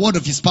things by the word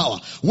of his power,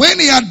 when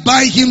he had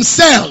by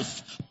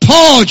himself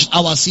purged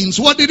our sins,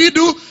 what did he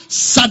do?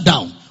 Sat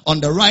down on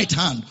the right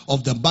hand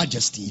of the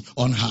majesty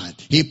on high.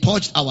 He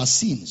purged our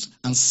sins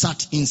and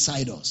sat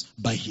inside us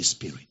by his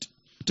Spirit.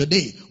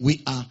 Today,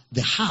 we are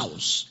the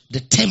house,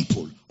 the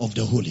temple of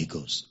the Holy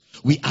Ghost.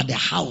 We are the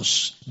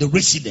house, the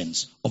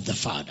residence of the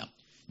Father.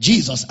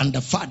 Jesus and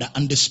the Father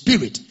and the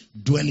Spirit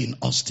dwell in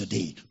us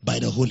today by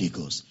the Holy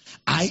Ghost.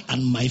 I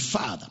and my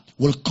Father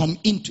will come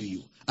into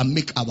you and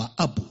make our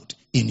abode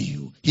in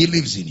you. He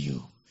lives in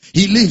you.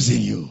 He lives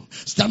in you.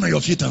 Stand on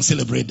your feet and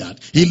celebrate that.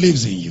 He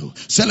lives in you.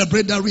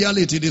 Celebrate that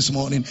reality this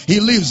morning. He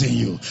lives in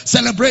you.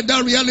 Celebrate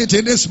that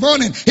reality this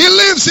morning. He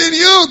lives in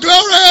you.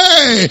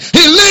 Glory.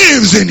 He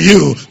lives in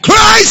you.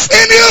 Christ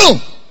in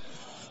you.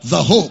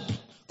 The hope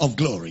of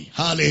glory.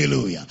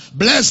 Hallelujah.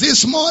 Bless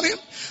this morning.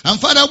 And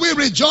Father, we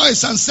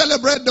rejoice and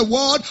celebrate the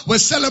word. We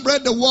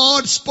celebrate the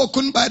word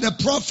spoken by the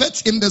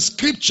prophets in the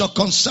scripture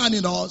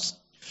concerning us.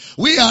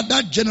 We are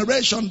that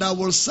generation that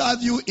will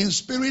serve you in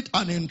spirit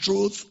and in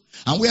truth.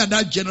 And we are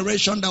that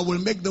generation that will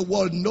make the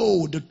world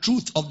know the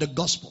truth of the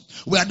gospel.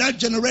 We are that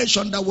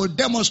generation that will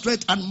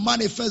demonstrate and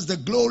manifest the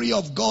glory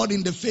of God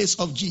in the face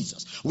of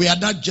Jesus. We are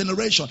that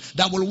generation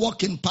that will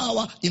walk in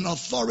power, in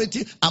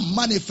authority, and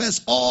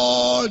manifest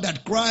all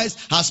that Christ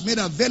has made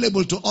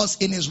available to us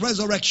in his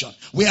resurrection.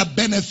 We are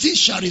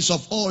beneficiaries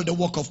of all the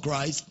work of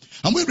Christ.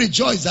 And we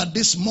rejoice that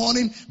this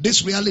morning,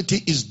 this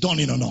reality is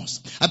dawning on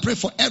us. I pray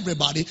for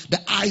everybody,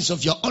 the eyes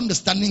of your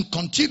understanding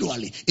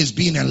continually is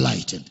being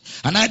enlightened.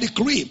 And I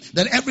decree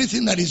that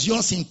everything that is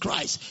yours in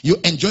Christ, you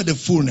enjoy the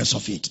fullness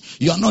of it.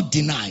 You are not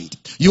denied.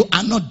 You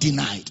are not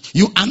denied.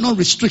 You are not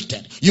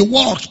restricted. You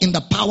walk in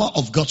the power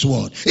of God's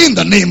word in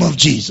the name of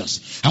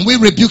Jesus. And we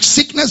rebuke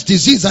sickness,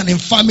 disease, and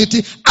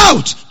infirmity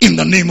out in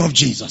the name of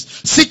Jesus.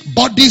 Sick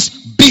bodies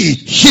be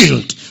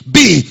healed.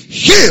 Be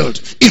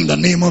healed in the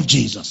name of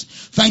Jesus.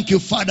 Thank you,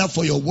 Father,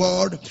 for your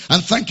word.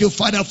 And thank you,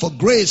 Father, for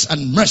grace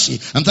and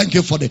mercy. And thank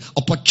you for the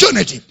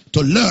opportunity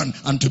to learn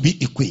and to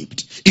be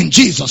equipped. In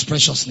Jesus'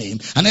 precious name.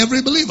 And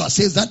every believer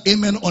says that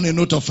amen on a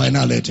note of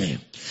finality.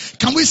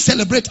 Can we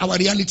celebrate our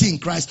reality in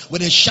Christ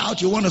with a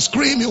shout? You want to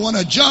scream? You want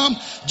to jump?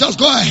 Just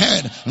go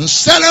ahead and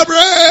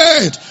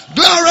celebrate.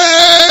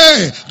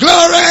 Glory!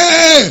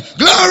 Glory!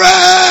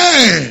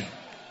 Glory!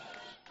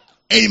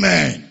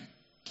 Amen.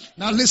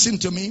 Now listen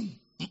to me.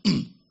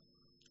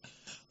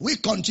 We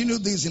continue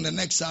this in the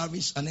next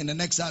service, and in the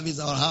next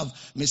service I'll have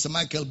Mr.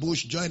 Michael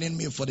Bush joining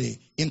me for the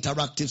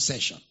interactive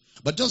session.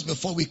 But just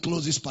before we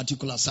close this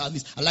particular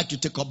service, I'd like to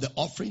take up the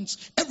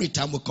offerings. Every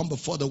time we come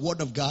before the word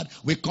of God,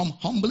 we come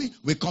humbly,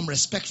 we come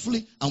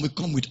respectfully, and we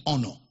come with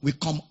honor. We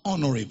come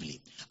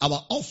honorably.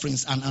 Our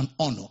offerings are an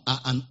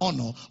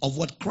honor of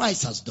what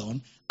Christ has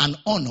done, an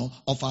honor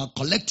of our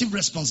collective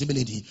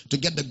responsibility to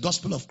get the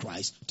gospel of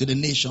Christ to the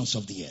nations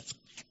of the earth.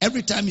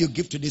 Every time you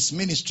give to this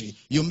ministry,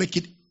 you make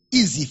it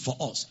easy for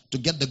us to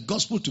get the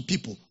gospel to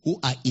people who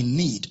are in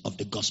need of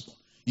the gospel.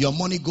 Your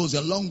money goes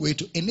a long way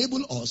to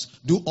enable us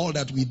do all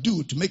that we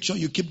do to make sure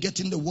you keep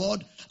getting the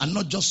word, and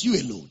not just you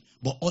alone,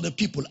 but other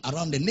people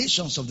around the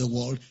nations of the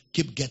world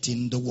keep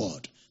getting the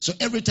word. So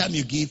every time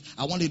you give,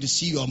 I want you to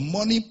see your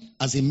money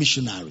as a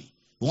missionary.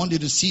 I want you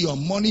to see your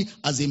money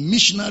as a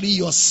missionary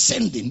you're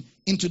sending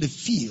into the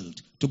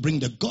field to bring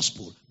the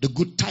gospel, the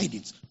good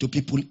tidings to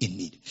people in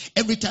need.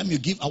 Every time you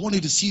give, I want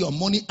you to see your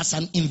money as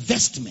an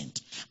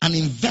investment, an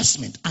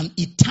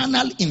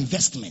eternal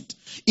investment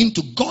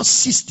into God's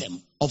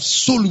system of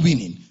soul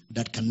winning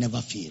that can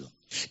never fail.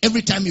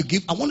 Every time you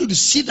give, I want you to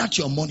see that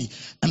your money,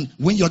 and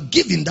when you're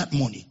giving that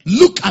money,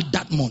 look at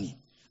that money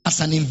as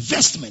an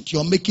investment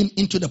you're making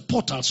into the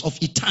portals of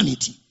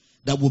eternity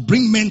that will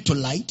bring men to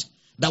light,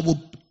 that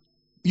will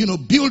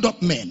build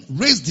up men,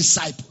 raise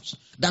disciples,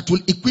 that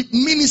will equip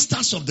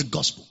ministers of the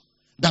gospel,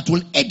 that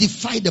will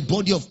edify the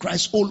body of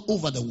Christ all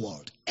over the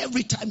world.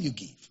 Every time you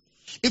give.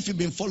 If you've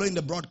been following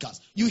the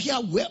broadcast, you hear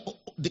where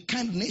the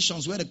kind of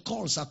nations where the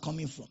calls are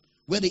coming from,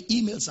 where the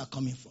emails are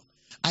coming from.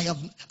 I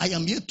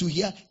am yet to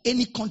hear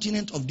any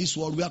continent of this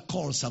world where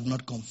calls have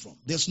not come from.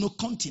 There's no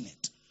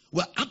continent.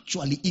 We're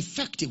actually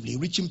effectively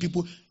reaching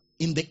people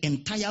in the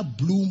entire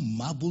blue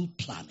marble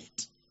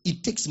planet.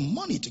 It takes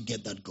money to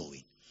get that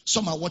going.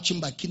 Some are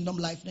watching by Kingdom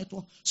Life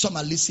Network. Some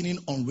are listening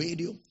on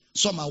radio.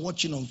 Some are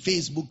watching on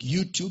Facebook,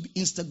 YouTube,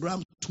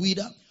 Instagram,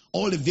 Twitter,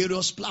 all the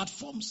various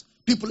platforms.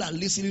 People are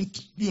listening,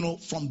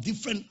 from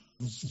different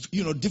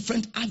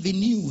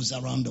avenues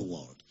around the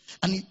world.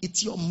 And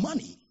it's your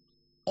money.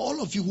 All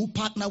of you who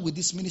partner with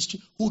this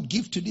ministry, who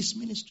give to this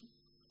ministry,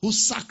 who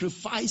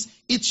sacrifice,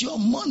 it's your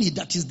money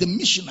that is the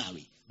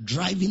missionary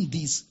driving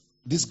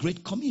this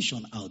great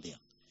commission out there.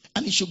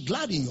 And it should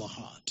gladden your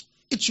heart.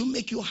 It should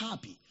make you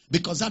happy.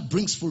 Because that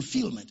brings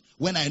fulfillment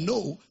when I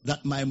know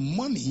that my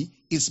money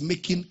is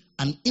making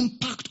an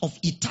impact of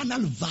eternal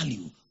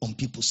value on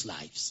people's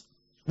lives.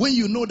 When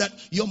you know that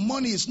your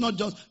money is not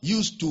just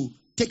used to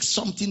take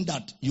something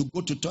that you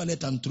go to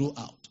toilet and throw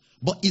out,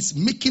 but it's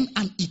making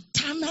an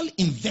eternal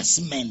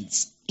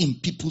investment in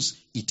people's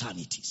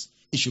eternities.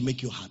 It should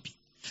make you happy.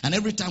 And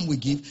every time we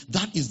give,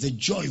 that is the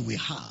joy we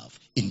have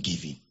in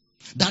giving.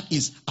 That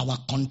is our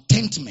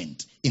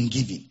contentment in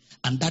giving.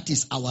 And that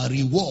is our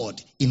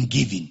reward in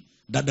giving.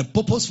 That the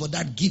purpose for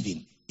that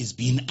giving is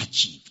being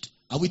achieved.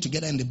 Are we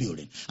together in the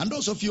building? And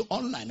those of you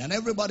online and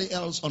everybody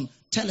else on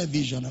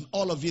television and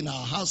all of you in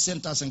our house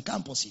centers and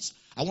campuses,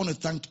 I want to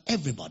thank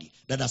everybody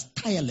that has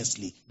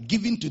tirelessly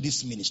given to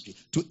this ministry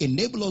to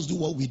enable us to do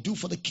what we do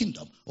for the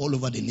kingdom all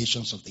over the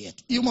nations of the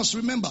earth. You must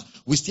remember,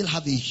 we still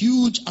have a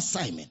huge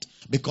assignment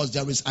because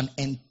there is an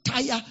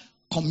entire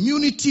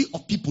community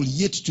of people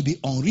yet to be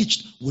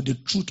enriched with the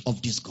truth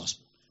of this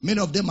gospel. Many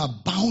of them are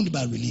bound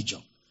by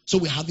religion. So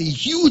we have a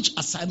huge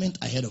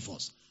assignment ahead of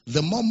us.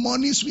 The more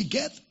monies we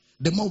get,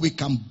 the more we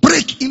can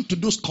break into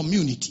those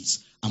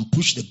communities and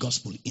push the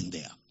gospel in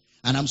there.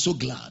 And I'm so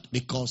glad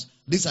because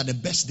these are the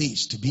best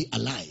days to be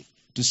alive,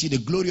 to see the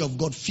glory of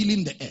God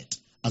filling the earth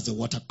as the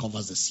water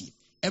covers the sea.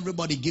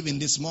 Everybody giving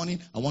this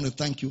morning, I want to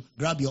thank you.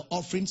 Grab your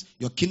offerings,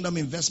 your kingdom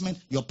investment,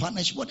 your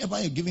partnership,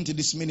 whatever you're giving to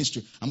this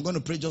ministry. I'm going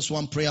to pray just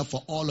one prayer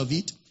for all of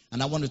it.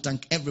 And I want to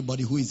thank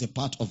everybody who is a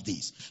part of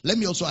this. Let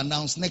me also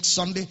announce next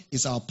Sunday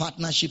is our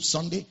partnership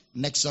Sunday.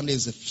 Next Sunday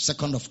is the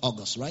 2nd of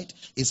August, right?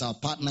 It's our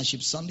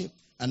partnership Sunday.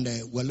 And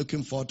we're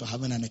looking forward to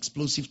having an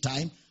explosive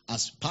time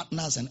as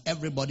partners, and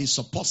everybody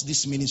supports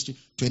this ministry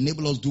to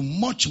enable us to do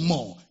much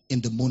more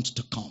in the month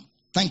to come.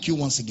 Thank you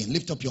once again.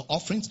 Lift up your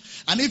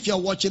offerings. And if you're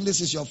watching, this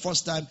is your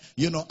first time,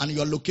 and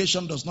your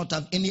location does not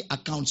have any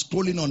account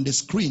scrolling on the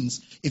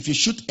screens, if you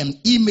shoot an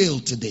email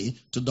today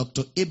to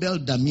Dr. Abel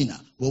Damina,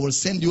 we will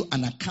send you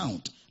an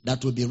account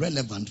that will be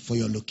relevant for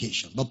your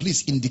location. But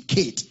please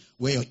indicate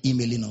where you're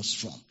emailing us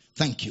from.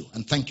 Thank you,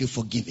 and thank you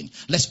for giving.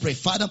 Let's pray.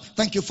 Father,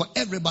 thank you for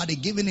everybody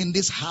giving in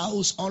this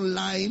house,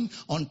 online,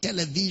 on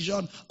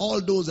television,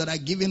 all those that are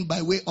giving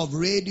by way of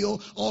radio,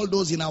 all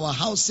those in our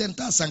house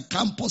centers and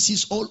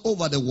campuses all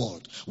over the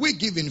world. We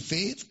give in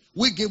faith,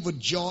 we give with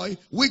joy,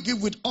 we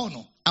give with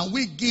honor, and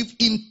we give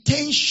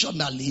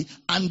intentionally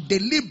and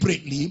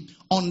deliberately,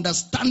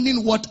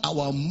 understanding what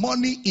our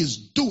money is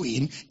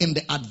doing in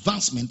the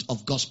advancement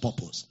of God's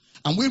purpose.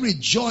 And we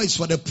rejoice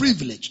for the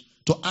privilege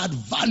to add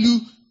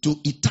value to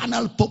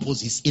eternal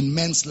purposes in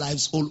men's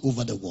lives all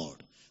over the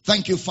world.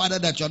 Thank you, Father,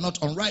 that you're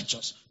not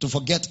unrighteous to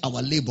forget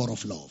our labor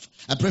of love.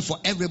 I pray for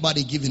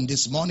everybody giving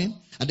this morning.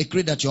 I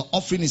decree that your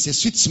offering is a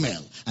sweet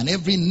smell and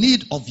every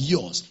need of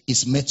yours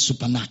is met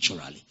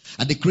supernaturally.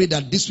 I decree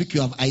that this week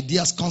you have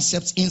ideas,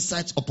 concepts,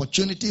 insights,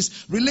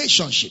 opportunities,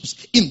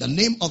 relationships. In the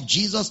name of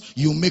Jesus,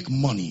 you make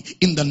money.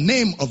 In the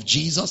name of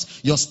Jesus,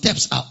 your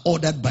steps are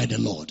ordered by the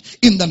Lord.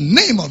 In the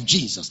name of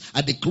Jesus,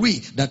 I decree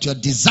that your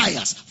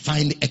desires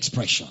find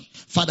expression.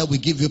 Father, we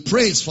give you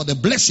praise for the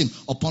blessing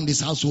upon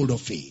this household of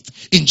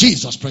faith. In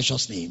Jesus'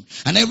 precious name.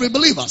 And every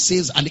believer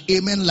says an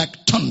amen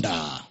like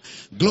thunder.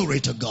 Glory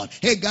to God.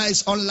 Hey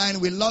guys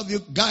online, we love you.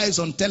 Guys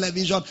on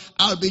television,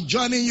 I'll be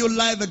joining you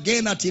live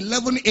again at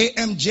 11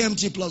 a.m.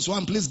 GMT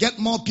 +1. Please get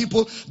more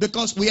people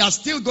because we are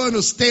still going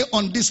to stay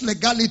on this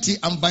legality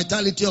and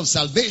vitality of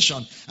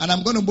salvation. And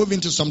I'm going to move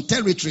into some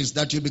territories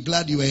that you'll be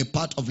glad you were a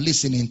part of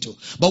listening to.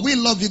 But we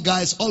love you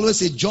guys.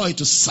 Always a joy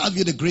to serve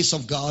you the grace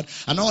of God.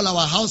 And all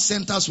our house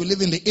centers, we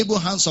live in the able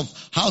hands of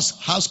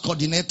house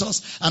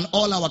coordinators. And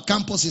all our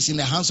campuses in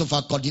the hands of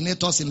our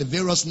coordinators in the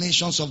various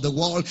nations of the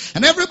world.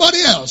 And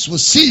everybody else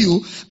will see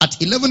you at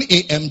 11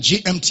 a.m.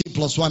 GMT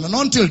 +1. And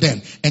until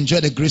then, enjoy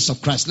the grace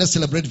of Christ. Let's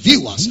celebrate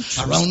viewers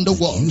around the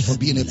world for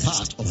being a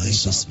part of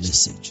this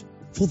message.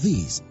 For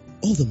these,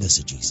 other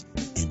messages,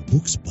 and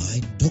books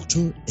by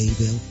Dr.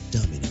 Abel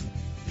Damina,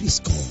 please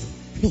call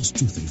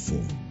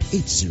 +234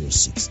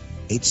 806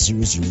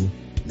 800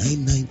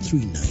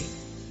 9939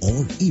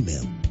 or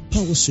email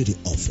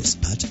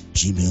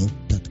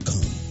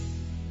powercityoffice@gmail.com.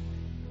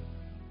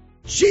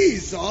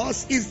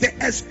 Jesus is the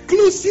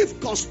exclusive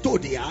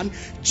custodian.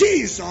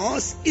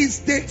 Jesus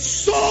is the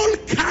sole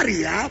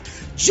carrier.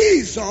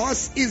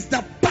 Jesus is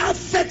the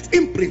perfect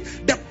imprint,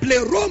 the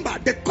pleroma,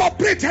 the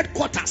corporate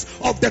headquarters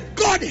of the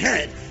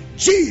Godhead.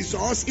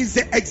 Jesus is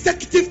the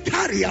executive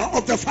carrier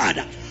of the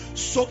Father.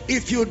 So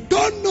if you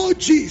don't know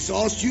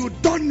Jesus, you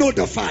don't know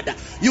the Father.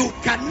 You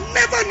can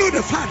never know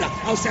the Father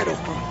outside of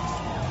Christ.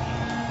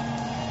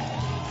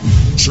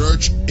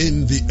 Church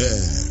in the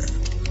air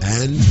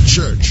and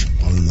church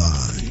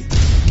online.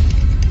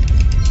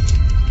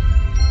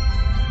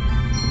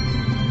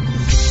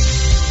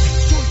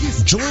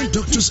 Join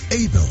Drs.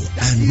 Abel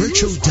and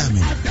Rachel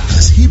Damina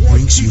as he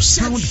brings you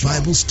sound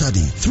Bible study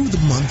through the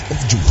month of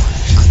July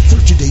at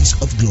 30 Days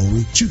of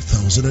Glory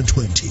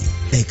 2020.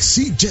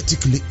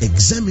 Exegetically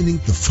examining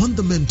the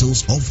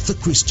fundamentals of the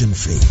Christian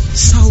faith.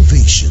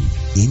 Salvation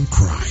in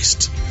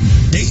Christ.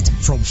 Date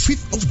from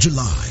 5th of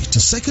July to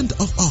 2nd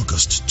of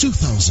August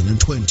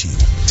 2020.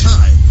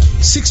 Time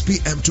 6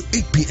 p.m. to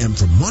 8 p.m.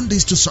 from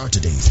Mondays to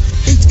Saturdays,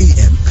 8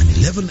 a.m. and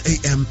 11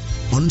 a.m.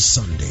 on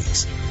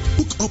Sundays.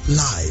 Hook up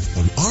live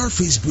on our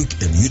Facebook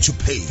and YouTube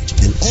page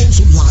and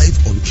also live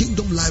on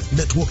Kingdom Live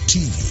Network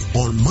TV,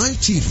 on My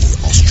TV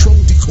or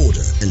Strong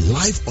Decoder, and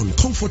live on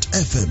Comfort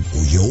FM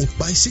Uyo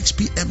by 6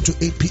 p.m. to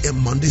 8 p.m.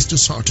 Mondays to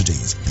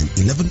Saturdays and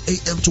 11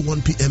 a.m. to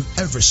 1 p.m.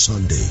 every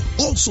Sunday.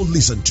 Also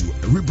listen to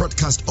a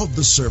rebroadcast of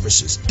the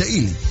services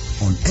daily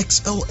on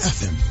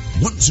XLFM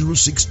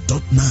 106.9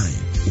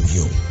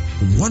 Uyo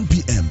from 1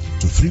 p.m.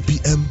 to 3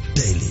 p.m.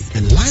 daily,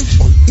 and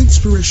live on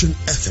Inspiration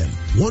FM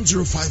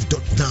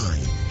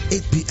 105.9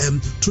 8 p.m.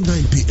 to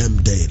 9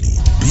 p.m. daily.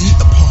 Be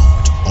a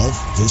part of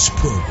this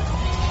program.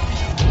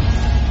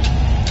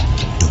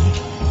 Don't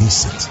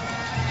miss it.